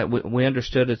talking about, we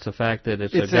understood it's the fact that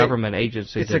it's a government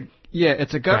agency.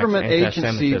 It's a government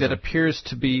agency that appears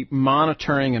to be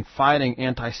monitoring and fighting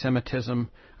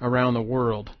anti-Semitism around the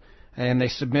world. And they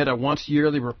submit a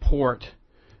once-yearly report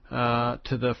to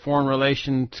the Foreign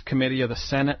Relations Committee of the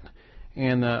Senate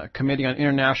and the Committee on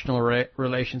International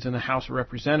Relations in the House of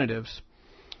Representatives.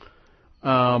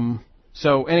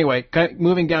 So anyway,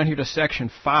 moving down here to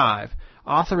Section 5.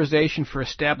 Authorization for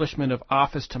establishment of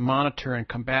office to monitor and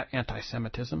combat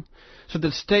anti-Semitism. So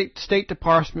the State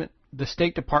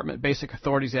Department Basic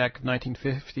Authorities Act of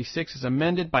 1956 is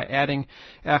amended by adding,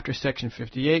 after Section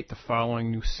 58, the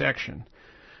following new section.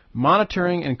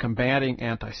 Monitoring and combating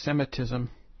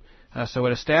anti-Semitism. So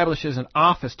it establishes an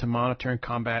office to monitor and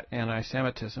combat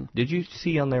anti-Semitism. Did you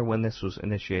see on there when this was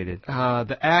initiated?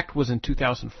 The act was in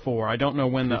 2004. I don't know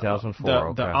when the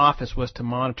office was to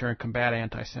monitor and combat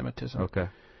anti-Semitism. Okay.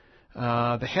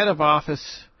 The head of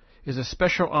office is a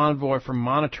special envoy for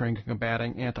monitoring and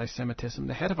combating anti-Semitism.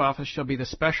 The head of office shall be the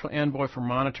special envoy for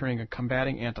monitoring and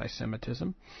combating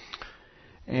anti-Semitism.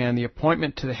 And the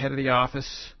appointment to the head of the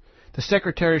office, the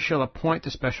secretary shall appoint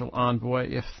the special envoy.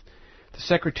 If the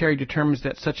secretary determines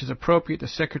that such is appropriate, the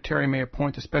secretary may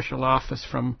appoint the special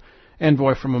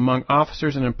envoy from among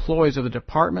officers and employees of the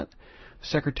department. The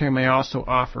secretary may also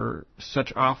offer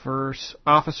such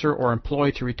officer or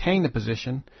employee to retain the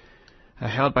position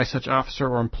held by such officer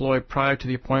or employee prior to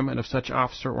the appointment of such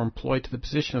officer or employee to the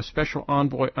position of special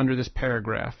envoy under this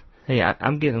paragraph. Hey,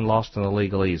 I'm getting lost in the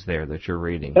legalese there that you're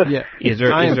reading. Yeah, Is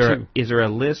there a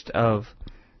list of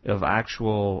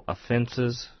actual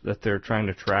offenses that they're trying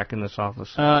to track in this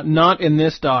office? Not in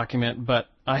this document, but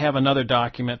I have another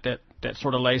document that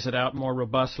sort of lays it out more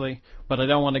robustly. But I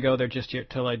don't want to go there just yet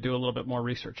till I do a little bit more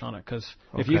research on it. Because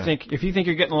if you think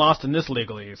you're getting lost in this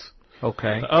legalese,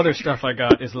 okay, the other stuff I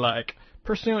got is like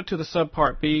pursuant to the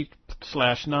subpart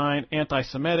B/9,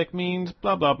 anti-Semitic means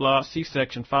blah blah blah. See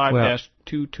section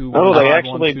 5-221. Oh, they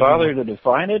actually bother to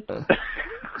define it.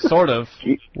 Sort of.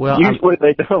 Well, usually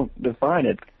they don't define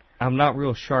it. I'm not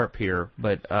real sharp here,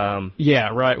 but yeah,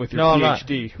 right. With your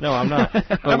PhD. I'm not.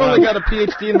 I've only got a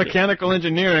PhD in mechanical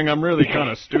engineering. I'm really kind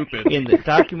of stupid. In the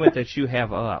document that you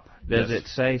have up, does it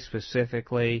say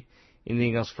specifically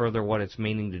anything else further what it's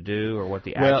meaning to do or what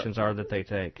the actions are that they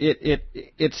take?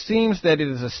 It seems that it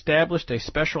has established a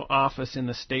special office in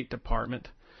the State Department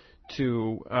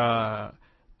to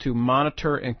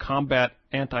monitor and combat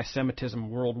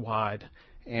anti-Semitism worldwide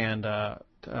and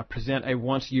present a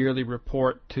once yearly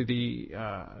report to the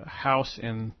House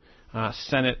and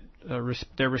Senate,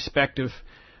 their respective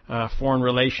foreign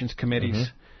relations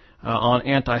committees on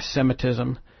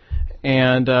anti-Semitism.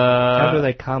 And how do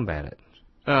they combat it?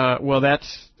 Well,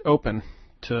 that's open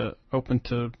to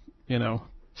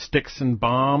sticks and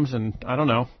bombs and I don't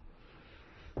know.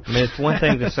 I mean, it's one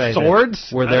thing to say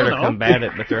swords. We're there to combat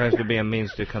it, but there has to be a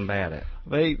means to combat it.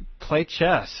 They play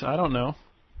chess. I don't know.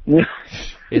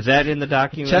 Is that in the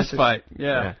document? Chess fight.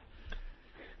 Yeah.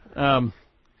 So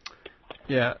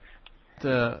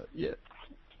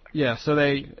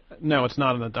it's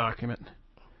not in the document,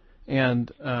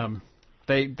 and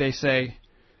they say,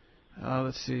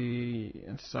 let's see,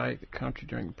 incite the country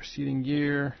during the preceding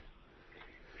year,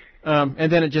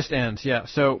 and then it just ends. Yeah.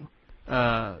 So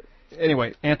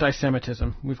anyway,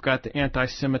 anti-Semitism. We've got the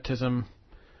anti-Semitism.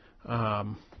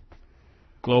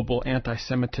 Global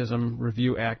Anti-Semitism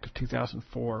Review Act of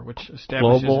 2004, which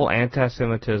establishes... Global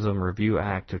Anti-Semitism Review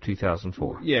Act of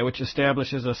 2004. Yeah, which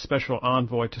establishes a special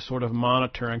envoy to sort of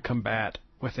monitor and combat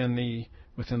within the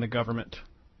government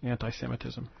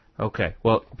anti-Semitism. Okay.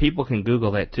 Well, people can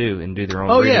Google that too and do their own.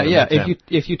 Oh yeah.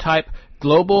 If you type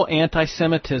Global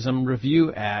Anti-Semitism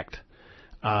Review Act,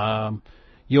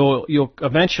 you'll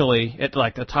eventually, at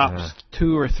like the top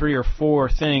 2 or 3 or 4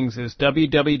 things is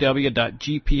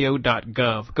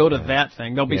www.gpo.gov. Go to that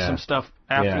thing. There'll be some stuff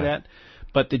after that,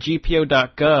 but the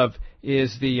gpo.gov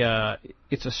is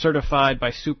it's a certified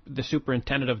by the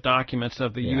Superintendent of Documents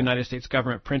of the United States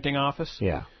Government Printing Office.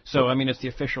 Yeah. So I mean, it's the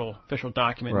official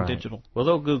document in digital. Well,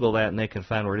 they'll Google that and they can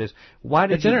find where it is.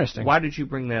 Interesting. Why did you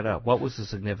bring that up? What was the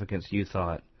significance you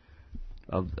thought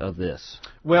of this?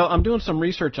 Well, I'm doing some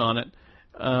research on it.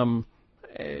 And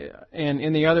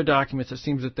in the other documents, it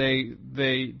seems that they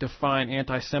define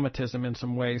anti-Semitism in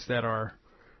some ways that are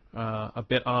a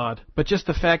bit odd. But just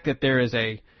the fact that there is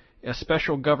a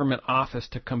special government office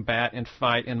to combat and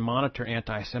fight and monitor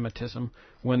anti-Semitism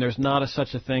when there's not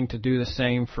such a thing to do the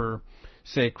same for,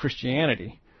 say,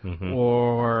 Christianity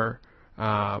or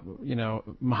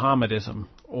Mohammedism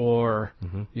or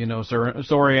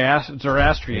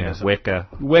Zoroastrianism,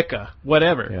 Wicca,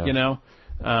 whatever,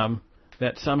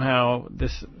 that somehow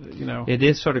this, It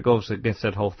is sort of goes against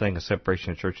that whole thing of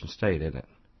separation of church and state, isn't it?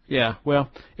 Yeah, well,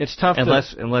 it's tough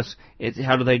unless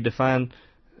how do they define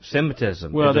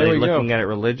Semitism? Well, are they looking at it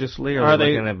religiously, or are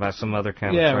they looking at it by some other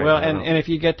kind of trait? Yeah, well, and if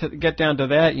you get down to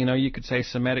that, you could say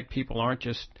Semitic people aren't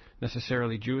just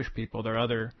necessarily Jewish people. There are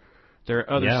other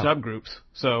subgroups.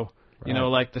 So,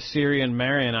 like the Syrian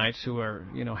Maronites who are,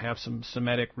 have some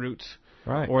Semitic roots.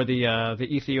 Right. Or the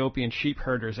Ethiopian sheep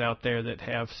herders out there that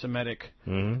have Semitic,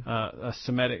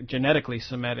 genetically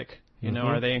Semitic.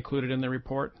 Are they included in the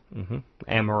report? What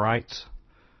Amorites.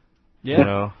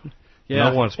 Yeah.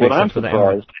 No one speaks up for the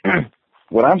Amorites.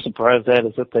 What I'm surprised at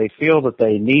is that they feel that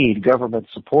they need government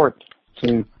support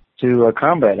to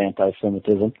combat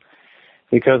anti-Semitism,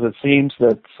 because it seems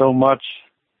that so much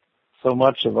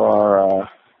of our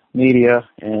media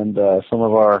and some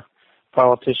of our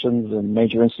politicians and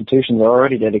major institutions are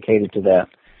already dedicated to that.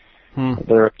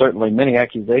 There are certainly many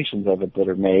accusations of it that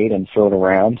are made and thrown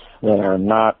around that are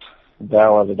not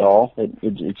valid at all.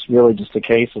 It's really just a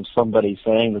case of somebody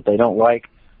saying that they don't like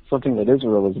something that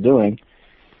Israel is doing,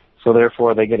 so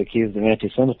therefore they get accused of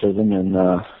anti-Semitism, and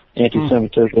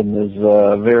anti-Semitism is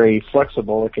very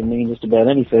flexible. It can mean just about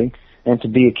anything, and to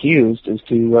be accused is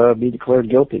to be declared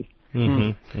guilty.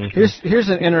 Here's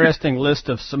an interesting list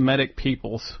of Semitic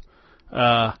peoples.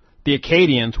 The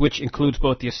Akkadians, which includes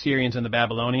both the Assyrians and the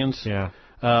Babylonians. The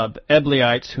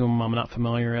Eblaites, whom I'm not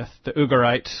familiar with. The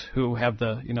Ugarites, who have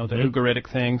the Ugaritic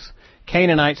things.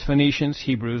 Canaanites, Phoenicians,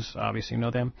 Hebrews, obviously you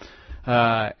know them.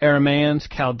 Aramaeans,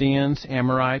 Chaldeans,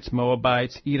 Amorites,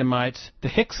 Moabites, Edomites. The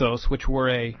Hyksos, which were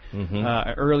a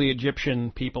early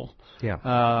Egyptian people.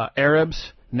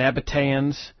 Arabs,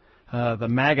 Nabateans, the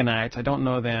Magonites, I don't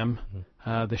know them.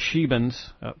 The Shebans,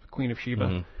 Queen of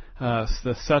Sheba.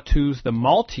 The Satus, the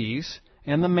Maltese,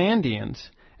 and the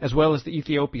Mandeans, as well as the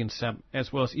Ethiopian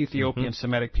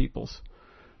Semitic peoples.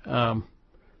 I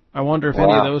wonder if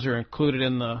any of those are included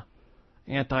in the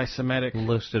anti-Semitic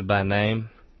listed by name.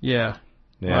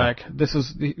 Like this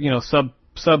is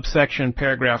subsection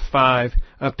paragraph 5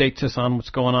 updates us on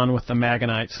what's going on with the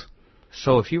Magonites.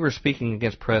 So if you were speaking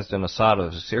against President Assad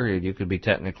of Syria, you could be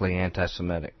technically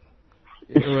anti-Semitic.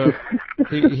 Is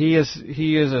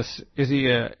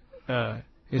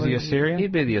he Assyrian?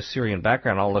 He'd be the Assyrian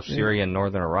background. All of Syria and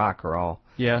northern Iraq are all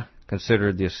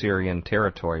considered the Assyrian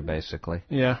territory, basically.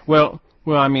 Well,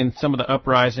 I mean, some of the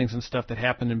uprisings and stuff that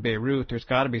happened in Beirut, there's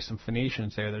got to be some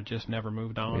Phoenicians there that just never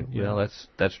moved on. Well,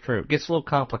 that's true. It gets a little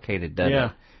complicated, doesn't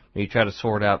it? You try to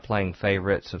sort out playing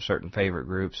favorites of certain favorite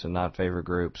groups and not favorite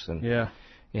groups, and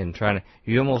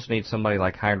you almost need somebody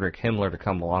like Heinrich Himmler to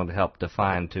come along to help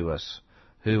define to us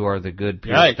who are the good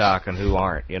pure stock and who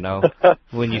aren't,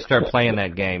 when you start playing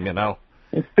that game,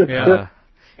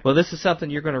 Well, this is something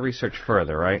you're going to research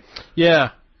further, right?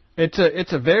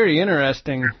 It's a very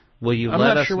interesting. Will you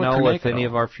let us know if any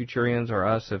of our Futurians or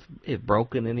us have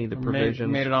broken any of the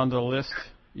provisions? Made it onto the list?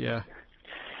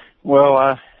 Well,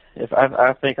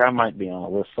 I think I might be on a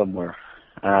list somewhere,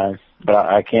 but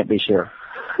I can't be sure.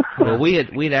 Well,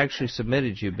 we'd actually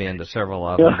submitted you, Ben, to several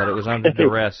of them, but it was under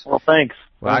duress. Well, thanks.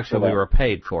 Well, actually, we were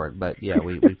paid for it, but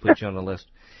we put you on the list.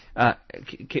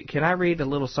 Can I read a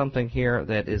little something here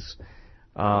that is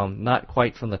not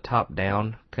quite from the top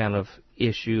down kind of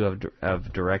issue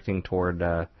of directing toward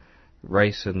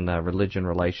race and religion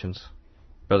relations,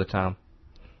 Brother Tom?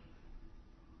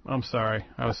 I'm sorry,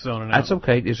 I was zoning out. That's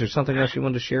okay. Is there something else you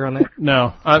wanted to share on that?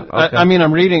 No, I mean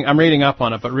I'm reading up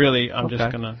on it, but really I'm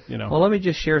just gonna Well, let me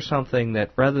just share something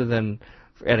that rather than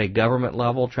at a government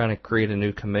level trying to create a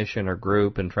new commission or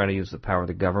group and trying to use the power of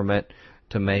the government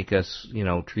to make us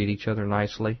treat each other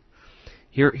nicely.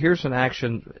 Here's an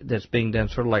action that's being done,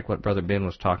 sort of like what Brother Ben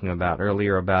was talking about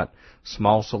earlier about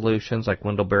small solutions, like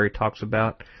Wendell Berry talks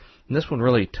about. And this one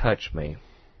really touched me.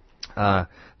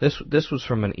 This was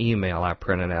from an email I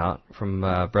printed out from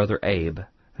Brother Abe,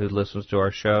 who listens to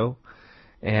our show,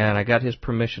 and I got his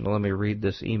permission to let me read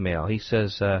this email. He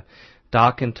says,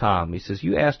 Doc and Tom, he says,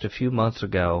 you asked a few months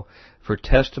ago for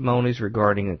testimonies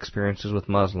regarding experiences with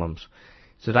Muslims.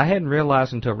 He said, I hadn't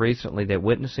realized until recently that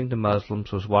witnessing to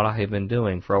Muslims was what I had been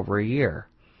doing for over a year.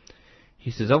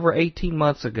 He says, over 18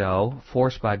 months ago,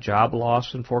 forced by job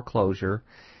loss and foreclosure,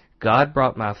 God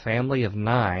brought my family of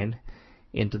 9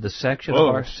 into the section of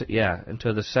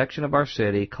our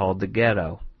city called the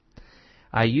ghetto.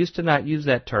 I used to not use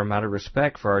that term out of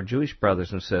respect for our Jewish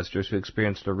brothers and sisters who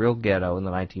experienced a real ghetto in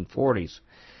the 1940s.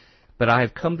 But I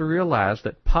have come to realize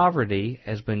that poverty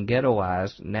has been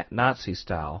ghettoized Nazi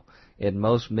style in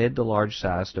most mid to large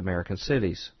sized American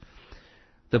cities.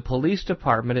 The police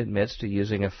department admits to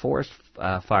using a forced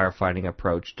firefighting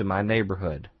approach to my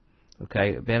neighborhood.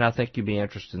 Okay, Ben, I think you'd be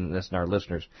interested in this and our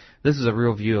listeners. This is a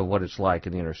real view of what it's like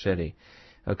in the inner city.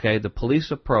 Okay, the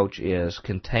police approach is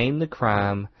contain the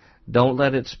crime, don't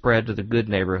let it spread to the good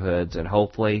neighborhoods, and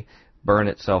hopefully burn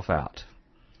itself out.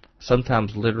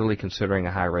 Sometimes literally considering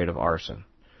a high rate of arson.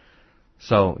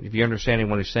 So, if you're understanding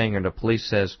what he's saying here, the police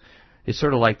says, it's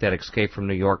sort of like that Escape from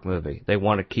New York movie. They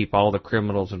want to keep all the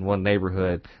criminals in one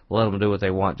neighborhood, let them do what they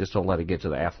want, just don't let it get to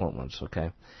the affluent ones, okay?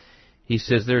 He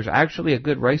says there's actually a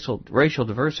good racial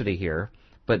diversity here,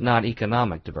 but not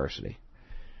economic diversity.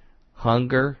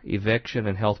 Hunger, eviction,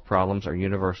 and health problems are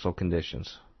universal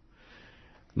conditions.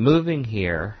 Moving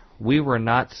here, we were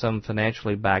not some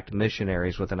financially backed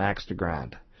missionaries with an axe to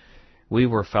grind. We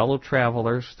were fellow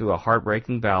travelers through a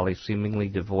heartbreaking valley seemingly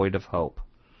devoid of hope.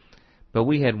 But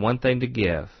we had one thing to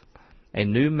give, a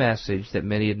new message that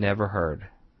many had never heard.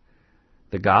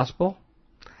 The gospel?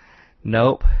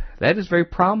 Nope. That is very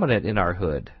prominent in our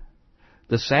hood.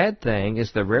 The sad thing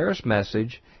is the rarest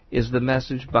message is the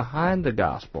message behind the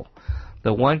gospel,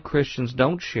 the one Christians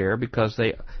don't share because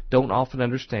they don't often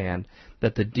understand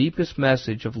that the deepest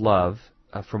message of love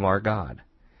from our God.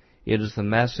 It is the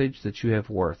message that you have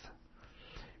worth.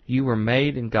 You were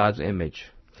made in God's image.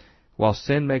 While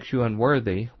sin makes you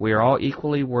unworthy, we are all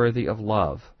equally worthy of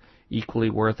love, equally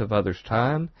worth of others'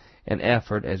 time and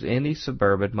effort as any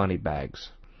suburban moneybags.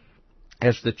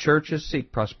 As the churches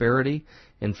seek prosperity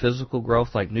and physical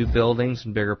growth like new buildings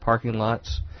and bigger parking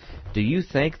lots, do you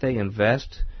think they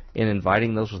invest in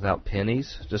inviting those without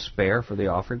pennies to spare for the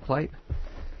offering plate?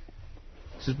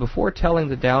 It says, before telling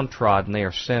the downtrodden they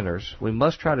are sinners, we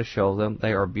must try to show them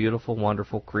they are beautiful,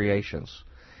 wonderful creations.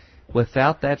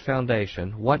 Without that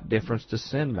foundation, what difference does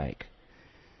sin make?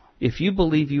 If you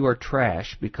believe you are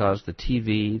trash because the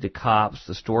TV, the cops,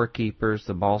 the storekeepers,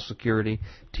 the mall security,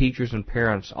 teachers, and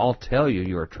parents all tell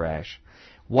you are trash,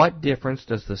 what difference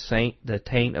does the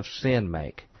taint of sin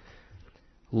make?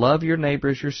 Love your neighbor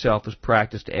as yourself is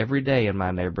practiced every day in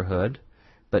my neighborhood,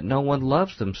 but no one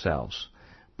loves themselves,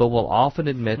 but will often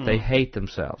admit they hate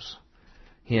themselves.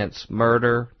 Hence,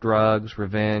 murder, drugs,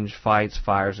 revenge, fights,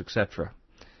 fires, etc.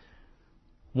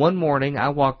 One morning, I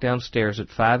walked downstairs at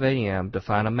 5 a.m. to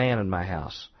find a man in my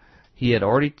house. He had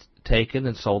already taken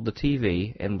and sold the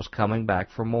TV and was coming back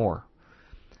for more.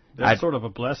 That's sort of a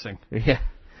blessing. Yeah.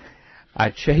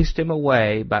 I chased him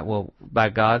away by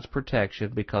God's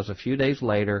protection because a few days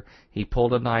later, he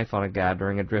pulled a knife on a guy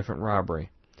during a different robbery.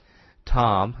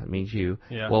 Tom, that means you,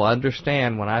 will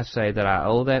understand when I say that I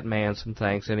owe that man some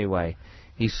thanks anyway.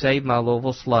 He saved my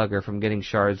Louisville Slugger from getting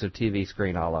shards of TV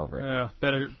screen all over it. Yeah,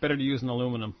 better to use an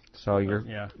aluminum. So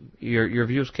your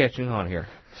view's catching on here.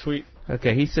 Sweet.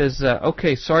 Okay, he says,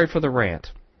 okay, sorry for the rant.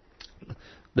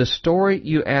 The story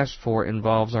you asked for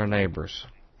involves our neighbors.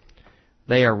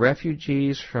 They are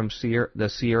refugees from the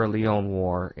Sierra Leone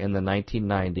War in the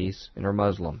 1990s and are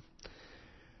Muslim.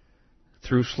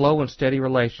 Through slow and steady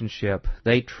relationship,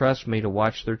 they trust me to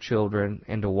watch their children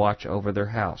and to watch over their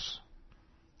house.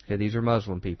 Okay, these are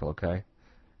Muslim people, okay?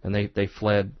 And they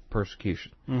fled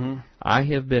persecution. Mm-hmm. I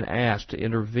have been asked to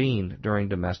intervene during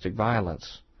domestic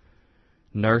violence,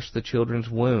 nurse the children's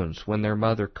wounds when their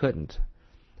mother couldn't,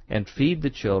 and feed the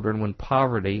children when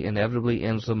poverty inevitably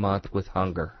ends the month with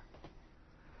hunger.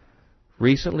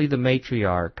 Recently, the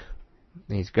matriarch,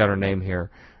 he's got her name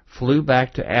here, flew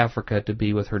back to Africa to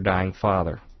be with her dying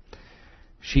father.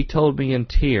 She told me in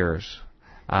tears,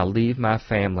 I'll leave my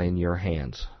family in your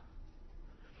hands.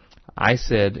 I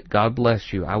said, God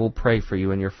bless you. I will pray for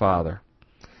you and your father.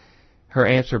 Her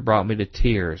answer brought me to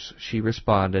tears. She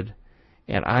responded,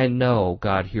 and I know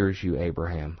God hears you,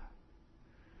 Abraham.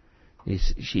 He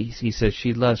says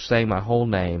she loves saying my whole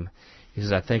name. He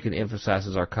says, I think it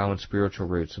emphasizes our common spiritual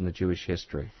roots in the Jewish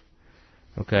history.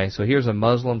 Okay, so here's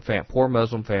a poor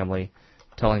Muslim family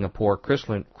telling a poor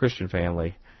Christian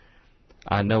family,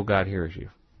 I know God hears you.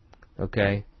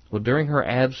 Okay? Well, during her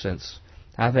absence,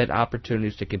 I've had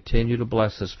opportunities to continue to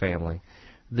bless this family.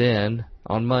 Then,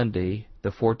 on Monday, the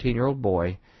 14-year-old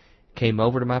boy came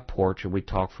over to my porch and we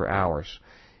talked for hours.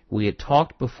 We had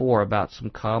talked before about some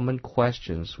common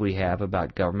questions we have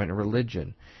about government and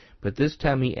religion, but this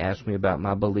time he asked me about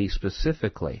my beliefs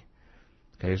specifically.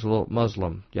 Okay, here's a little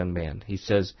Muslim young man. He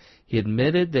says he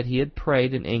admitted that he had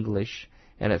prayed in English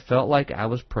and it felt like I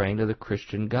was praying to the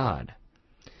Christian God.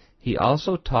 He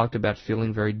also talked about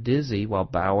feeling very dizzy while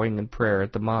bowing in prayer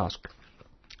at the mosque,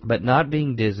 but not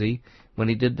being dizzy when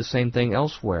he did the same thing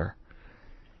elsewhere.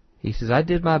 He says, I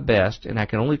did my best, and I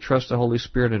can only trust the Holy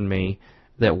Spirit in me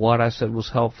that what I said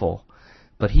was helpful.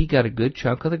 But he got a good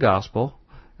chunk of the gospel,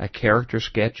 a character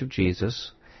sketch of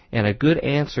Jesus, and a good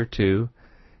answer to,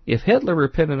 if Hitler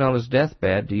repented on his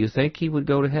deathbed, do you think he would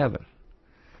go to heaven?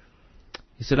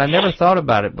 He said, I never thought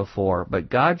about it before,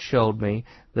 but God showed me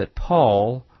that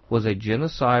Paul was a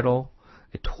genocidal,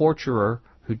 a torturer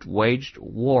who waged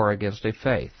war against a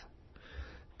faith.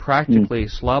 Practically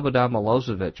Slobodan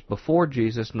Milosevic before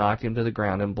Jesus knocked him to the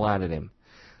ground and blinded him.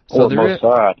 So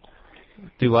Mossad.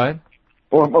 Do what?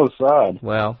 Or Mossad.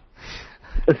 Well,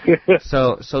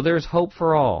 so there's hope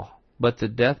for all, but the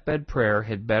deathbed prayer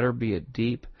had better be a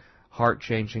deep,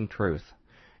 heart-changing truth,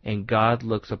 and God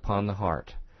looks upon the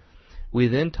heart. We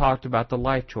then talked about the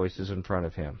life choices in front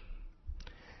of him.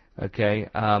 Okay,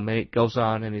 and it goes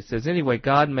on, and he says, anyway,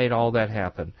 God made all that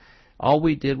happen. All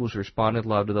we did was respond in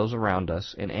love to those around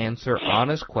us and answer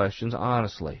honest questions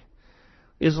honestly.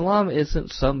 Islam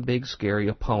isn't some big scary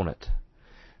opponent,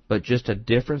 but just a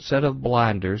different set of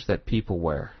blinders that people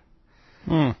wear.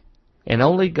 And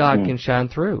only God can shine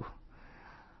through.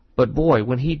 But boy,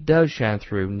 when he does shine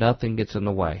through, nothing gets in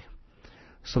the way.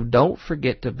 So don't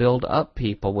forget to build up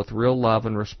people with real love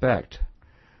and respect.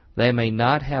 They may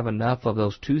not have enough of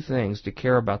those two things to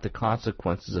care about the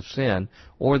consequences of sin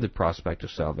or the prospect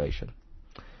of salvation.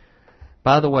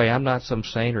 By the way, I'm not some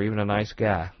saint or even a nice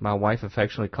guy. My wife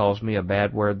affectionately calls me a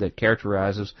bad word that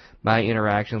characterizes my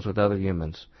interactions with other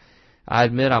humans. I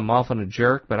admit I'm often a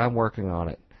jerk, but I'm working on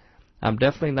it. I'm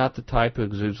definitely not the type who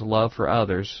exudes love for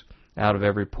others out of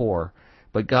every pore,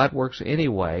 but God works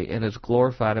anyway and is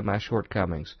glorified in my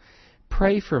shortcomings.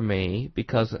 Pray for me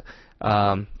because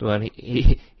when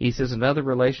he says another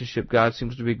relationship God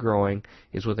seems to be growing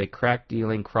is with a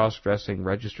crack-dealing, cross-dressing,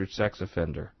 registered sex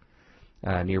offender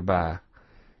nearby.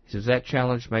 He says that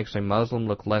challenge makes a Muslim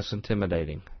look less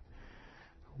intimidating.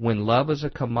 When love is a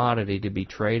commodity to be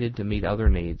traded to meet other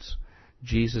needs,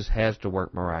 Jesus has to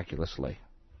work miraculously.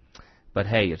 But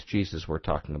hey, it's Jesus we're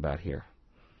talking about here.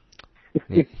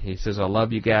 He says, I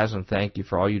love you guys and thank you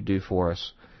for all you do for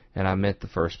us. And I meant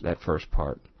that first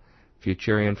part.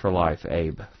 Futurian for life,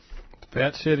 Abe.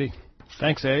 Fat City.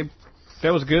 Thanks, Abe.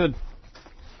 That was good.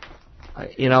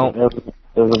 It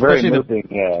was a very moving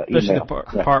email. Especially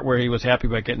the part where he was happy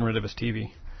about getting rid of his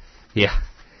TV. Yeah.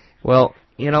 Well,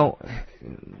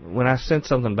 when I sent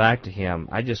something back to him,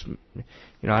 I just,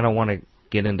 I don't want to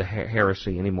get into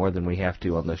heresy any more than we have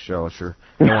to on this show. Sure,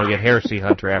 I don't want to get Heresy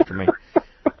Hunter after me.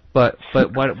 But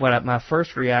what my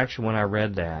first reaction when I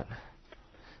read that,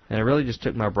 and it really just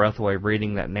took my breath away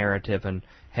reading that narrative and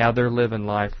how they're living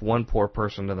life, one poor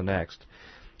person to the next,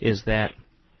 is that,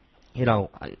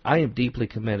 I am deeply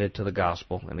committed to the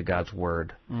gospel and to God's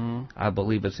word. Mm. I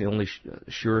believe it's the only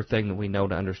sure thing that we know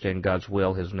to understand God's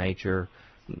will, His nature,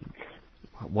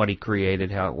 what He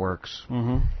created, how it works.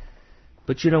 Mm-hmm.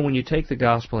 But when you take the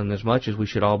gospel, and as much as we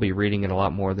should all be reading it a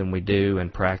lot more than we do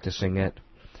and practicing it,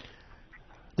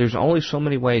 there's only so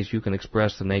many ways you can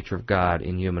express the nature of God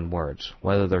in human words.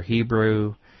 Whether they're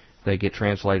Hebrew, they get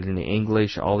translated into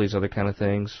English, all these other kind of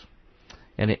things.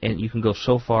 And you can go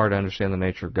so far to understand the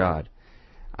nature of God.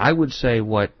 I would say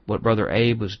what Brother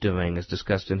Abe was doing, as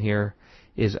discussed in here,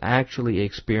 is actually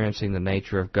experiencing the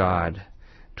nature of God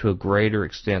to a greater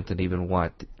extent than even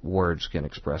what words can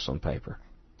express on paper.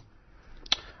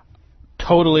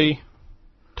 Totally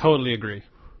agree.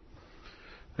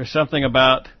 There's something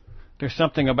about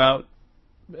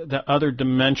the other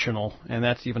dimensional, and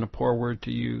that's even a poor word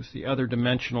to use, the other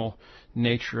dimensional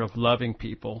nature of loving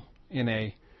people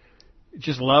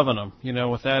just loving them,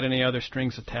 without any other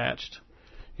strings attached.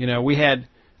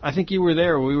 I think you were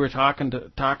there. We were talking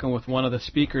with one of the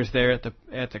speakers there at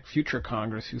the Future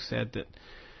Congress who said that,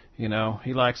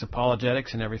 he likes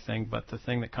apologetics and everything, but the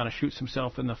thing that kind of shoots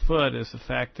himself in the foot is the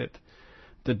fact that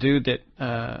the dude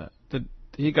that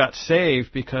he got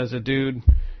saved because a dude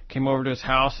came over to his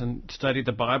house and studied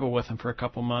the Bible with him for a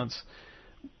couple months.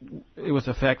 It was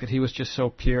the fact that he was just so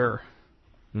pure.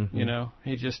 Mm-hmm.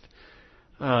 He just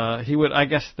he would. I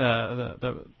guess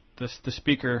the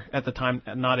speaker at the time,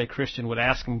 not a Christian, would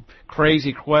ask him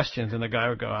crazy questions, and the guy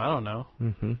would go, "I don't know.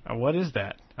 Mm-hmm. What is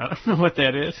that? I don't know what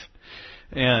that is."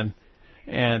 And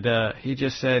he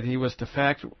just said the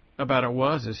fact about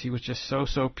it is he was just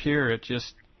so pure. It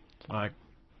just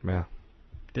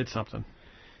did something.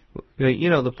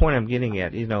 The point I'm getting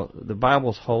at, the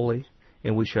Bible's holy,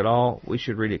 and we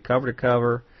should read it cover to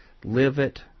cover, live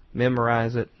it,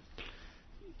 memorize it,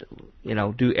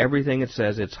 do everything it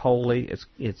says. It's holy,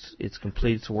 it's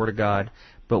complete, it's the Word of God.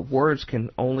 But words can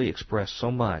only express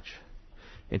so much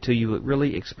until you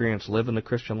really experience living the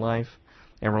Christian life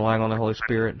and relying on the Holy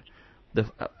Spirit,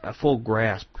 a full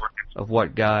grasp of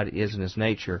what God is in His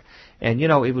nature. And,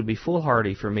 it would be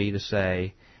foolhardy for me to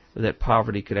say that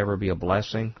poverty could ever be a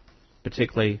blessing,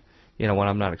 particularly, when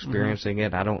I'm not experiencing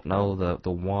it. I don't know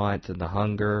the want and the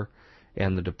hunger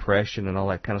and the depression and all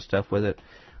that kind of stuff with it.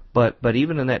 But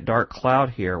even in that dark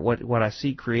cloud here, what I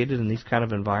see created in these kind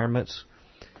of environments,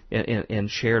 in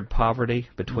shared poverty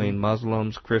between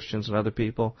Muslims, Christians, and other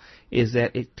people, is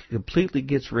that it completely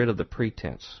gets rid of the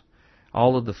pretense.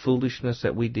 All of the foolishness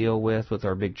that we deal with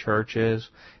our big churches,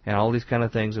 and all these kind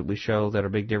of things that we show that are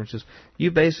big differences.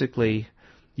 You've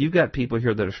got people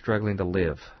here that are struggling to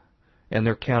live, and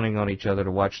they're counting on each other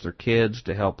to watch their kids,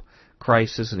 to help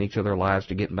crisis in each of their lives,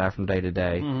 to get by from day to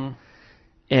day. Mm-hmm.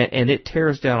 And it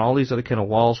tears down all these other kind of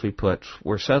walls we put,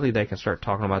 where suddenly they can start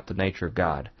talking about the nature of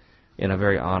God in a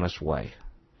very honest way.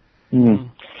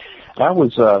 Mm.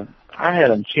 I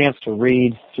had a chance to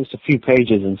read just a few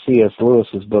pages in C.S.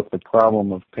 Lewis's book, The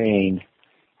Problem of Pain,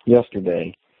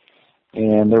 yesterday.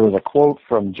 And there was a quote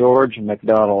from George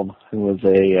MacDonald, who was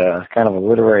a kind of a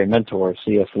literary mentor of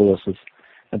C.S. Lewis's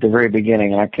at the very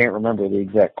beginning, and I can't remember the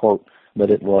exact quote, but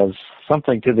it was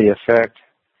something to the effect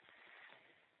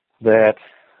that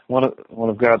one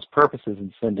of God's purposes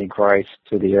in sending Christ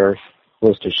to the earth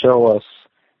was to show us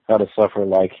how to suffer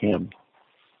like Him.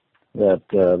 That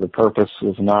the purpose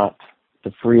was not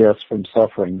to free us from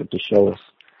suffering, but to show us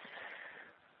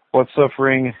what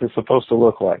suffering is supposed to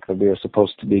look like. That we are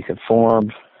supposed to be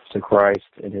conformed to Christ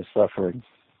in His suffering.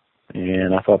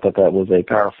 And I thought that was a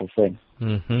powerful thing.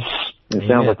 Mm-hmm. It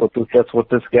sounds like that's what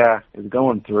this guy is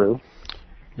going through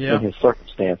in his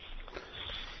circumstance.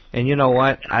 And you know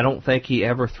what? I don't think he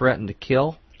ever threatened to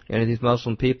kill any of these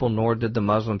Muslim people, nor did the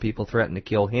Muslim people threaten to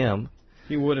kill him.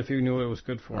 He would if he knew it was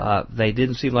good for him. They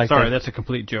didn't seem like... Sorry, that's a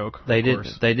complete joke. They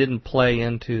didn't play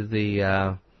into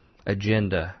the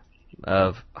agenda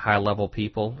of high-level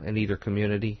people in either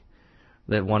community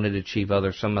that wanted to achieve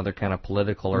some other kind of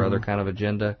political or other kind of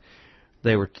agenda.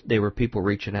 They were people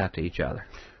reaching out to each other.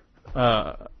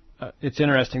 It's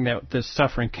interesting that this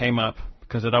suffering came up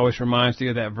because it always reminds you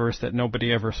of that verse that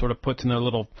nobody ever sort of puts in their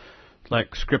little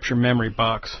scripture memory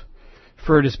box.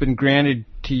 For it has been granted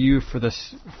to you for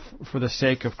the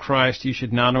sake of Christ, you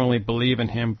should not only believe in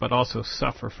Him but also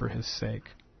suffer for His sake.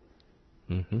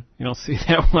 Mm-hmm. You don't see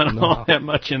that one all that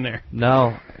much in there.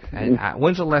 No.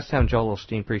 When's the last time Joel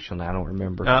Osteen preached on that? I don't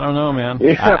remember. I don't know, man.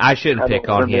 Yeah, I shouldn't pick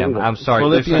on him. I'm sorry.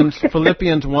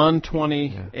 Philippians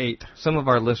 1:28. Some of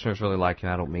our listeners really like him.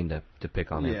 I don't mean to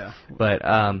pick on him. Yeah. But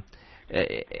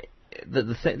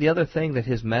the other thing that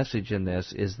his message in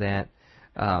this is that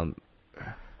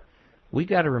we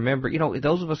got to remember,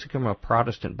 those of us who come from a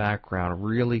Protestant background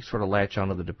really sort of latch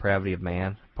onto the depravity of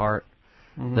man part.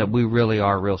 Mm-hmm. That we really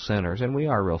are real sinners, and we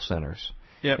are real sinners.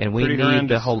 Yep, and we need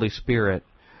the Holy Spirit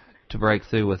to break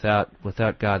through.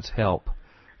 Without God's help,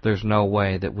 there's no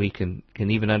way that we can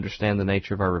even understand the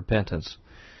nature of our repentance.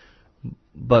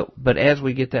 But as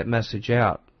we get that message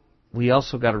out, we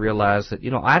also got to realize that,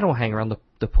 I don't hang around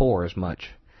the poor as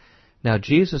much. Now,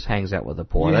 Jesus hangs out with the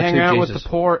poor. You hang out with the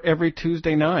poor every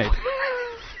Tuesday night.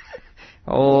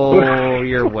 Oh,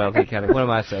 you're wealthy, kind of. What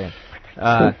am I saying?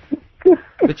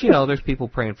 But, there's people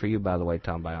praying for you, by the way,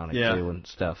 Tom Bionic, too, and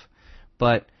stuff.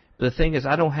 But the thing is,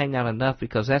 I don't hang out enough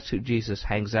because that's who Jesus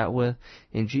hangs out with.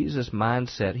 In Jesus'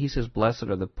 mindset, He says, blessed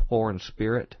are the poor in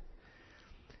spirit.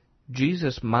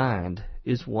 Jesus' mind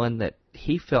is one that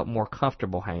He felt more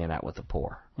comfortable hanging out with the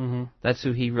poor. Mm-hmm. That's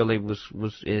who He really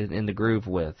was in the groove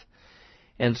with.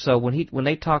 And so when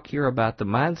they talk here about the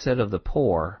mindset of the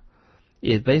poor,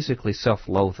 it's basically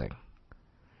self-loathing.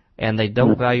 And they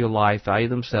don't value life, value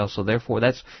themselves, so therefore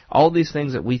that's all these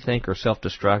things that we think are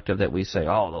self-destructive that we say,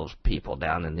 oh, those people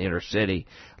down in the inner city,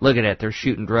 look at that, they're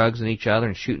shooting drugs in each other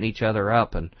and shooting each other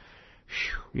up, and,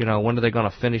 when are they going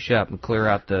to finish up and clear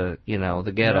out the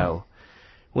ghetto? Yeah.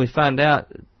 We find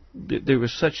out there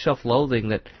was such self-loathing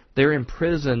that they're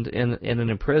imprisoned in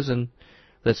an prison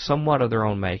that's somewhat of their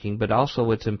own making, but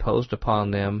also it's imposed upon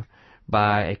them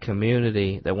by a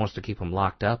community that wants to keep them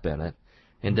locked up in it.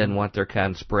 And doesn't want their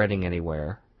kind spreading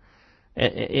anywhere.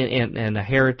 And a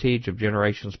heritage of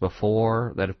generations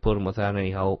before that have put them without any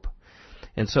hope.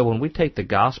 And so when we take the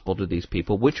gospel to these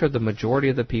people, which are the majority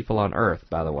of the people on earth,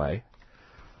 by the way,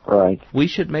 right, we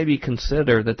should maybe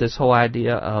consider that this whole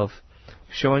idea of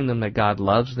showing them that God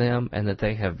loves them and that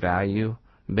they have value,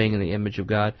 being in the image of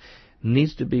God,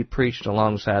 needs to be preached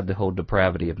alongside the whole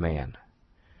depravity of man.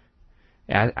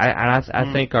 I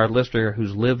think our listener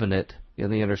who's living it in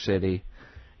the inner city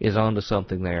is onto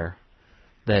something there,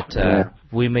 that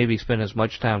we maybe spend as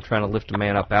much time trying to lift a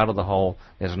man up out of the hole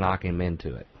as knocking him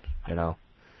into it, Yeah.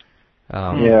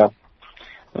 I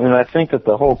mean, I think that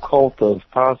the whole cult of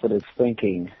positive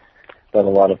thinking that a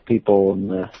lot of people in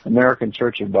the American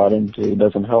church have bought into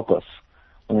doesn't help us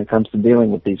when it comes to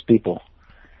dealing with these people.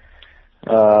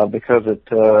 Because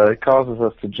it causes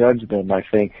us to judge them, I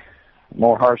think,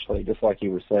 more harshly, just like you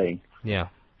were saying. Yeah.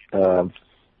 Than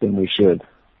we should.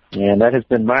 And that has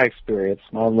been my experience,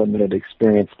 my limited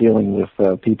experience dealing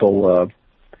with people,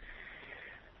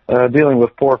 dealing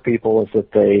with poor people, is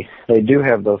that they do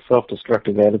have those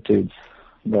self-destructive attitudes.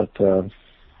 But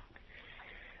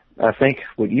I think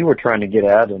what you were trying to get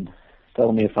at, and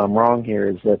tell me if I'm wrong here,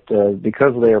 is that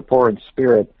because they are poor in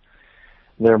spirit,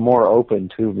 they're more open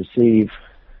to receive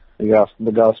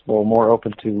the gospel, more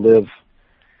open to live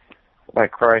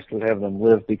like Christ would have them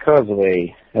live, because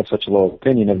they have such a low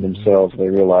opinion of themselves. They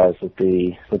realize that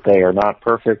they are not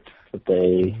perfect, that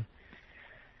they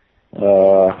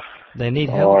need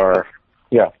help.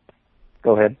 Yeah,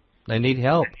 go ahead. They need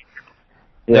help.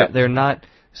 Yeah. They're not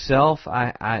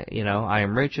I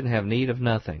am rich and have need of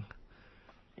nothing.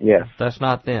 Yes. That's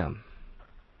not them.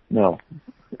 No.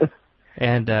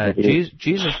 And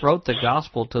Jesus wrote the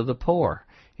gospel to the poor.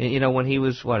 When he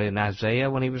was, in Isaiah,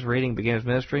 when he was reading, began his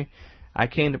ministry, I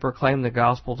came to proclaim the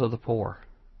gospel to the poor.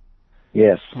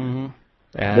 Yes. Mm-hmm.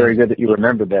 And, very good that you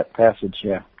remembered that passage,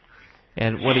 yeah.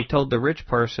 And what he told the rich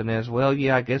person is, well,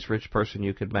 yeah, I guess rich person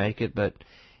you could make it, but,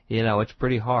 it's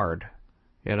pretty hard,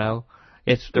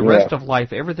 It's the rest of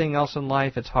life, everything else in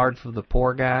life, it's hard for the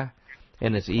poor guy,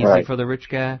 and it's easy for the rich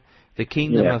guy. The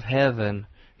kingdom of heaven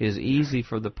is easy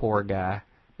for the poor guy,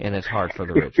 and it's hard for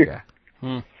the rich guy.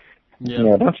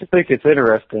 Yeah, don't you think it's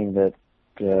interesting that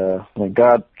when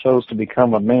God chose to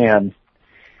become a man,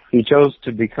 he chose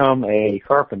to become a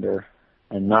carpenter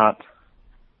and not,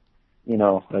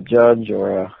 a judge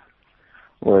or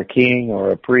a king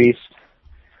or a priest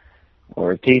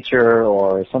or a teacher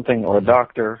or something, or a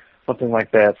doctor, something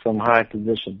like that, some high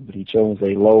position, but he chose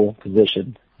a low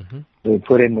position. They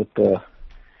put him with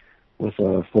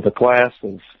a class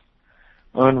of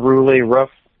unruly, rough,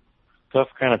 tough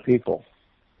kind of people.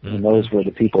 And those were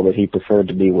the people that he preferred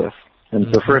to be with,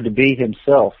 and preferred to be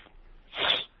himself.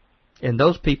 And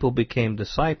those people became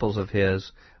disciples of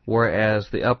his, whereas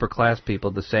the upper class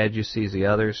people, the Sadducees, the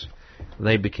others,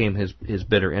 they became his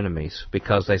bitter enemies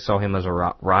because they saw him as a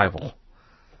rival,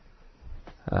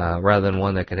 rather than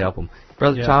one that could help them.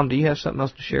 Brother Tom, do you have something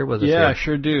else to share with us? Yeah, here? I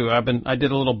sure do. I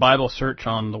did a little Bible search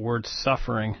on the word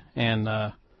suffering, and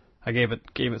I gave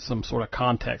it some sort of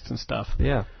context and stuff.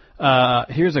 Yeah.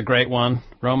 Here's a great one,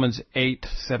 Romans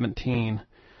 8:17.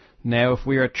 Now, if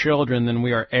we are children, then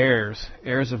we are heirs,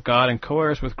 heirs of God and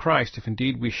co-heirs with Christ, if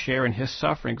indeed we share in his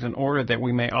sufferings, in order that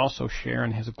we may also share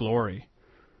in his glory.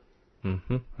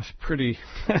 That's pretty,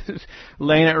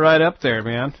 laying it right up there,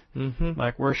 man.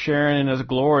 Like we're sharing in his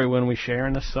glory when we share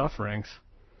in his sufferings.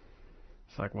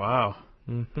 It's like, wow.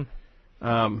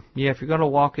 Yeah, if you're going to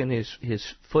walk in his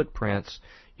footprints,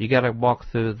 you got to walk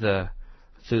through the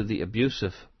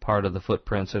abusive part of the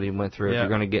footprints that he went through if you're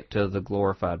going to get to the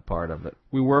glorified part of it.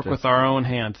 We work with our own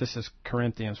hands. This is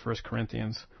Corinthians, 1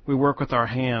 Corinthians. We work with our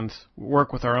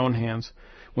own hands.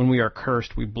 When we are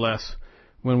cursed, we bless.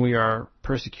 When we are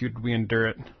persecuted, we endure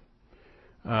it.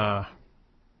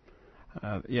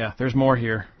 Yeah, there's more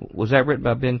here. Was that written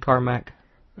by Ben Carmack?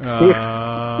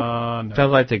 No.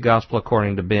 Sounds like the gospel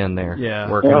according to Ben there. Yeah.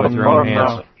 Working with your own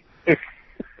hands.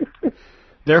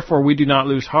 Therefore we do not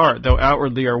lose heart, though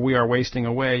outwardly we are wasting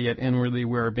away, yet inwardly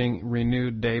we are being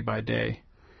renewed day by day.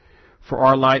 For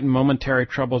our light and momentary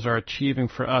troubles are achieving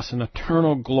for us an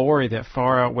eternal glory that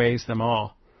far outweighs them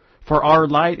all. For our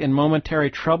light and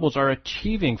momentary troubles are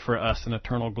achieving for us an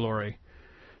eternal glory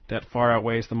that far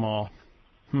outweighs them all.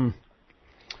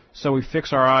 So we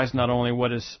fix our eyes not only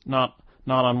not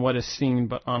on what is seen,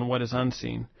 but on what is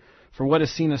unseen. For what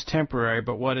is seen is temporary,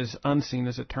 but what is unseen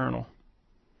is eternal.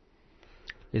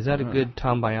 Is that a good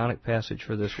Tom Bionic passage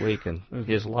for this week and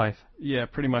his life? Yeah,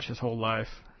 pretty much his whole life.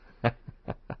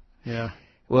 Yeah.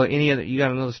 Well, you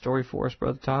got another story for us,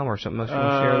 Brother Tom, or something else you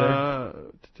want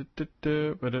to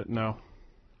share there? No.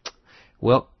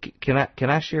 Well, can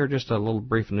I share just a little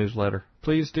brief newsletter?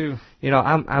 Please do.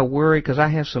 I worry because I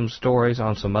have some stories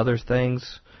on some other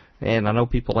things, and I know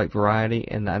people like variety,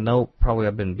 and I know probably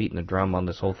I've been beating the drum on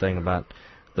this whole thing about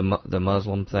the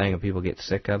Muslim thing, and people get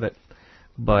sick of it.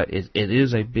 But it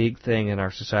is a big thing in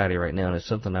our society right now, and it's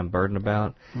something I'm burdened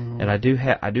about. And I do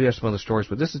have some other stories,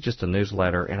 but this is just a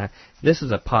newsletter, and this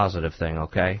is a positive thing,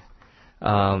 okay?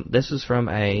 This is from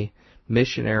a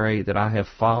missionary that I have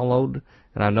followed,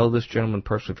 and I know this gentleman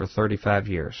personally for 35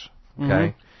 years,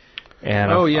 okay?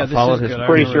 And I followed his.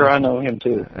 Pretty sure I know him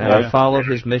too. And I followed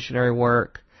his missionary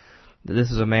work.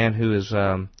 This is a man who has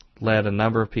led a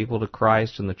number of people to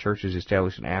Christ in the churches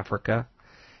established in Africa.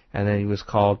 And then he was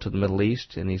called to the Middle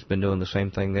East, and he's been doing the same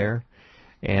thing there.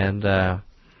 And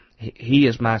he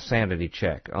is my sanity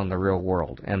check on the real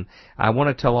world. And I want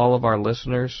to tell all of our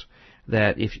listeners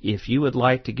that if you would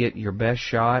like to get your best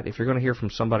shot, if you're going to hear from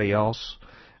somebody else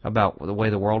about the way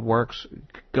the world works,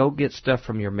 go get stuff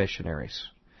from your missionaries.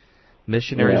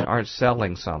 Missionaries aren't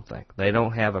selling something. They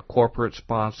don't have a corporate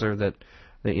sponsor that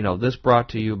this brought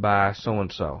to you by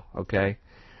so-and-so, okay?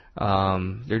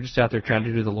 They're just out there trying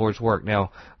to do the Lord's work.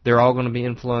 Now, they're all going to be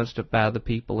influenced by the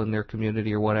people in their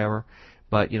community or whatever,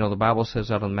 but, the Bible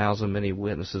says out of the mouths of many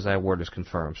witnesses that word is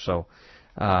confirmed. So,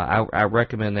 I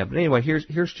recommend that. But anyway,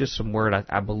 here's just some word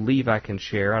I believe I can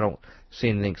share. I don't see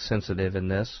anything sensitive in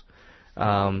this.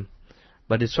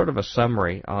 But it's sort of a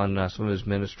summary on some of his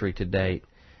ministry to date.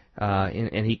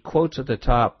 And he quotes at the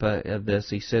top of this,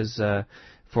 he says,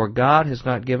 "For God has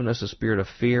not given us a spirit of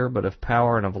fear, but of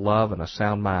power and of love and a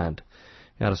sound mind."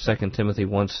 Out of 2 Timothy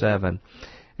 1:7.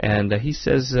 And he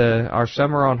says, our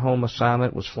summer on home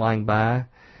assignment was flying by.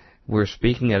 We're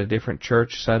speaking at a different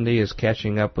church. Sunday is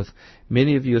catching up with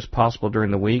many of you as possible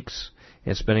during the weeks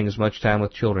and spending as much time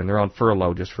with children. They're on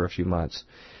furlough just for a few months.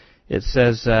 It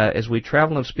says, as we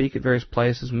travel and speak at various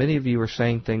places, many of you are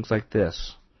saying things like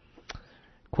this.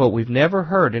 Quote, we've never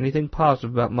heard anything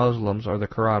positive about Muslims or the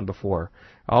Quran before.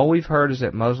 All we've heard is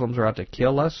that Muslims are out to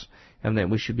kill us and that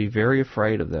we should be very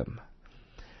afraid of them.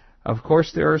 Of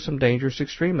course, there are some dangerous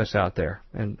extremists out there,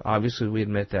 and obviously we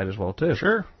admit that as well, too.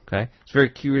 Sure. Okay? It's very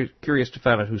curious to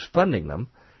find out who's funding them.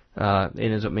 It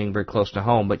ends up being very close to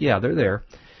home, but yeah, they're there.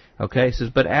 Okay, it says,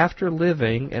 but after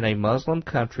living in a Muslim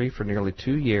country for nearly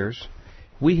 2 years,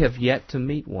 we have yet to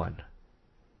meet one.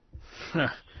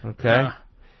 Okay?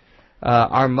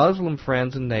 Our Muslim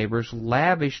friends and neighbors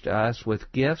lavished us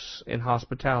with gifts and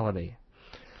hospitality.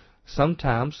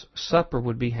 Sometimes supper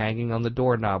would be hanging on the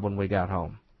doorknob when we got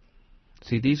home.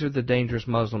 See, these are the dangerous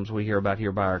Muslims we hear about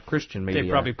here by our Christian media. They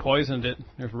probably poisoned it.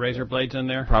 There's razor blades in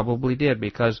there. Probably did,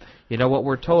 because, you know, what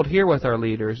we're told here with our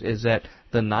leaders is that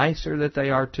the nicer that they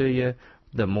are to you,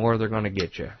 the more they're going to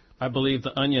get you. I believe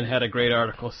The Onion had a great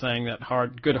article saying that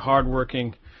good,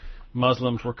 hard-working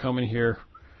Muslims were coming here,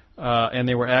 and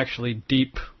they were actually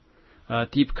deep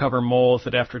cover moles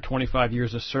that after 25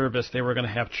 years of service, they were going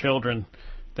to have children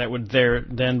that would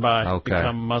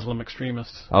become Muslim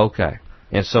extremists. Okay.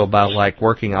 And so by, like,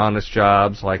 working honest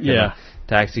jobs, like in a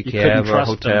taxi cab or a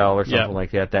hotel or something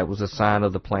like that, that was a sign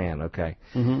of the plan, okay.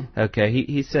 Mm-hmm. Okay,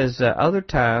 he says other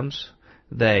times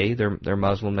their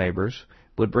Muslim neighbors,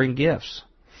 would bring gifts,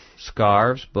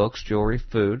 scarves, books, jewelry,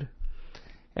 food,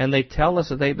 and they tell us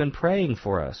that they've been praying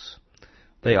for us.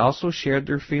 They also shared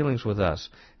their feelings with us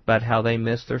about how they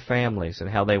missed their families and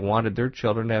how they wanted their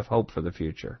children to have hope for the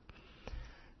future.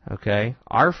 Okay?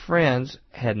 Our friends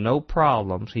had no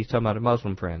problems. He's talking about the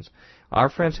Muslim friends. Our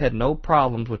friends had no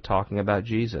problems with talking about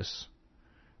Jesus.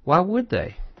 Why would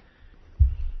they?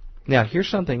 Now, here's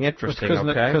something interesting,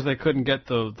 okay? Because they couldn't get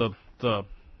the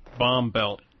bomb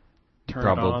belt turned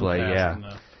probably, on fast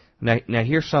enough. Now,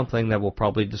 here's something that will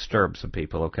probably disturb some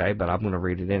people, okay? But I'm going to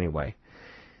read it anyway.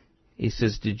 He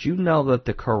says, did you know that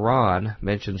the Quran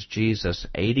mentions Jesus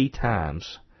 80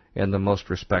 times in the most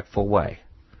respectful way?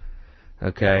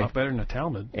 Okay. A lot better than the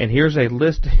Talmud. And here's a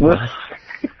list. I was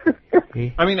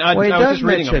just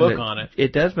reading a book on it.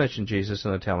 It does mention Jesus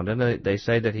in the Talmud, and they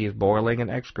say that he is boiling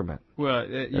in excrement. Well,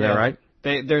 Is that right?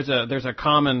 There's a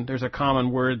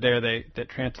common word there that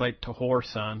translate to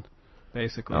whoreson,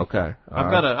 basically. Okay.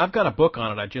 I've got a book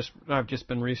on it. I've just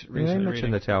been recently they reading. mention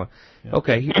the Talmud. Yeah.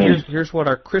 Okay. Here's what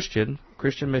our Christian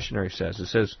missionary says. It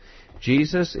says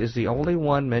Jesus is the only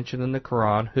one mentioned in the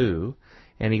Quran who.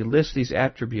 And he lists these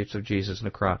attributes of Jesus in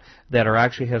the Quran that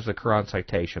actually has the Quran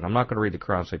citation. I'm not going to read the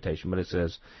Quran citation, but it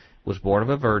says, was born of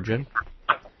a virgin,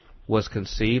 was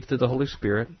conceived through the Holy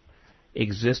Spirit,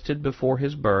 existed before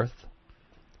his birth,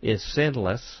 is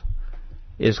sinless,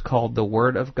 is called the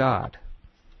Word of God,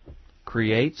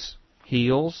 creates,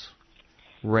 heals,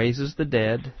 raises the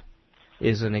dead,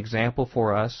 is an example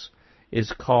for us,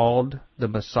 is called the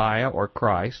Messiah or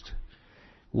Christ,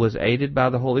 was aided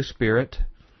by the Holy Spirit,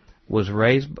 was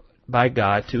raised by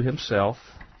God to himself,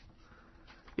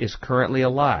 is currently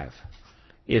alive,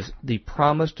 is the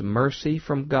promised mercy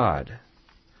from God.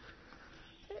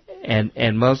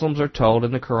 And Muslims are told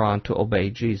in the Quran to obey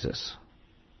Jesus.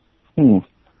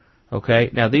 Okay?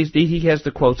 Now, he has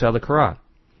the quotes out of the Quran.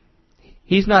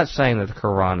 He's not saying that the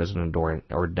Quran is an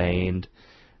ordained,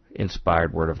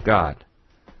 inspired word of God.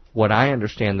 What I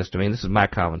understand this to mean, this is my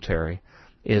commentary,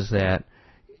 is that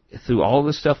through all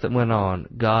the stuff that went on,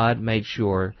 God made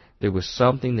sure there was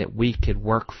something that we could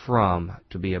work from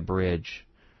to be a bridge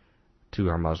to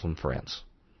our Muslim friends.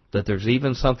 That there's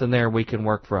even something there we can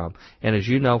work from. And as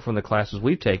you know from the classes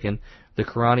we've taken, the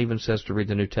Quran even says to read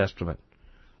the New Testament,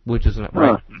 which is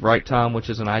right, Tom, which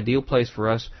is an ideal place for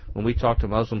us when we talk to a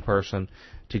Muslim person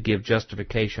to give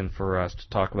justification for us to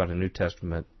talk about a New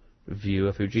Testament view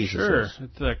of who Jesus is. Sure,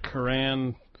 it's the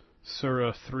Quran,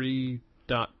 Surah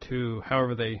 3.2,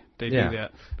 however they do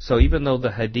that. So even though the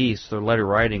Hadiths, the letter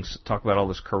writings, talk about all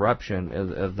this corruption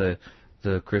of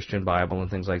the Christian Bible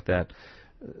and things like that,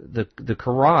 the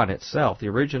Quran itself, the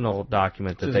original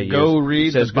document that they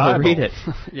use, says go read it,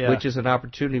 which is an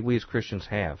opportunity we as Christians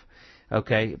have.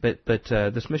 Okay, but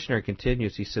this missionary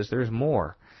continues. He says there's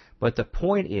more, but the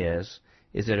point is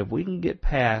that if we can get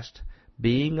past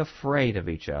being afraid of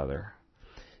each other,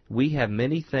 we have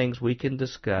many things we can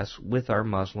discuss with our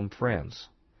Muslim friends.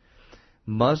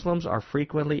 Muslims are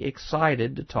frequently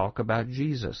excited to talk about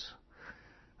Jesus.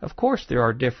 Of course there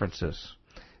are differences,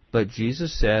 but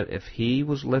Jesus said if he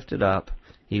was lifted up,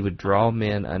 he would draw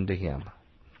men unto him.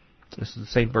 This is the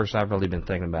same verse I've really been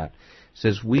thinking about.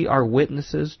 says, "We are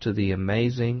witnesses to the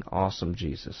amazing, awesome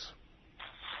Jesus."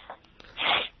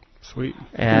 Sweet.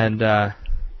 And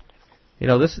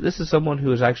this is someone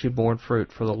who has actually borne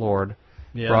fruit for the Lord,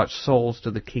 brought souls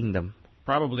to the kingdom.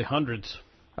 Probably hundreds.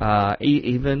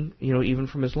 Even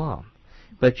from Islam.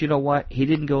 But you know what? He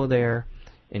didn't go there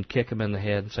and kick him in the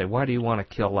head and say, "Why do you want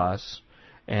to kill us?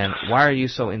 And why are you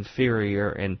so inferior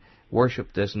and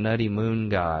worship this nutty moon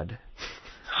god?"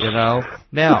 Now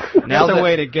that's a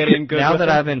way to get in good. Now that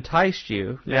I've enticed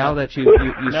you, now that you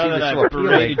see that this I've so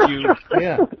appealing,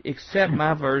 you, accept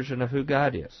my version of who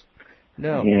God is.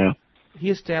 No, he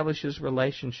establishes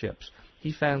relationships.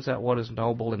 He finds out what is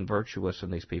noble and virtuous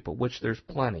in these people, which there's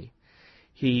plenty.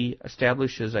 He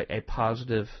establishes a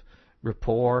positive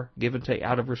rapport, give and take,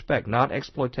 out of respect, not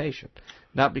exploitation.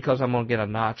 Not because I'm going to get a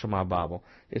notch on my Bible.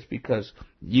 It's because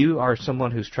you are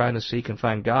someone who's trying to seek and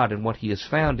find God, and what he has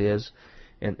found is,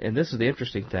 and this is the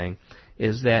interesting thing,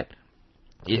 is that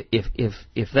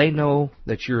if they know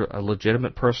that you're a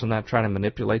legitimate person, not trying to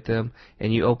manipulate them,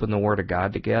 and you open the Word of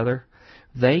God together,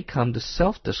 they come to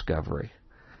self-discovery.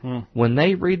 When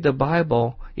they read the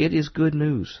Bible, it is good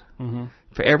news.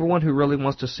 For everyone who really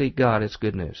wants to seek God, it's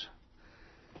good news.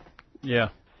 Yeah.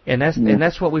 And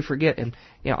that's what we forget. And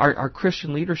our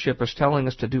Christian leadership is telling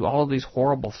us to do all of these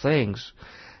horrible things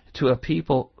to a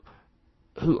people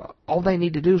who all they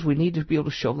need to do is we need to be able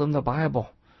to show them the Bible.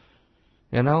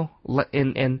 And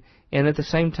at the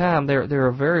same time, they're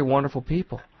a very wonderful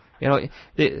people.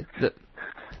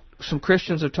 Some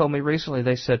Christians have told me recently.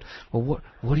 They said, "Well,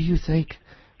 what do you think?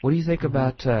 What do you think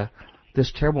about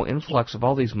this terrible influx of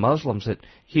all these Muslims that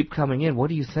keep coming in? What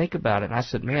do you think about it?" And I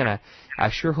said, "Man, I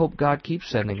sure hope God keeps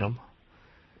sending them.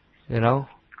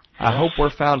 I hope we're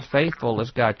found faithful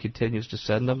as God continues to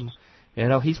send them.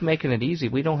 He's making it easy.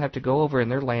 We don't have to go over in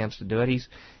their lands to do it.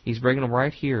 He's bringing them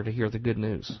right here to hear the good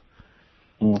news."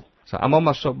 So I'm on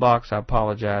my soapbox. I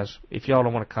apologize. If y'all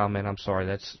don't want to comment, I'm sorry.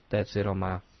 That's it on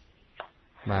my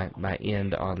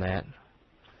end on that.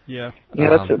 Yeah,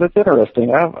 that's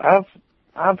interesting.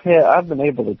 I've been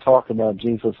able to talk about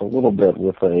Jesus a little bit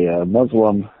with a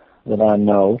Muslim that I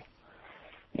know,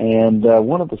 and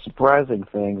one of the surprising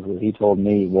things that he told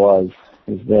me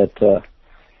is that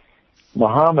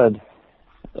Muhammad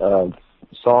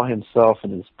saw himself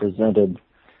and is presented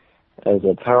as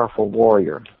a powerful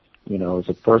warrior, as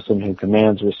a person who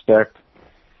commands respect.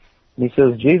 And he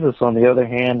says Jesus, on the other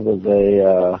hand,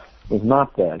 was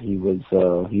not that. He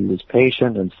was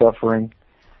patient and suffering.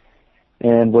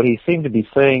 And what he seemed to be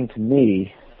saying to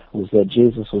me was that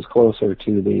Jesus was closer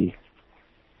to the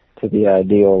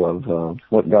ideal of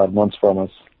what God wants from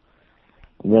us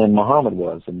than Muhammad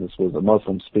was, and this was a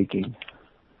Muslim speaking,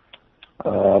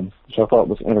 which I thought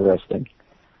was interesting.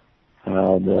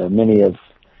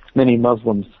 Many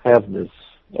Muslims have this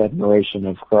admiration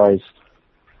of Christ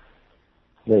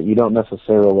that you don't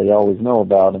necessarily always know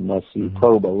about unless you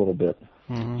probe a little bit.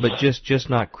 But just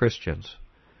not Christians.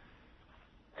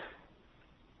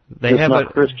 They have it.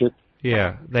 Christian.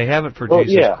 Yeah, they have it for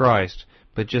Jesus Christ,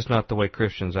 but just not the way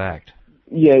Christians act.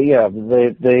 Yeah.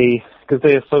 Because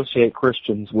they associate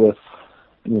Christians with,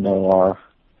 our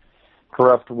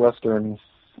corrupt Western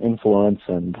influence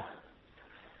and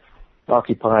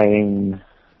occupying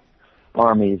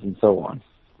armies and so on.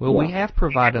 Well, we have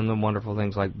provided them wonderful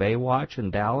things like Baywatch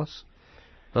and Dallas.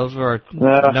 Those are our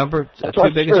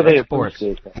two biggest exports.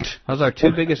 Those are our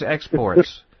two biggest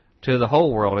exports to the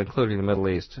whole world, including the Middle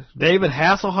East. David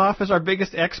Hasselhoff is our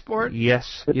biggest export?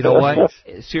 Yes. You know what?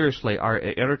 Seriously, our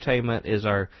entertainment is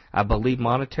I believe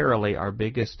monetarily, our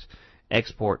biggest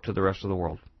export to the rest of the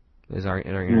world is our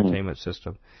entertainment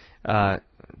system.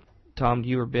 Tom, do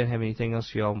you or Ben have anything else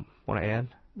y'all want to add?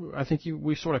 I think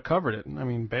we sort of covered it. I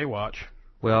mean, Baywatch.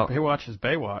 Well, Baywatch is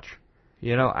Baywatch.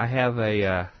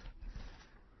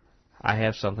 I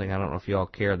have something. I don't know if y'all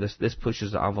care. This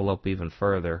pushes the envelope even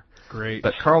further. Great.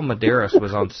 But Carl Medeiros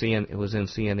was in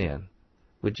CNN.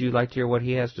 Would you like to hear what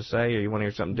he has to say, or you want to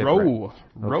hear something different? Roll.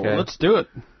 Okay. Let's do it.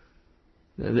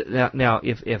 Now,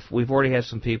 if we've already had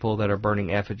some people that are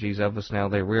burning effigies of us, now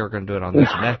we are going to do it on this.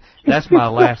 And that's my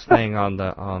last thing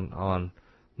on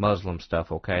Muslim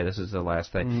stuff. Okay, this is the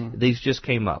last thing. These just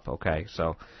came up. Okay,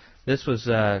 so this was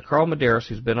Carl Medeiros,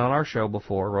 who's been on our show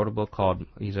before. Wrote a book called.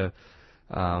 He's a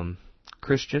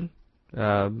Christian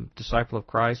disciple of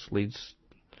Christ, leads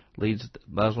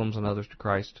Muslims and others to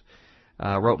Christ.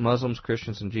 Wrote Muslims,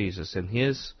 Christians, and Jesus. And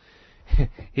his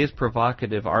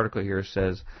provocative article here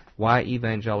says why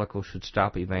evangelicals should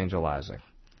stop evangelizing.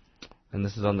 And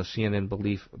this is on the CNN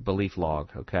belief log.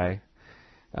 Okay,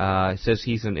 It says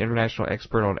he's an international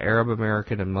expert on Arab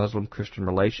American and Muslim Christian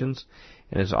relations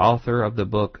and is author of the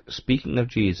book Speaking of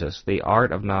Jesus, The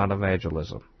Art of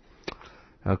Non-Evangelism.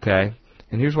 Okay?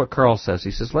 And here's what Carl says.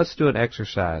 He says, let's do an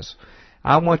exercise.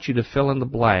 I want you to fill in the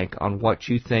blank on what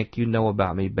you think you know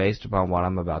about me based upon what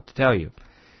I'm about to tell you.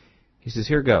 He says,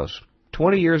 here goes.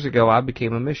 20 years ago, I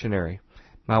became a missionary.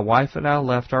 My wife and I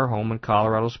left our home in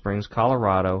Colorado Springs,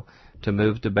 Colorado, to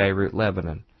move to Beirut,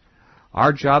 Lebanon.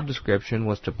 Our job description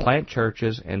was to plant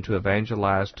churches and to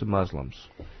evangelize to Muslims.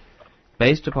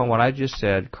 Based upon what I just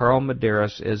said, Carl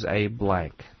Medeiros is a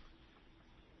blank.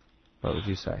 What would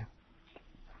you say?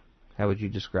 How would you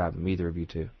describe him, either of you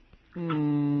two?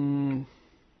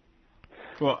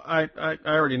 Well, I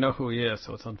already know who he is,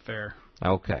 so it's unfair.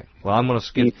 Okay. Well, I'm going to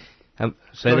skip.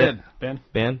 Say Go that, ahead, Ben.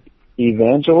 Ben.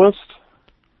 Evangelist?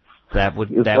 That would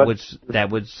sound. I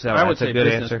would that's a say good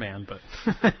answer. businessman, but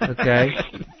Okay.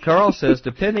 Carl says,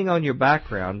 depending on your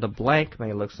background, the blank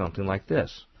may look something like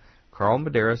this. Carl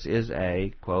Medeiros is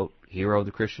a, quote, hero of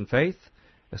the Christian faith,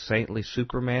 a saintly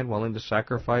superman willing to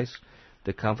sacrifice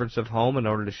the comforts of home in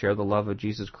order to share the love of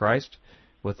Jesus Christ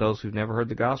with those who've never heard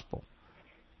the gospel.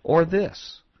 Or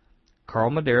this.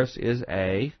 Carl Medeiros is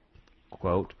a,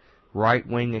 quote,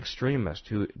 right-wing extremist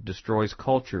who destroys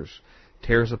cultures,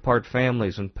 tears apart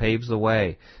families, and paves the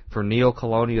way for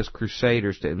neo-colonialist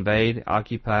crusaders to invade,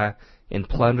 occupy, and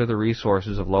plunder the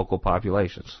resources of local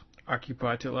populations.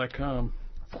 occupy till I come.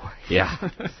 Yeah.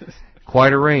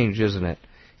 Quite a range, isn't it?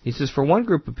 He says, for one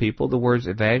group of people, the words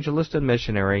evangelist and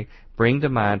missionary bring to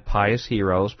mind pious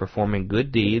heroes performing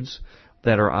good deeds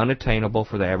that are unattainable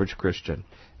for the average Christian.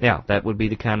 Now, that would be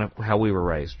the kind of how we were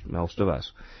raised, most of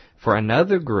us. For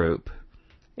another group,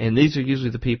 and these are usually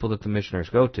the people that the missionaries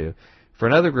go to, for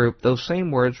another group, those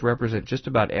same words represent just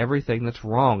about everything that's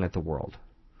wrong at the world.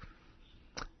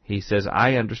 He says,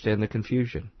 I understand the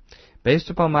confusion. Based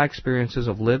upon my experiences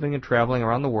of living and traveling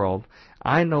around the world,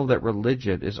 I know that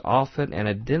religion is often an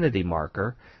identity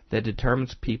marker that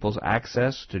determines people's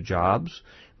access to jobs,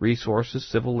 resources,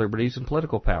 civil liberties, and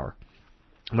political power.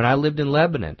 When I lived in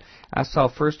Lebanon, I saw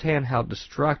firsthand how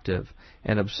destructive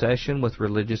an obsession with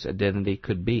religious identity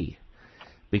could be.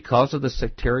 Because of the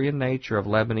sectarian nature of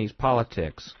Lebanese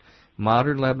politics,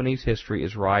 modern Lebanese history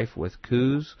is rife with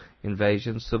coups,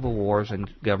 invasions, civil wars, and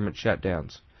government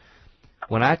shutdowns.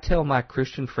 When I tell my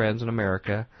Christian friends in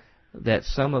America that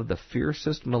some of the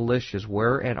fiercest militias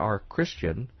were and are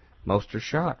Christian, most are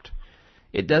shocked.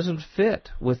 It doesn't fit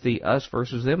with the us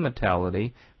versus them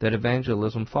mentality that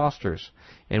evangelism fosters,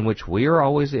 in which we are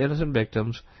always the innocent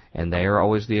victims and they are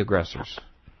always the aggressors.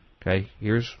 Okay,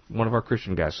 here's one of our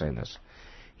Christian guys saying this.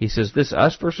 He says, this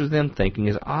us versus them thinking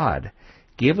is odd,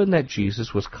 given that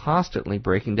Jesus was constantly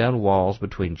breaking down walls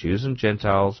between Jews and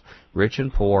Gentiles, rich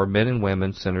and poor, men and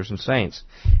women, sinners and saints.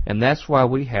 And that's why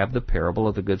we have the parable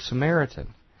of the Good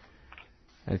Samaritan.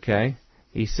 Okay?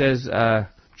 He says,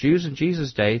 Jews in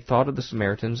Jesus' day thought of the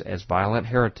Samaritans as violent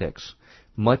heretics,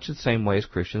 much the same way as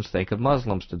Christians think of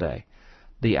Muslims today.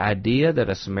 The idea that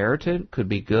a Samaritan could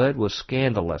be good was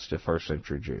scandalous to first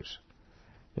century Jews.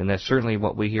 And that's certainly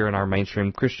what we hear in our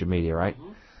mainstream Christian media, right?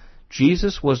 Mm-hmm.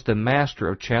 Jesus was the master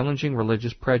of challenging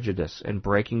religious prejudice and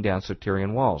breaking down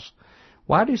sectarian walls.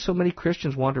 Why do so many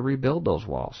Christians want to rebuild those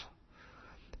walls?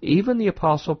 Even the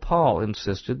Apostle Paul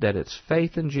insisted that it's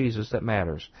faith in Jesus that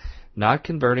matters, not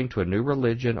converting to a new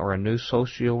religion or a new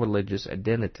socio-religious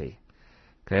identity.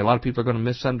 Okay, a lot of people are going to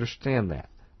misunderstand that.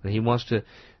 He wants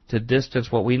to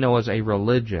distance what we know as a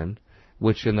religion,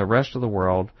 which in the rest of the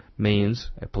world means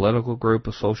a political group,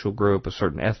 a social group, a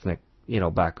certain ethnic,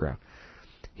 background.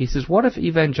 He says, what if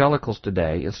evangelicals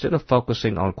today, instead of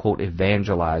focusing on, quote,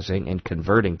 evangelizing and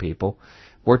converting people,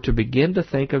 were to begin to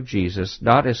think of Jesus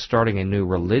not as starting a new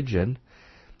religion,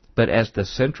 but as the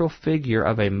central figure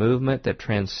of a movement that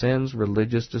transcends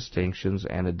religious distinctions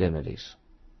and identities?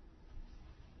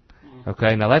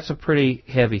 Okay, now that's a pretty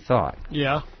heavy thought.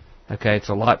 Yeah. Okay, it's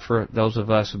a lot for those of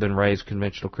us who have been raised in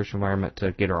conventional Christian environment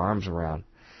to get our arms around.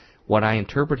 What I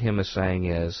interpret him as saying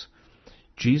is,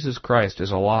 Jesus Christ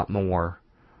is a lot more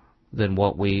than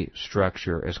what we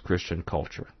structure as Christian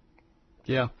culture.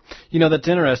 Yeah. That's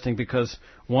interesting because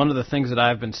one of the things that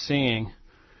I've been seeing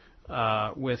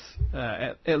with,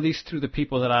 at least through the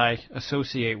people that I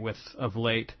associate with of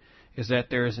late, is that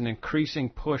there is an increasing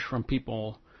push from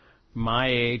people my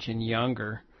age and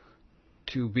younger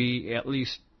to be at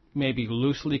least maybe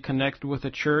loosely connected with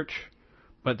the church,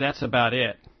 but that's about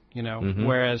it, Mm-hmm.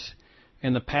 Whereas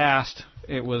in the past,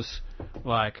 it was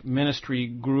like ministry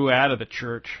grew out of the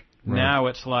church. Right. Now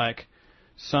it's like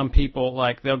some people,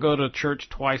 they'll go to church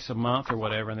twice a month or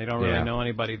whatever, and they don't really know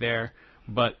anybody there.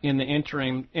 But in the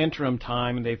interim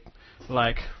time, they've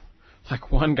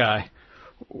one guy,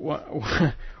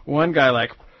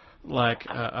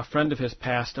 a friend of his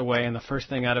passed away, and the first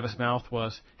thing out of his mouth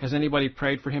was, "Has anybody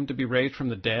prayed for him to be raised from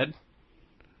the dead?"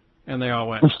 And they all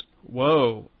went,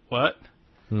 "Whoa, what?"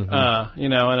 Mm-hmm.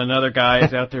 And another guy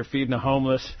is out there feeding the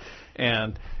homeless,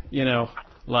 and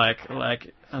like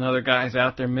another guy's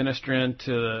out there ministering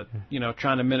to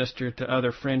trying to minister to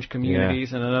other fringe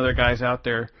communities, and another guy's out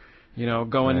there,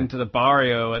 going into the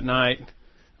barrio at night,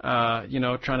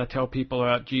 trying to tell people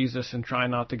about Jesus and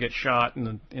trying not to get shot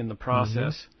in the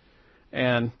process. Mm-hmm.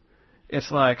 And it's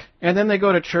like, and then they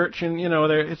go to church and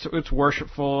it's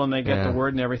worshipful and they get the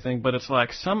word and everything, but it's like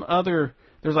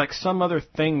there's some other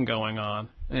thing going on.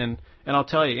 And I'll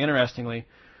tell you, interestingly,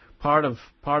 part of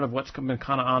what's been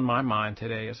kind of on my mind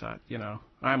today is that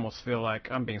I almost feel like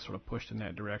I'm being sort of pushed in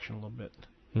that direction a little bit.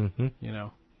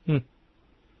 Mm-hmm.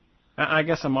 I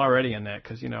guess I'm already in that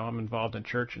because I'm involved in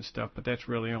church and stuff, but that's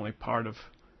really only part of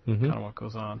kind of what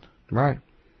goes on. Right.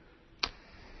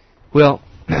 Well,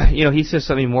 he says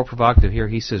something more provocative here.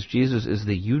 He says Jesus is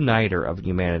the uniter of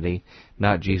humanity,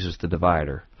 not Jesus the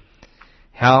divider.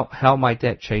 How might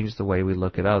that change the way we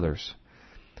look at others?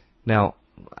 Now,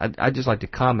 I'd just like to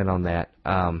comment on that.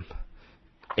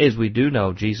 As we do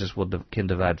know, Jesus can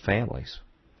divide families,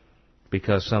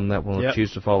 because some that will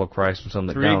choose to follow Christ and some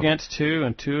that 3 don't. 3 against 2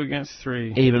 and 2 against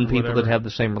 3. Even people that have the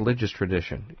same religious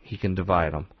tradition, he can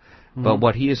divide them. Mm-hmm. But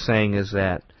what he is saying is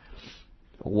that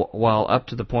while up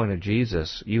to the point of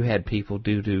Jesus, you had people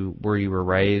due to where you were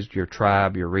raised, your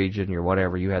tribe, your region, your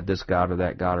whatever, you had this God or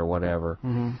that God or whatever.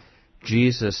 Mm-hmm.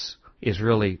 Jesus is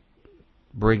really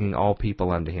bringing all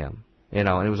people unto him. And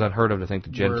it was unheard of to think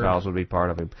the Gentiles would be part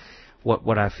of him.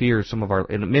 What I fear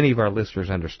and many of our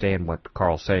listeners understand what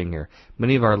Carl's saying here.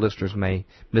 Many of our listeners may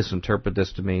misinterpret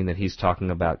this to mean that he's talking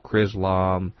about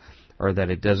Chrislam, or that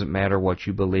it doesn't matter what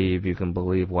you believe, you can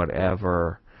believe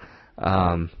whatever.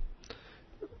 But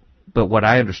what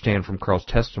I understand from Carl's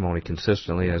testimony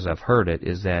consistently, as I've heard it,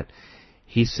 is that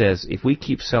he says if we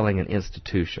keep selling an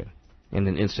institution, and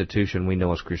an institution we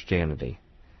know as Christianity,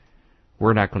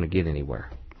 we're not going to get anywhere.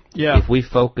 Yeah. If we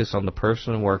focus on the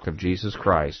person and work of Jesus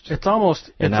Christ, it's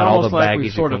almost like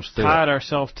we've sort of tied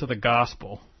ourselves to the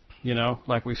gospel.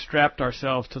 Like we've strapped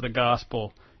ourselves to the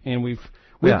gospel, and we've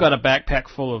got a backpack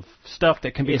full of stuff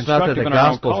that can be constructive in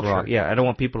our own culture. Wrong. Yeah, I don't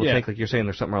want people to think like you're saying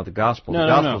there's something wrong with the gospel. The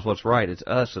gospel's what's right. It's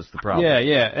us that's the problem.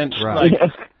 Yeah, and right.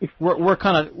 we're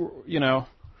kind of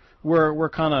we're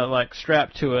kind of like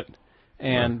strapped to it.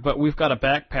 But we've got a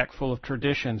backpack full of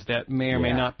traditions that may or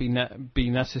may not be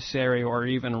necessary or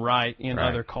even right in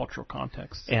other cultural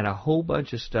contexts. And a whole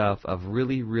bunch of stuff, of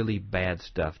really, really bad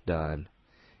stuff done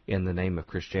in the name of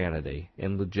Christianity,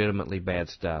 and legitimately bad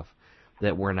stuff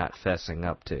that we're not fessing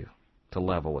up to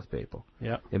level with people.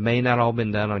 Yeah. It may not all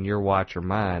been done on your watch or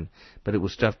mine, but it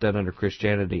was stuff done under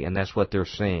Christianity, and that's what they're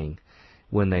seeing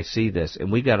when they see this.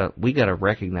 And we gotta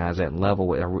recognize that and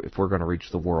level if we're going to reach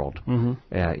the world. Mm-hmm.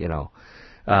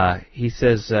 He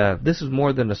says, this is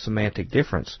more than a semantic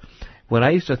difference. When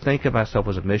I used to think of myself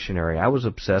as a missionary, I was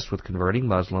obsessed with converting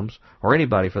Muslims, or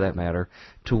anybody for that matter,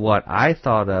 to what I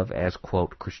thought of as,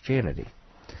 quote, Christianity.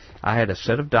 I had a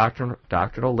set of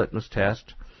doctrinal litmus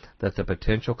tests that the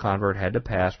potential convert had to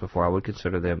pass before I would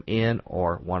consider them in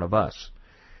or one of us.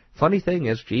 Funny thing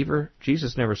is,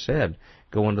 Jesus never said,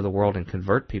 go into the world and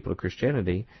convert people to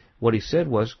Christianity. What he said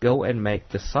was, go and make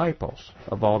disciples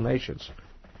of all nations.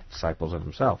 Disciples of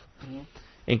himself. Mm-hmm.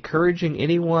 Encouraging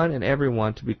anyone and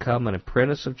everyone to become an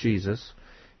apprentice of Jesus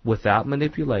without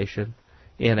manipulation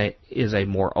is a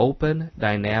more open,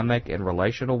 dynamic, and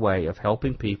relational way of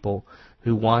helping people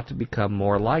who want to become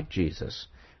more like Jesus,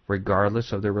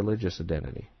 regardless of their religious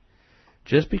identity.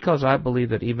 Just because I believe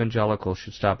that evangelicals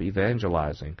should stop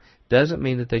evangelizing doesn't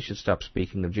mean that they should stop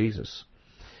speaking of Jesus.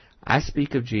 I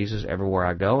speak of Jesus everywhere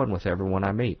I go and with everyone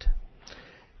I meet.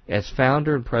 As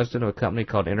founder and president of a company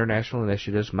called International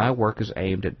Initiatives, my work is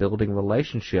aimed at building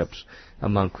relationships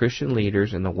among Christian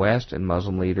leaders in the West and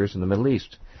Muslim leaders in the Middle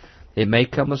East. It may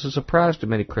come as a surprise to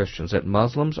many Christians that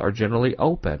Muslims are generally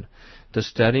open to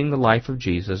studying the life of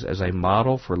Jesus as a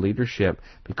model for leadership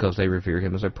because they revere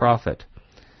him as a prophet.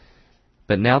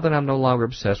 But now that I'm no longer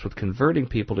obsessed with converting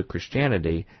people to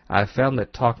Christianity, I've found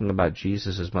that talking about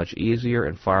Jesus is much easier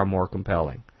and far more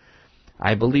compelling.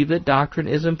 I believe that doctrine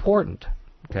is important.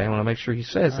 Okay, I want to make sure he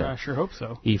says that. I sure hope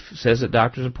so. He says that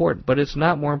doctrine is important, but it's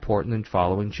not more important than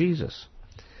following Jesus.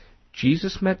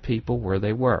 Jesus met people where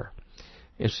they were.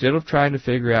 Instead of trying to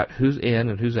figure out who's in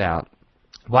and who's out,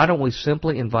 why don't we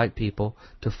simply invite people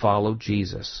to follow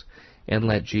Jesus and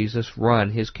let Jesus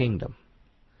run his kingdom?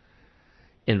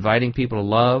 inviting people to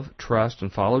love, trust,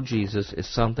 and follow Jesus is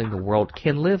something the world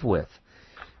can live with.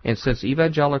 And since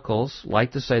evangelicals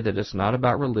like to say that it's not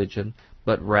about religion,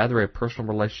 but rather a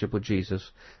personal relationship with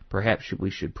Jesus, perhaps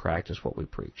we should practice what we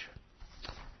preach.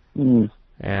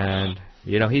 And,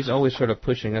 he's always sort of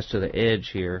pushing us to the edge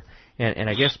here. And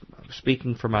I guess,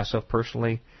 speaking for myself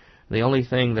personally, the only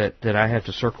thing that I have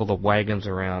to circle the wagons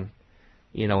around,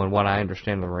 and what I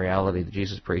understand the reality that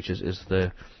Jesus preaches is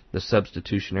the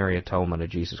substitutionary atonement of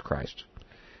Jesus Christ.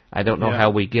 I don't know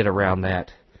how we get around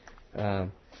that.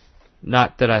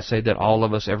 Not that I say that all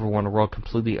of us, everyone in the world,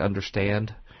 completely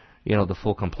understand, the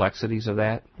full complexities of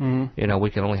that. Mm-hmm.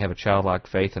 We can only have a childlike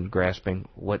faith in grasping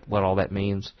what all that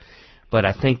means. But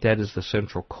I think that is the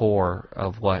central core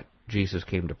of what Jesus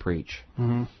came to preach,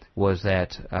 was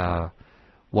that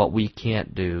what we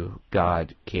can't do,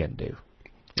 God can do.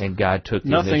 And God took the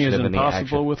initiative and the action. Nothing is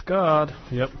impossible with God.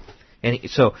 Yep. And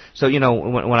so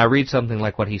when I read something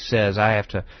like what he says, I have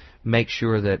to make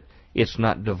sure that it's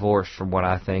not divorced from what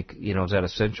I think, is that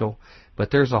essential.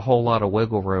 But there's a whole lot of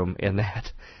wiggle room in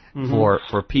that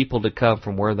for people to come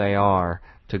from where they are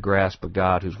to grasp a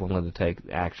God who's willing to take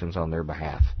actions on their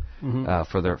behalf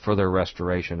for their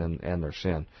restoration and their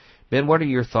sin. Ben, what are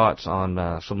your thoughts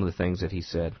on some of the things that he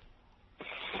said?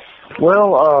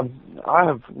 Well,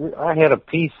 I had a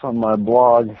piece on my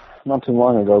blog not too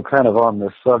long ago kind of on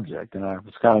this subject, and I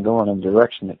was kind of going in the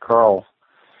direction that Carl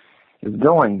is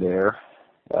going there.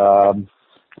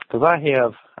 Because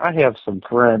I have some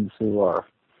friends who are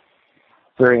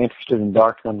very interested in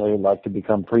doctrine. They would like to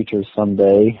become preachers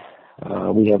someday.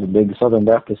 We have a big Southern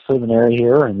Baptist seminary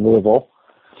here in Louisville,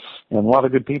 and a lot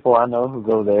of good people I know who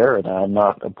go there, and I'm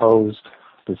not opposed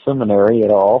to seminary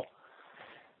at all.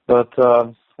 But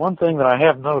one thing that I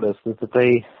have noticed is that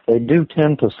they do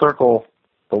tend to circle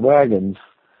the wagons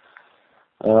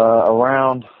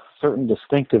around certain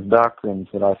distinctive doctrines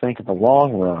that I think in the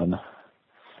long run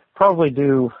probably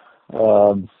do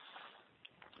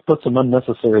put some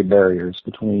unnecessary barriers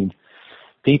between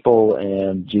people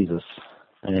and Jesus.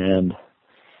 And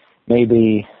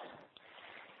maybe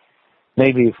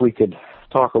if we could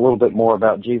talk a little bit more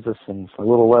about Jesus and a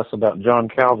little less about John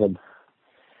Calvin,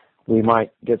 we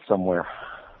might get somewhere.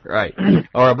 Right.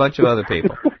 Or a bunch of other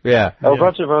people. Yeah. A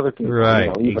bunch of other people. Right.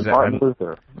 Even exactly. Martin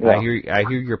Luther. Yeah. I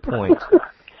hear your point.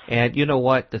 And you know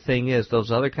what? The thing is,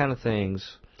 those other kind of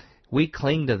things, we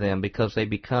cling to them because they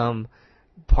become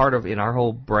part of, in our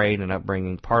whole brain and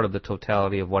upbringing, part of the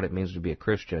totality of what it means to be a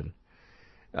Christian.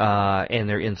 And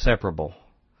they're inseparable.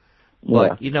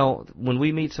 Yeah. But, when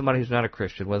we meet somebody who's not a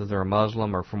Christian, whether they're a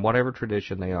Muslim or from whatever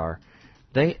tradition they are,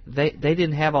 they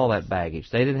didn't have all that baggage.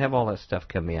 They didn't have all that stuff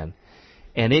come in.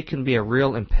 And it can be a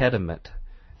real impediment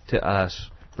to us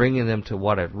bringing them to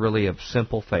what a really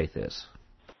simple faith is.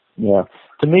 Yeah.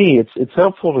 To me, it's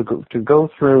helpful to go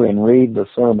through and read the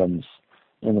sermons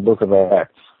in the book of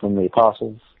Acts from the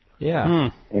apostles. Yeah.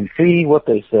 And see what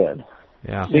they said.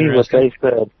 Yeah. See what they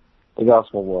said the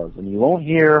gospel was. And you won't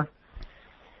hear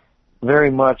very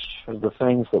much of the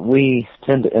things that we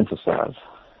tend to emphasize.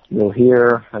 You'll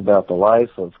hear about the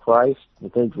life of Christ, the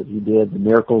things that he did, the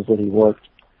miracles that he worked,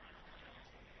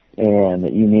 and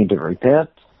that you need to repent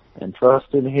and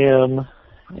trust in him,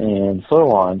 and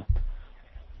so on.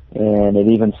 And it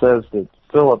even says that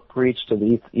Philip preached to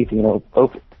the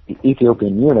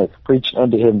Ethiopian eunuch, preached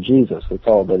unto him Jesus. That's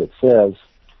all that it says.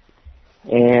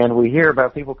 And we hear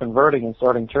about people converting and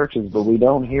starting churches, but we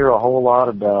don't hear a whole lot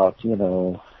about,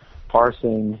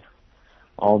 parsing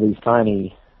all these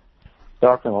tiny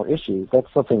doctrinal issues.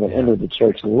 That's something that entered the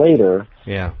church later.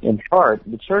 Yeah. In part,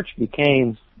 the church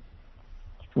became,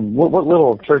 from what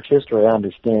little church history I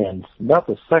understand, about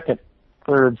the 2nd,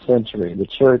 3rd century, the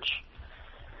church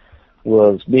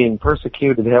was being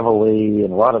persecuted heavily,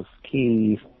 and a lot of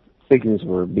key figures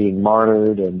were being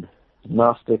martyred, and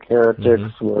Gnostic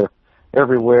heretics were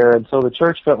everywhere, and so the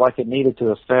church felt like it needed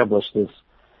to establish this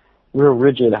real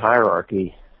rigid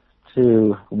hierarchy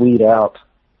to weed out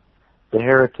the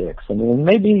heretics. I mean,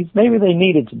 maybe they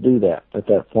needed to do that at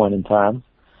that point in time.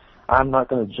 I'm not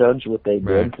going to judge what they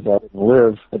did because I didn't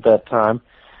live at that time.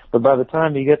 But by the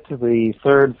time you get to the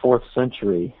 3rd, 4th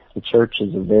century, the church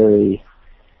is a very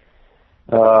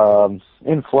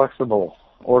inflexible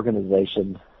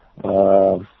organization,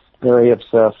 very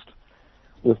obsessed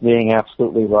with being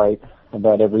absolutely right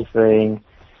about everything.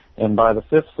 And by the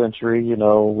 5th century,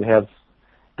 we have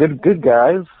good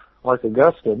guys like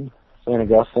Augustine, St.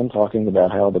 Augustine, talking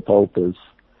about how the Pope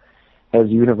has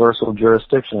universal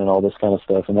jurisdiction and all this kind of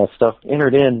stuff, and that stuff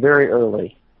entered in very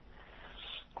early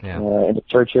into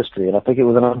church history, and I think it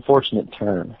was an unfortunate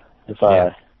turn, if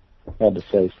I had to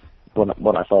say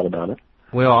what I thought about it.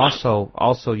 Well,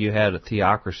 also you had a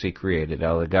theocracy created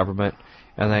out of the government,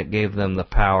 and that gave them the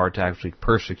power to actually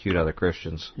persecute other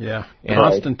Christians. Yeah. And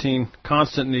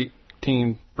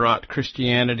Constantine brought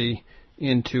Christianity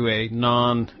into a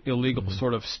non-illegal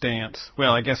sort of stance.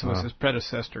 Well, I guess it was his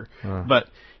predecessor, but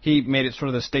he made it sort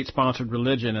of the state-sponsored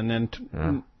religion, and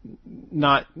then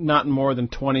not more than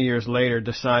 20 years later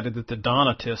decided that the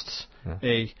Donatists,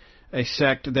 a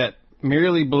sect that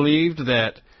merely believed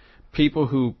that people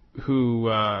who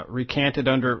recanted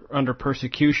under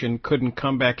persecution couldn't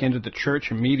come back into the church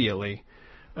immediately,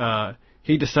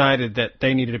 he decided that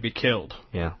they needed to be killed.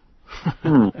 Yeah.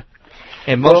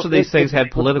 And most of these things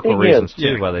had political reasons,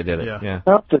 too, why they did it. Yeah.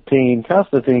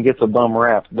 Constantine gets a bum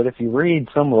rap, but if you read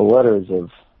some of the letters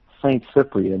of Saint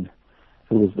Cyprian,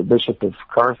 who was the bishop of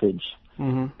Carthage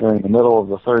during the middle of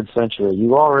the 3rd century,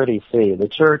 you already see the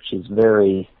church is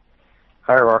very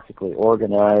hierarchically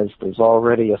organized. There's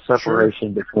already a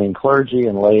separation between clergy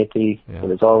and laity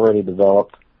that is already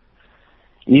developed,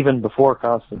 even before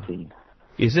Constantine.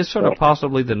 Is this sort of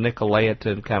possibly the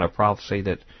Nicolaitan kind of prophecy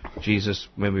that Jesus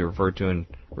maybe referred to in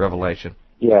Revelation?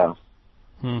 Yeah.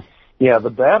 Yeah,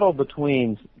 the battle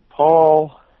between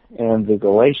Paul and the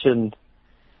Galatian,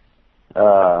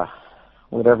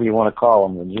 whatever you want to call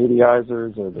them, the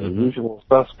Judaizers or the usual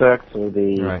suspects or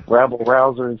the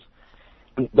rabble-rousers,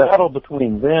 the battle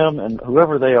between them and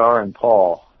whoever they are and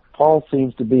Paul. Paul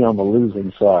seems to be on the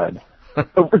losing side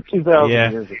over 2,000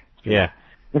 years ago. Yeah.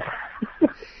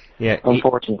 Yeah,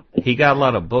 unfortunately. He got a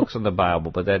lot of books in the Bible,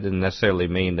 but that didn't necessarily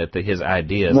mean that his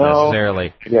ideas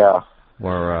necessarily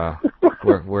were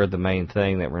the main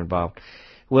thing that were involved.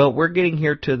 Well, we're getting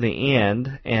here to the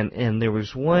end, and there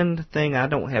was one thing I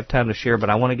don't have time to share, but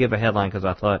I want to give a headline because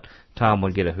I thought Tom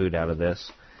would get a hoot out of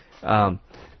this.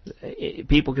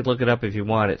 People could look it up if you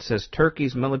want. It says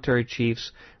Turkey's military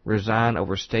chiefs resign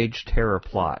over staged terror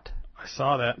plot. I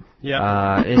saw that.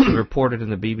 Yeah. It's reported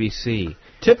in the BBC.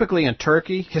 Typically in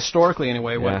Turkey, historically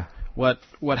anyway,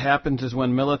 what happens is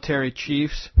when military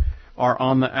chiefs are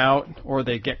on the out or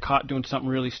they get caught doing something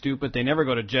really stupid, they never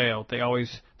go to jail. They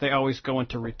always go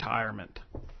into retirement.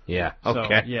 Yeah.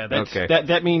 Okay. So,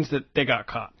 that means that they got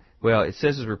caught. Well, it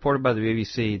says, as reported by the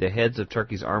BBC, the heads of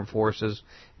Turkey's armed forces,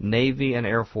 Navy, and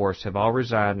Air Force have all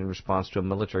resigned in response to a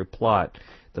military plot.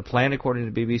 The plan, according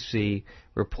to the BBC,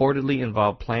 reportedly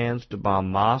involved plans to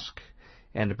bomb mosques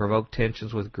and to provoke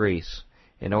tensions with Greece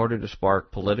in order to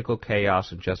spark political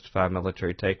chaos and justify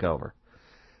military takeover.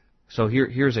 So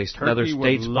here's another state-sponsored...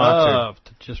 Turkey would love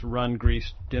to just run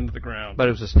Greece into the ground. But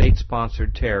it was a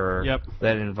state-sponsored terror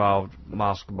that involved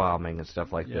mosque bombing and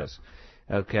stuff like this.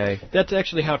 Okay. That's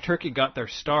actually how Turkey got their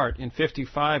start. In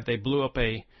 '55, they tried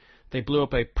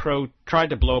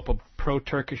to blow up a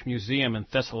pro-Turkish museum in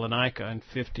Thessalonica in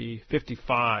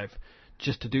 55,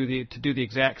 just to do the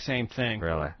exact same thing.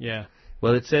 Really? Yeah.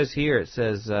 Well, it says here,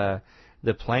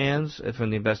 the plans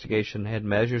from the investigation had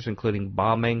measures including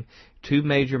bombing 2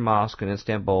 major mosques in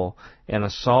Istanbul and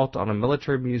assault on a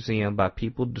military museum by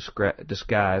people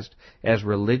disguised as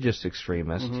religious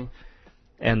extremists,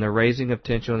 and the raising of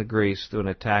tension with Greece through an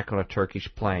attack on a Turkish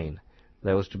plane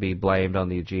that was to be blamed on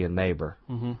the Aegean neighbor.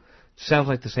 Sounds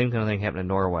like the same kind of thing happened in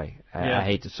Norway. I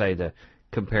hate to say the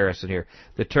comparison here.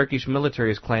 The Turkish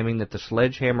military is claiming that the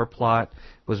sledgehammer plot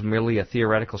was merely a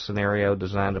theoretical scenario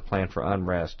designed to plan for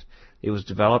unrest. It was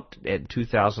developed in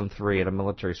 2003 at a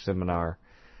military seminar.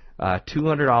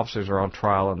 200 officers are on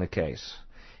trial in the case.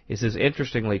 It says,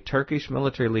 interestingly, Turkish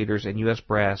military leaders and U.S.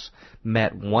 brass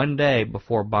met one day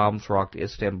before bombs rocked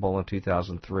Istanbul in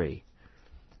 2003.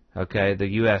 Okay, the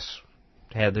U.S.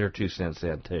 had their 2 cents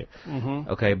then, too.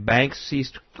 Okay, banks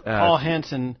ceased... Paul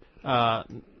Hansen,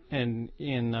 in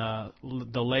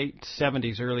the late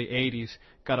 70s, early 80s,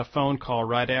 got a phone call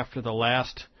right after the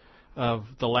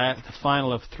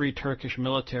final of 3 Turkish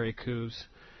military coups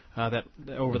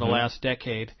over the last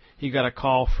decade. He got a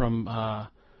call from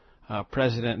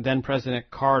then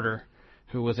President Carter,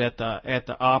 who was at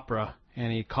the opera,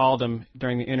 and he called him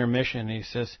during the intermission. And he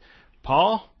says,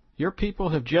 "Paul, your people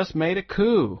have just made a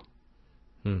coup."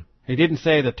 He didn't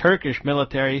say the Turkish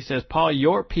military. He says, "Paul,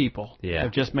 your people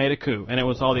have just made a coup," and it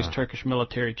was all these Turkish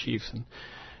military chiefs and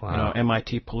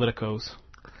MIT politicos.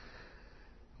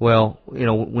 Well,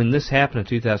 when this happened in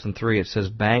 2003, it says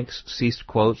banks ceased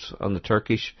quotes on the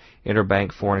Turkish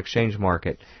interbank foreign exchange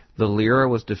market. The lira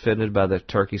was defended by the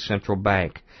Turkish central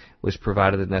bank, which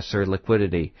provided the necessary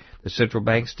liquidity. The central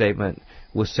bank statement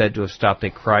was said to have stopped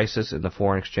a crisis in the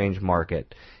foreign exchange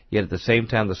market. Yet at the same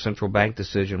time, the central bank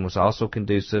decision was also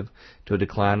conducive to a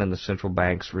decline in the central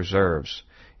bank's reserves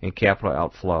and capital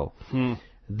outflow.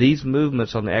 These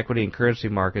movements on the equity and currency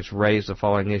markets raised the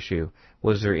following issue.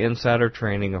 Was there insider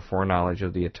training or foreknowledge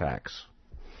of the attacks?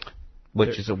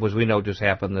 Which was we know just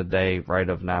happened the day right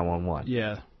of 9/11.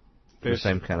 Yeah. The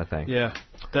same kind of thing. Yeah.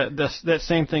 That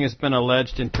same thing has been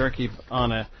alleged in Turkey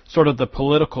on a sort of the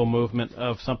political movement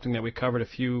of something that we covered a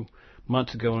few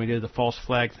months ago when we did the false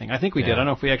flag thing. I think we did. I don't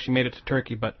know if we actually made it to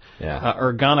Turkey, but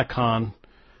Ergenekon,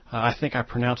 I think I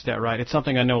pronounced that right. It's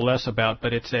something I know less about,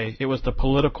 but it was the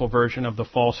political version of the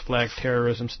false flag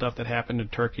terrorism stuff that happened in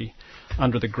Turkey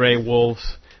under the Grey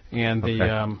Wolves and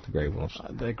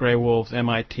the Grey Wolves,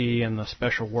 MIT, and the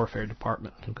Special Warfare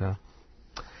Department. Okay.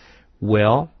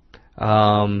 Well,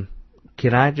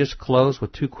 can I just close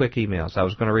with 2 quick emails? I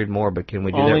was going to read more, but can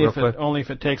we do that real quick? Only if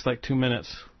it takes like 2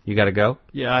 minutes. You got to go?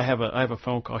 Yeah, I have a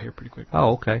phone call here pretty quick.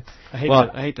 Oh, okay. I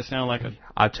hate to sound like a.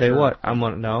 I'll tell you what. I'm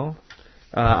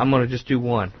gonna just do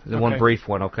one. One brief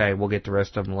one. Okay, we'll get the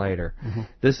rest of them later. Mm-hmm.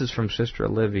 This is from Sister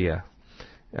Olivia.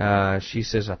 She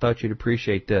says, "I thought you'd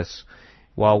appreciate this.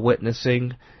 While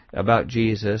witnessing about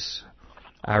Jesus,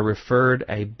 I referred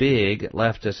a big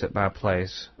leftist at my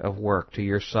place of work to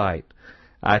your site.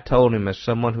 I told him, as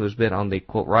someone who has been on the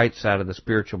quote right side of the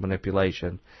spiritual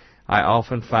manipulation, I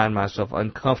often find myself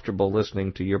uncomfortable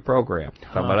listening to your program."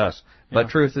 Talk about us. But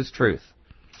truth is truth.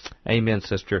 Amen,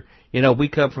 sister. You know, we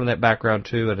come from that background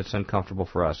too, and it's uncomfortable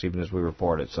for us, even as we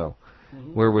report it. So,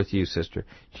 we're with you, sister.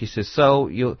 She says, "So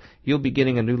you'll be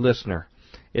getting a new listener.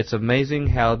 It's amazing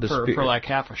how the for like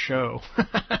half a show."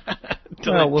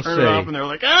 Well, we'll turn see. it off and they're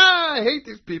like, I hate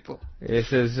these people. It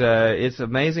says, "It's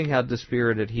amazing how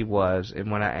dispirited he was, and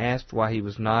when I asked why he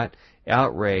was not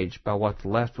outraged by what the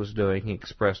left was doing, he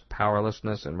expressed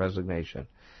powerlessness and resignation.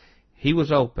 He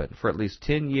was open. For at least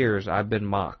 10 years, I've been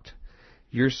mocked.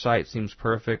 Your site seems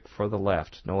perfect for the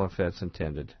left. No offense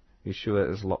intended. Yeshua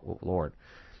is Lord."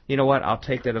 You know what? I'll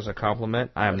take that as a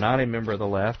compliment. I am not a member of the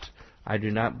left. I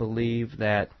do not believe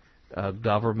that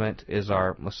government is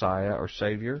our Messiah or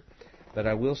Savior. But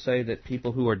I will say that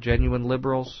people who are genuine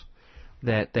liberals,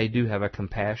 that they do have a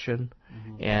compassion,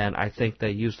 and I think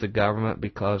they use the government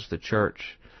because the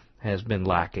church has been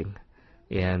lacking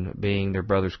in being their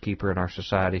brother's keeper in our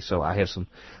society. So I have some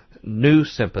new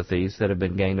sympathies that have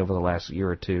been gained over the last year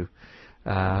or two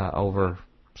over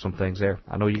some things there.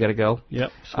 I know you got to go. Yep.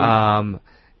 Sweet.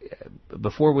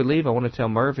 Before we leave, I want to tell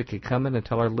Merv if he could come in and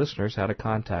tell our listeners how to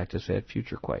contact us at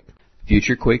FutureQuake.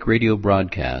 FutureQuake radio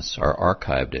broadcasts are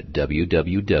archived at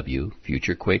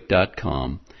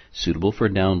www.futurequake.com, suitable for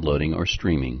downloading or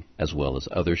streaming, as well as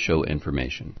other show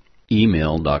information.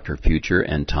 Email Dr. Future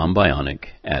and Tom Bionic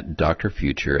at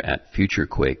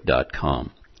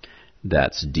drfuture@futurequake.com.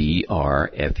 That's DRFUTURE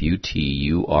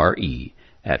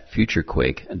at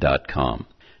futurequake.com.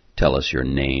 Tell us your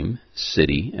name,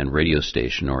 city, and radio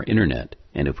station or internet,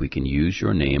 and if we can use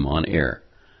your name on air.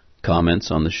 Comments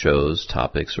on the show's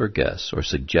topics or guests, or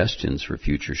suggestions for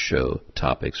future show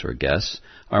topics or guests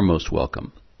are most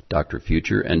welcome. Dr.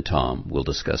 Future and Tom will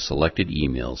discuss selected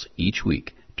emails each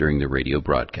week during the radio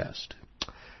broadcast.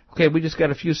 Okay, we just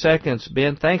got a few seconds.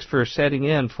 Ben, thanks for setting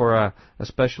in for a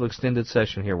special extended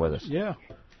session here with us. Yeah.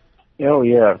 Oh,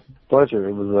 yeah. Pleasure.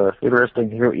 It was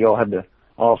interesting to hear what you all had to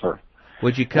offer.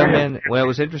 Would you come in? Well, it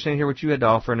was interesting to hear what you had to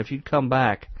offer, and if you'd come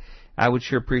back, I would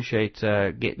sure appreciate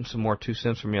getting some more 2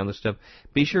 cents from you on this stuff.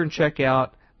 Be sure and check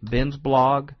out Ben's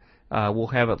blog. We'll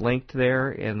have it linked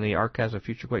there in the archives of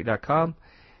FutureQuake.com.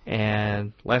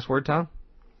 And last word, Tom?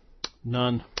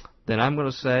 None. Then I'm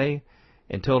going to say,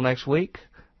 until next week,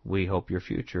 we hope your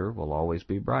future will always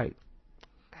be bright.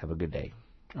 Have a good day.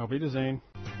 Auf Wiedersehen.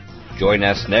 Join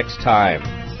us next time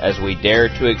as we dare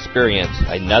to experience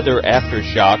another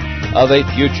aftershock of a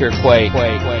future quake.